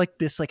there was like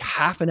this like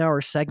half an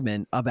hour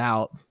segment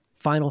about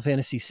Final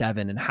Fantasy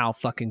VII and how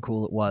fucking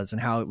cool it was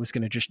and how it was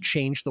going to just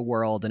change the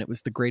world and it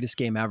was the greatest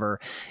game ever.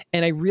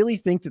 And I really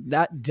think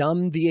that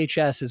dumb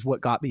VHS is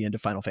what got me into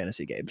Final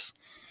Fantasy games.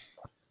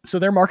 So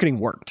their marketing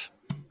worked.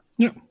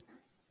 Yeah.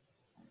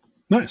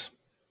 Nice.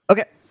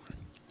 Okay.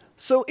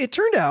 So it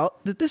turned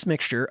out that this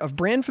mixture of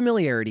brand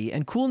familiarity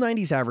and cool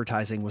 90s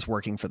advertising was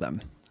working for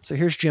them. So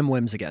here's Jim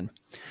Wims again.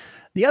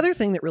 The other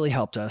thing that really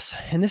helped us,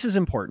 and this is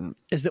important,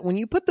 is that when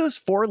you put those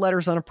 4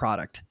 letters on a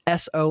product,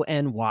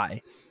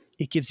 SONY,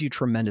 it gives you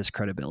tremendous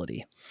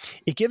credibility.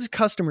 It gives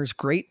customers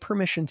great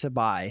permission to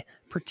buy,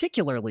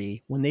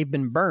 particularly when they've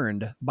been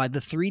burned by the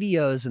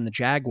 3DOs and the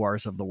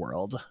Jaguars of the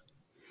world.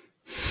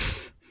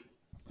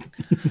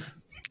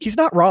 He's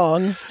not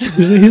wrong.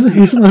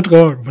 He's not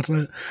wrong, but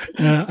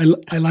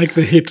I like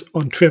the hit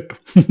on Trip.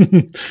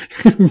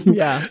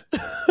 Yeah.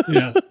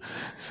 Yeah.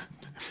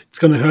 It's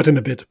going to hurt him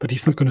a bit, but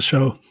he's not going to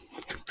show.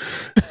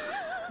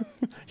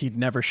 He'd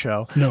never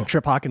show. No.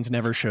 Trip Hawkins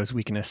never shows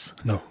weakness.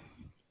 No.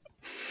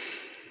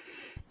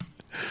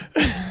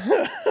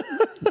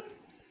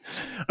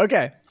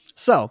 Okay,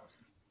 so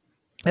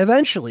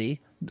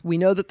eventually we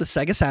know that the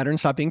Sega Saturn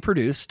stopped being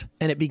produced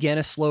and it began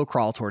a slow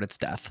crawl toward its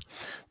death.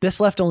 This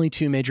left only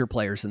 2 major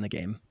players in the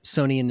game,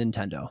 Sony and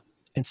Nintendo.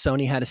 And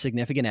Sony had a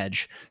significant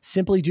edge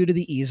simply due to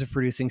the ease of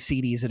producing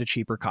CDs at a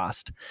cheaper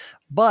cost.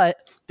 But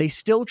they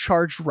still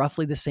charged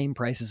roughly the same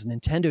price as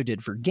Nintendo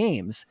did for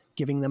games,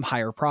 giving them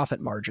higher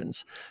profit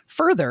margins.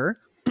 Further,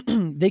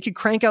 they could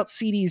crank out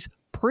CDs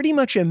pretty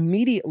much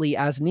immediately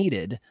as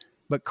needed,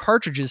 but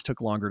cartridges took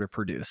longer to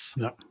produce.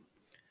 Yeah.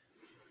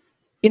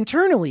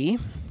 Internally,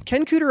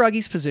 Ken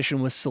Kutaragi's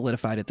position was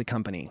solidified at the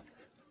company.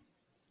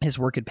 His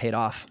work had paid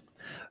off.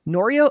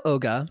 Norio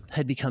Oga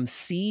had become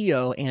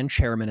CEO and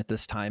chairman at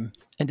this time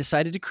and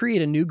decided to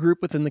create a new group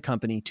within the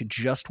company to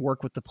just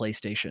work with the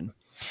PlayStation.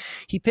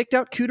 He picked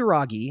out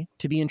Kutaragi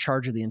to be in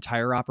charge of the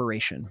entire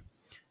operation.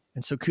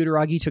 And so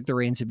Kutaragi took the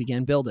reins and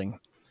began building.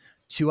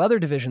 2 other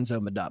divisions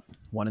opened up,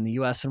 one in the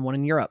US and one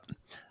in Europe.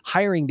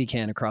 Hiring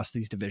began across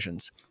these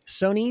divisions.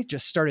 Sony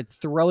just started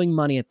throwing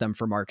money at them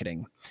for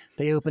marketing.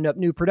 They opened up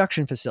new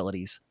production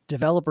facilities.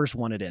 Developers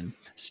wanted in.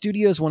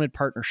 Studios wanted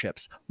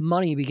partnerships.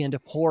 Money began to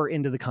pour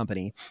into the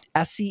company.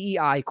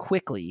 SCEI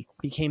quickly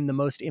became the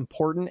most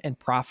important and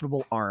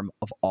profitable arm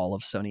of all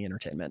of Sony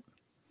Entertainment.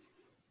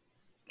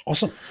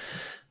 Awesome.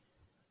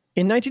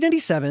 In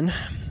 1997,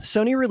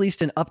 Sony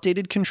released an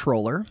updated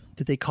controller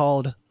that they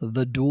called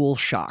the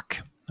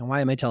DualShock. And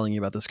why am I telling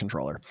you about this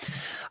controller?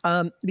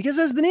 Because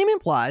as the name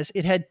implies,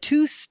 it had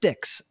 2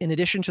 sticks in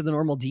addition to the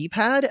normal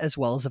D-pad, as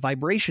well as a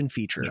vibration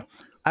feature. Yeah.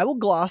 I will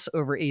gloss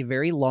over a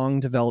very long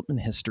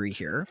development history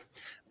here,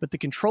 but the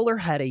controller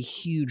had a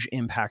huge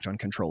impact on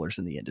controllers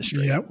in the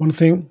industry. Yeah, one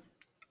thing,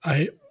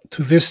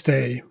 to this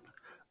day,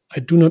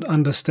 I do not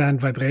understand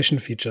vibration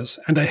features.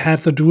 And I had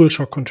the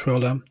DualShock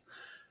controller,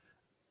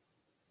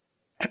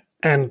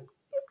 and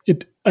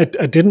I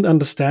didn't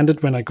understand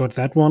it when I got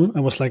that one.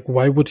 I was like,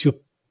 why would you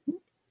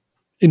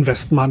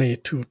invest money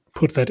to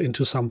put that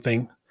into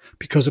something?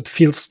 Because it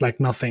feels like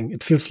nothing.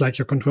 It feels like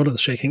your controller is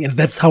shaking, and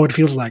that's how it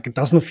feels like. It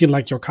doesn't feel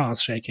like your car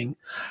is shaking.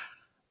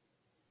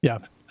 Yeah,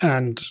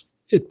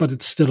 but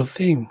it's still a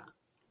thing.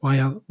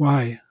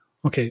 Why?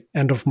 Okay,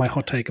 end of my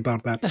hot take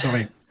about that.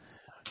 Sorry.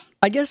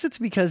 I guess it's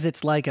because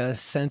it's like a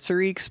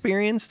sensory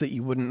experience that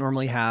you wouldn't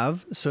normally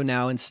have. So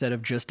now instead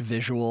of just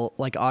visual,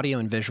 like audio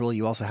and visual,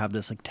 you also have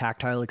this like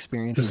tactile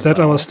experience. Is that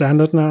our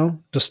standard now?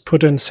 Just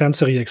put in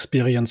sensory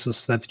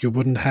experiences that you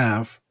wouldn't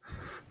have.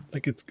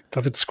 Like,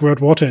 does it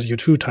squirt water at you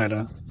too,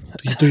 Tyler?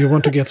 Do you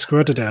want to get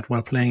squirted at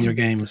while playing your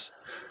games?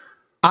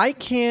 I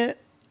can't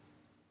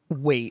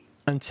wait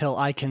until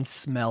I can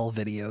smell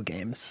video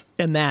games.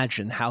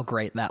 Imagine how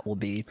great that will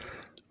be.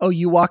 Oh,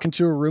 you walk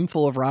into a room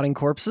full of rotting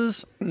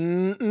corpses,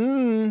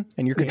 and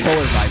your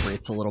controller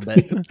vibrates a little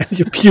bit. And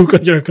you puke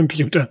on your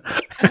computer.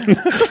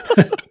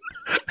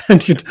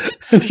 and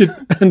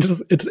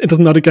it is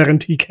not a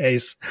guarantee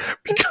case,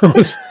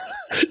 because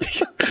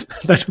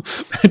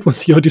that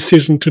was your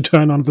decision to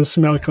turn on the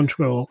smell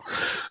control.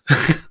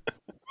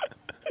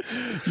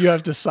 You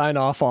have to sign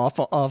off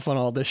on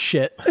all this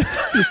shit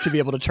just to be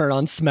able to turn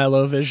on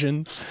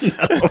Smell-O-Vision.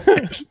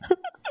 Smell-O-Vision.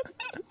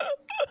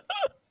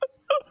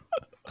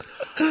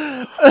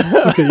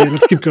 Okay, yeah,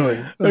 let's keep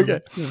going.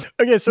 Okay.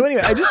 So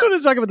anyway, I just wanted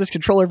to talk about this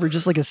controller for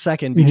just like a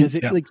second, because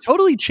it like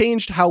totally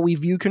changed how we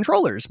view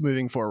controllers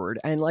moving forward.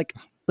 And like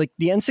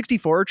the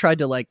N64 tried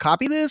to like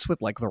copy this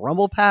with like the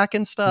Rumble Pack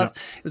and stuff.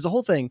 Yeah. It was a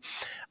whole thing.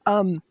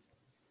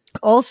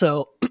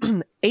 Also,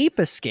 Ape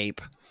Escape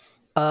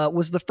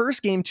was the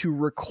first game to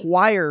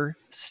require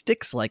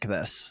sticks like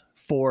this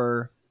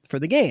for for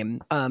the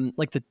game,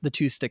 like the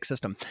 2-stick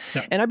system.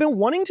 Yeah. And I've been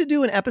wanting to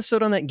do an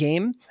episode on that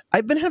game.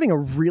 I've been having a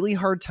really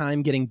hard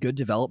time getting good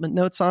development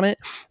notes on it.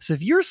 So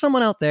if you're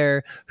someone out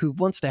there who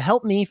wants to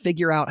help me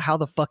figure out how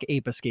the fuck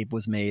Ape Escape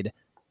was made,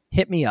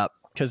 hit me up,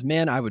 because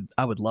man, I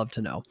would love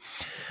to know.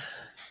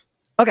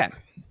 Okay.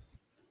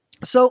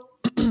 So,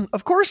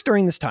 of course,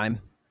 during this time,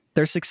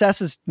 their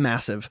success is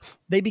massive.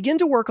 They begin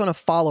to work on a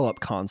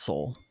follow-up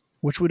console,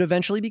 which would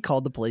eventually be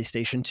called the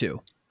PlayStation 2.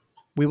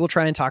 We will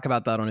try and talk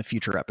about that on a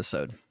future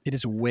episode. It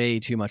is way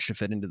too much to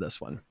fit into this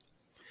one.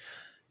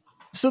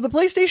 So the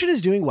PlayStation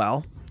is doing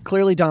well,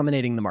 clearly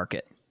dominating the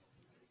market.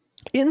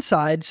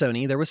 Inside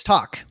Sony, there was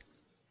talk.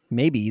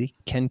 Maybe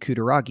Ken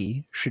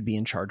Kutaragi should be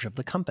in charge of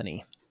the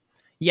company.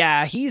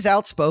 Yeah, he's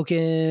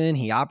outspoken.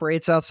 He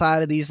operates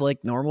outside of these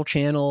like normal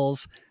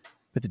channels,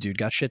 but the dude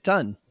got shit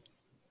done.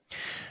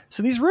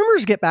 So these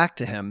rumors get back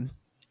to him,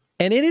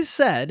 and it is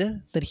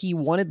said that he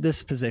wanted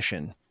this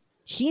position.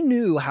 He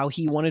knew how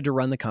he wanted to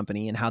run the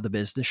company and how the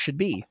business should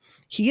be.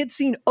 He had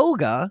seen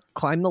Oga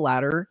climb the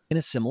ladder in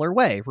a similar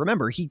way.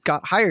 Remember, he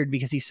got hired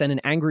because he sent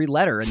an angry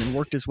letter and then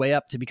worked his way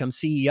up to become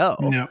CEO.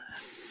 Yeah.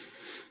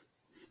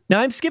 Now,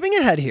 I'm skipping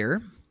ahead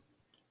here,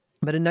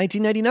 but in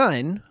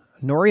 1999,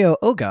 Norio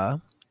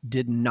Oga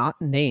did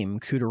not name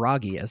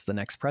Kutaragi as the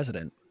next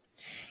president.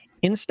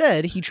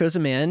 Instead, he chose a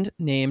man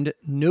named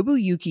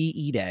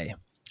Nobuyuki Ide,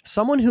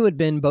 someone who had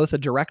been both a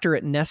director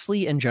at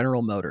Nestle and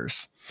General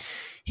Motors.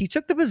 He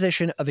took the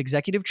position of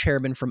executive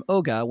chairman from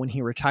Oga when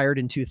he retired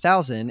in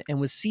 2000 and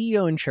was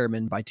CEO and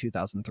chairman by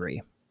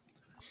 2003.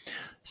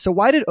 So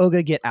why did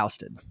Oga get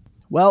ousted?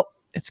 Well,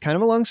 it's kind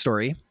of a long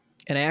story,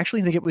 and I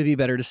actually think it would be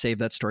better to save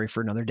that story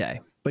for another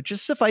day. But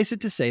just suffice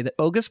it to say that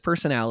Oga's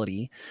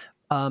personality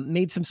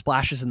made some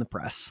splashes in the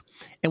press.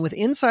 And with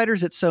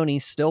insiders at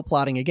Sony still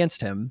plotting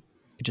against him,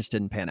 it just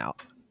didn't pan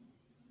out.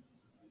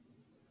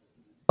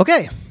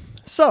 Okay,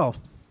 so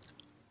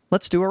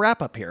let's do a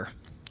wrap up here,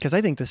 because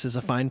I think this is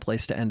a fine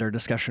place to end our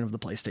discussion of the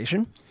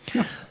PlayStation.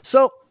 Yeah.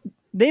 So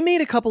they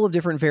made a couple of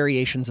different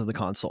variations of the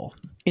console.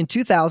 In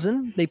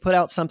 2000, they put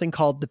out something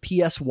called the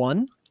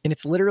PS1, and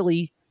it's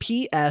literally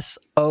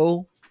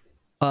PSONE,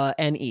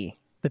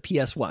 the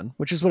PS1,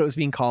 which is what it was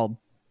being called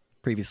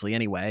previously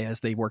anyway,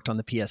 as they worked on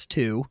the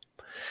PS2.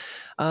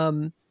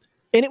 And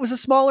it was a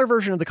smaller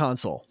version of the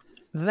console.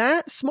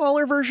 That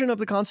smaller version of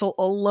the console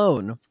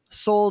alone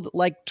sold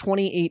like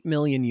 28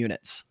 million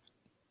units.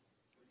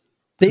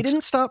 They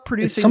didn't stop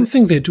producing. It's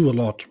something they do a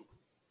lot.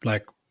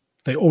 Like,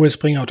 they always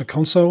bring out a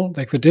console.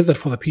 Like, they did that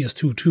for the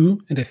PS2 too,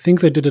 and I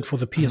think they did it for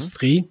the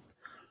PS3,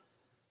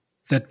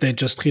 that they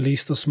just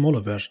released a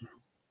smaller version.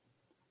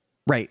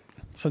 Right.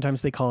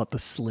 Sometimes they call it the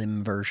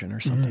slim version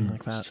or something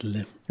like that.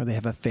 Slim. Or they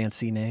have a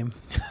fancy name.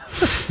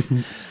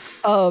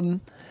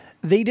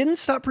 They didn't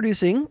stop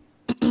producing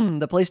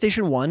the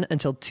PlayStation 1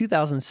 until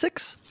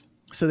 2006.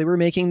 So they were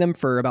making them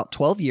for about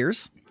 12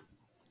 years.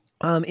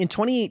 In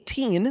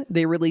 2018,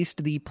 they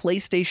released the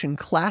PlayStation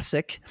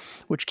Classic,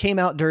 which came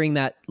out during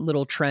that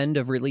little trend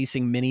of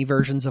releasing mini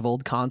versions of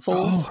old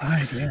consoles. Oh,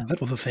 right. Yeah, that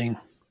was a thing.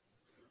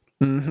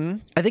 Mm-hmm.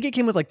 I think it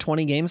came with like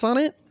 20 games on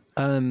it.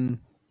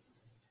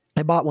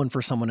 I bought one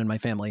for someone in my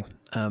family.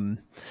 But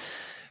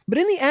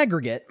in the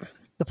aggregate,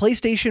 the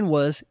PlayStation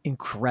was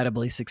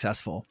incredibly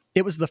successful.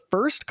 It was the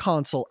first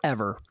console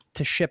ever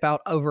to ship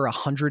out over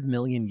 100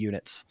 million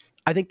units.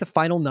 I think the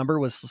final number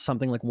was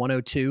something like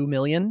 102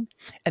 million.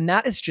 And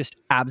that is just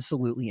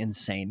absolutely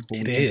insane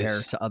when we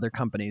compare to other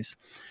companies.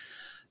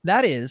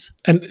 That is.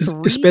 And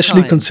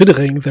especially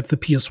considering that the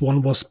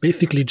PS1 was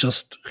basically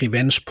just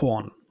revenge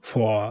porn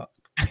for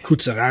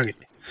Kutaragi.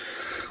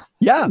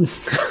 Yeah.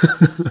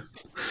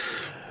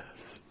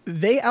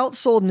 They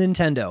outsold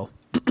Nintendo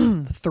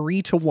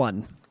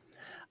 3-1.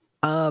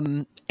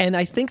 And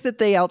I think that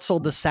they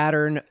outsold the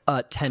Saturn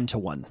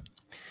 10-1.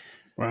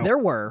 Wow. There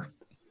were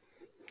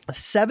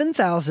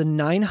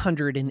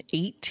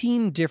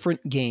 7,918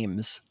 different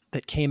games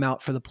that came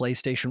out for the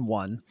PlayStation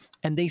 1,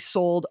 and they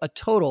sold a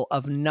total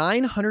of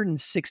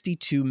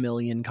 962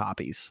 million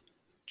copies.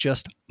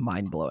 Just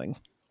mind-blowing.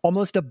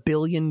 Almost 1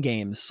 billion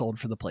games sold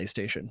for the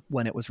PlayStation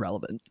when it was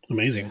relevant.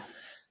 Amazing.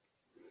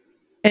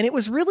 And it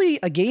was really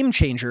a game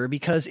changer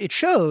because it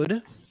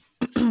showed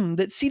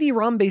that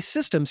CD-ROM based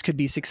systems could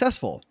be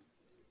successful.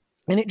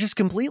 And it just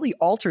completely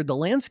altered the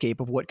landscape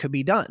of what could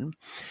be done.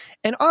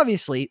 And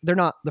obviously, they're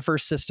not the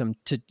first system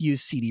to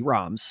use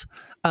CD-ROMs,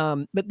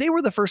 but they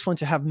were the first one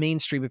to have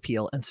mainstream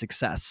appeal and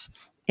success.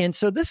 And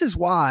so this is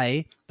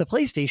why the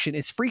PlayStation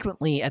is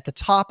frequently at the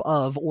top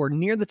of or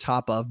near the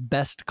top of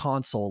best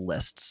console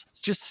lists.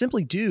 It's just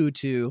simply due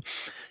to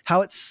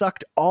how it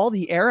sucked all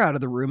the air out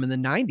of the room in the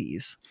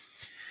 90s.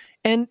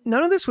 And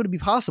none of this would be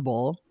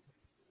possible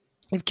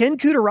if Ken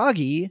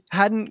Kutaragi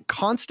hadn't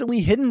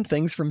constantly hidden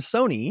things from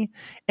Sony,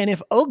 and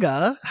if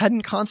Oga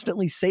hadn't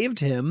constantly saved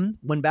him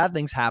when bad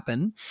things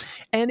happen,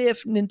 and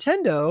if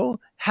Nintendo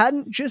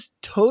hadn't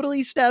just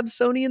totally stabbed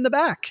Sony in the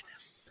back.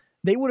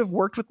 They would have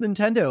worked with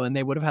Nintendo and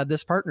they would have had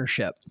this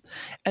partnership.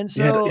 And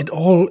so it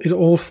all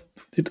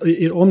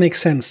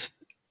makes sense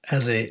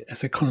as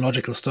a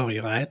chronological story,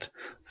 right?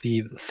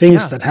 The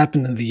things that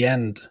happened in the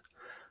end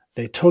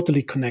they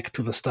totally connect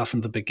to the stuff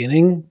in the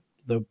beginning,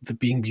 the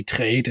being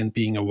betrayed and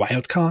being a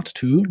wild card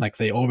too. Like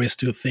they always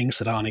do things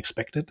that are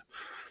unexpected.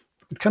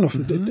 It kind of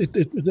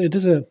it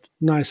is a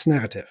nice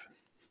narrative.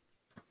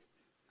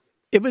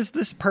 It was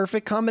this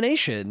perfect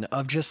combination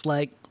of just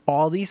like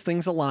all these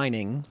things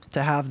aligning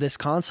to have this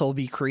console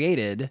be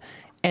created.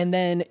 And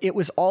then it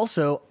was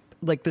also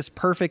like this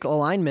perfect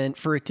alignment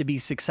for it to be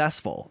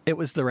successful. It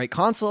was the right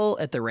console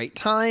at the right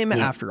time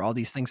after all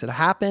these things had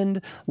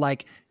happened.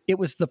 Like it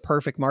was the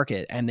perfect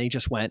market. And they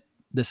just went,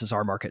 this is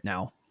our market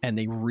now. And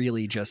they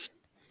really just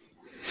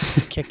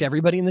kicked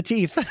everybody in the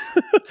teeth.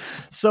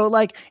 So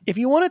like, if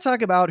you want to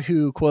talk about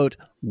who, quote,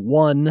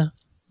 won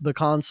the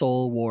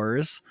console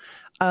wars,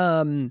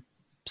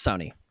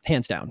 Sony,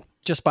 hands down,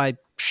 just by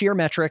sheer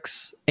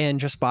metrics and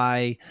just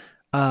by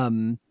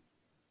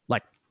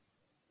like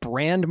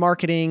brand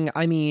marketing.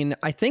 I mean,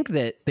 I think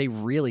that they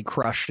really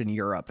crushed in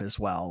Europe as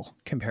well,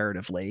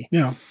 comparatively.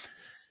 Yeah.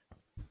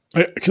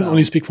 I can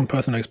only speak from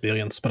personal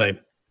experience,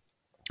 but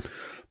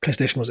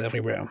PlayStation was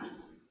everywhere.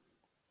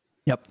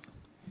 Yep.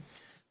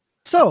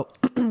 So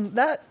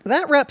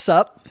that wraps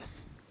up.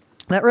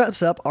 That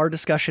wraps up our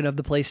discussion of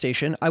the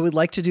PlayStation. I would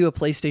like to do a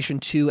PlayStation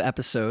 2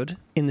 episode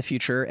in the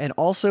future. And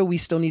also, we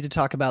still need to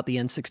talk about the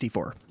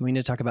N64. We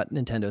need to talk about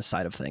Nintendo's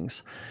side of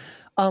things.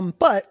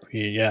 But...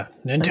 Yeah,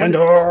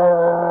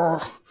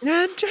 Nintendo!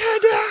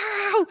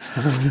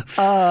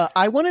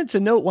 I wanted to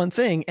note one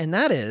thing, and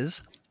that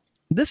is,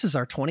 this is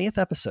our 20th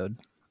episode.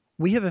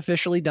 We have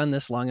officially done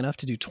this long enough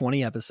to do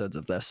 20 episodes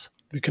of this.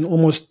 We can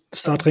almost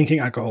start drinking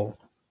alcohol.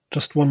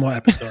 Just one more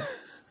episode.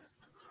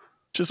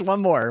 Just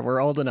one more.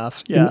 We're old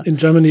enough. Yeah. In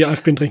Germany,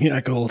 I've been drinking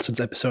alcohol since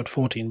episode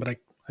 14, but I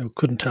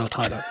couldn't tell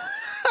Tyler.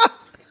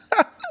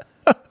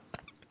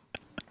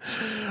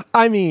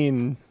 I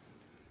mean,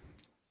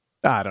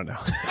 I don't know.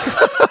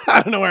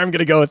 I don't know where I'm going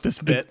to go with this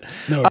bit.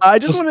 No, I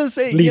just wanted to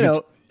say,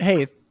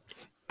 hey,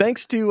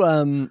 thanks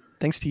to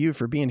you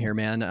for being here,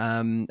 man.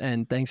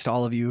 And thanks to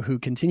all of you who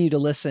continue to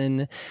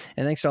listen,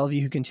 and thanks to all of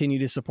you who continue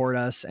to support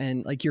us.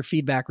 And like your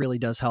feedback really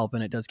does help,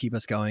 and it does keep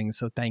us going.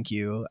 So thank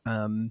you.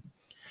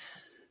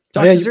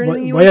 Doc, is there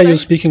anything why are you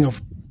speaking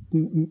of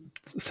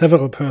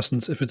several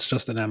persons if it's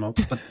just an ammo?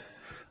 But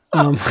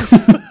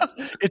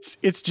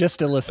it's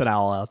just Illicit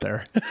Owl out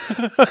there.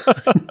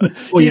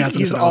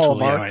 He's all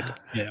of our. Right.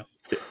 Yeah,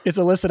 it's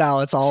Illicit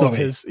Owl. It's all of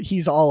his.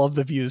 He's all of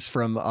the views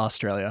from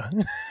Australia.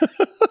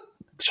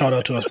 Shout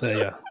out to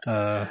Australia.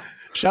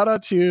 Shout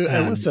out to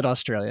Illicit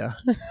Australia.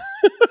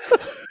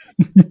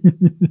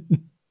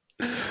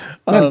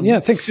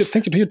 Thank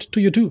you to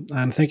you too,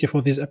 and thank you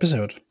for this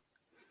episode.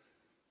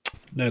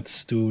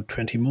 Let's do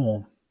 20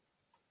 more.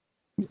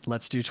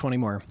 Let's do 20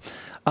 more.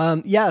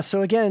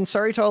 So again,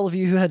 sorry to all of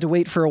you who had to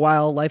wait for a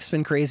while. Life's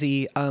been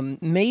crazy.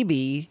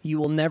 Maybe you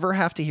will never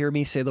have to hear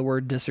me say the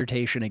word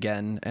dissertation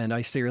again. And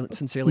I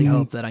sincerely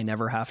hope that I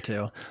never have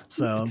to.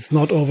 So it's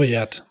not over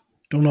yet.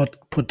 Do not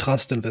put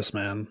trust in this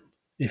man.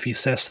 If he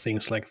says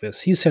things like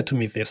this, he said to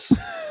me this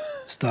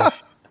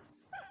stuff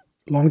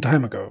long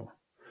time ago.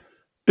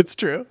 It's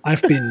true.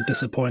 I've been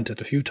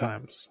disappointed a few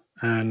times.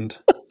 And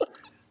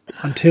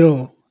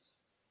until...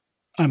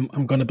 I'm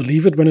going to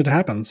believe it when it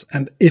happens.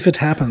 And if it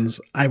happens,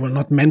 I will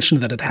not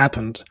mention that it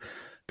happened,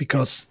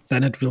 because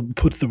then it will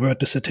put the word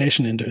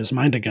dissertation into his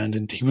mind again,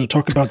 and he will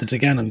talk about it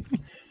again. And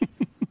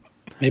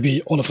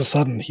maybe all of a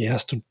sudden he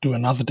has to do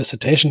another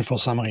dissertation for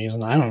some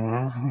reason. I don't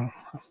know. I'm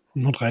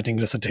not writing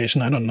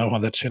dissertation. I don't know how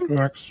that shit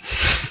works.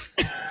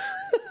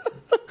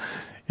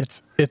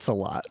 It's a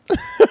lot.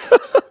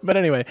 But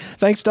anyway,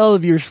 thanks to all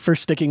of you for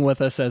sticking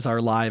with us as our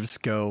lives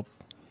go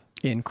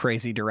in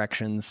crazy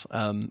directions.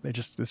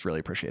 It's really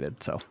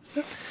appreciated. So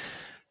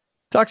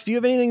Tox, do you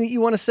have anything that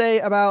you want to say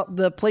about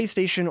the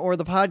PlayStation or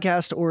the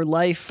podcast or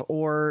life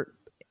or,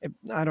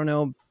 I don't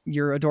know,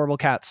 your adorable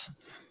cats?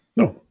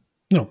 No,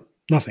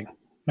 nothing.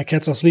 My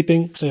cats are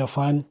sleeping. They are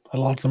fine. I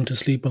allowed them to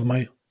sleep with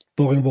my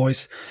boring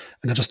voice.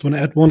 And I just want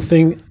to add one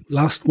thing,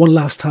 one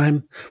last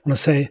time. I want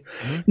to say,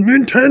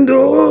 Nintendo!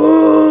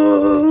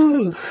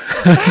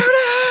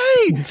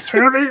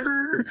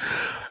 Sony!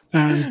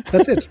 And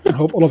that's it. I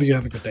hope all of you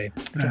have a good day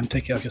and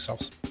take care of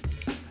yourselves.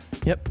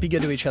 Yep. Be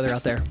good to each other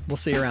out there. We'll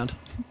see you around.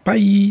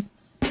 Bye.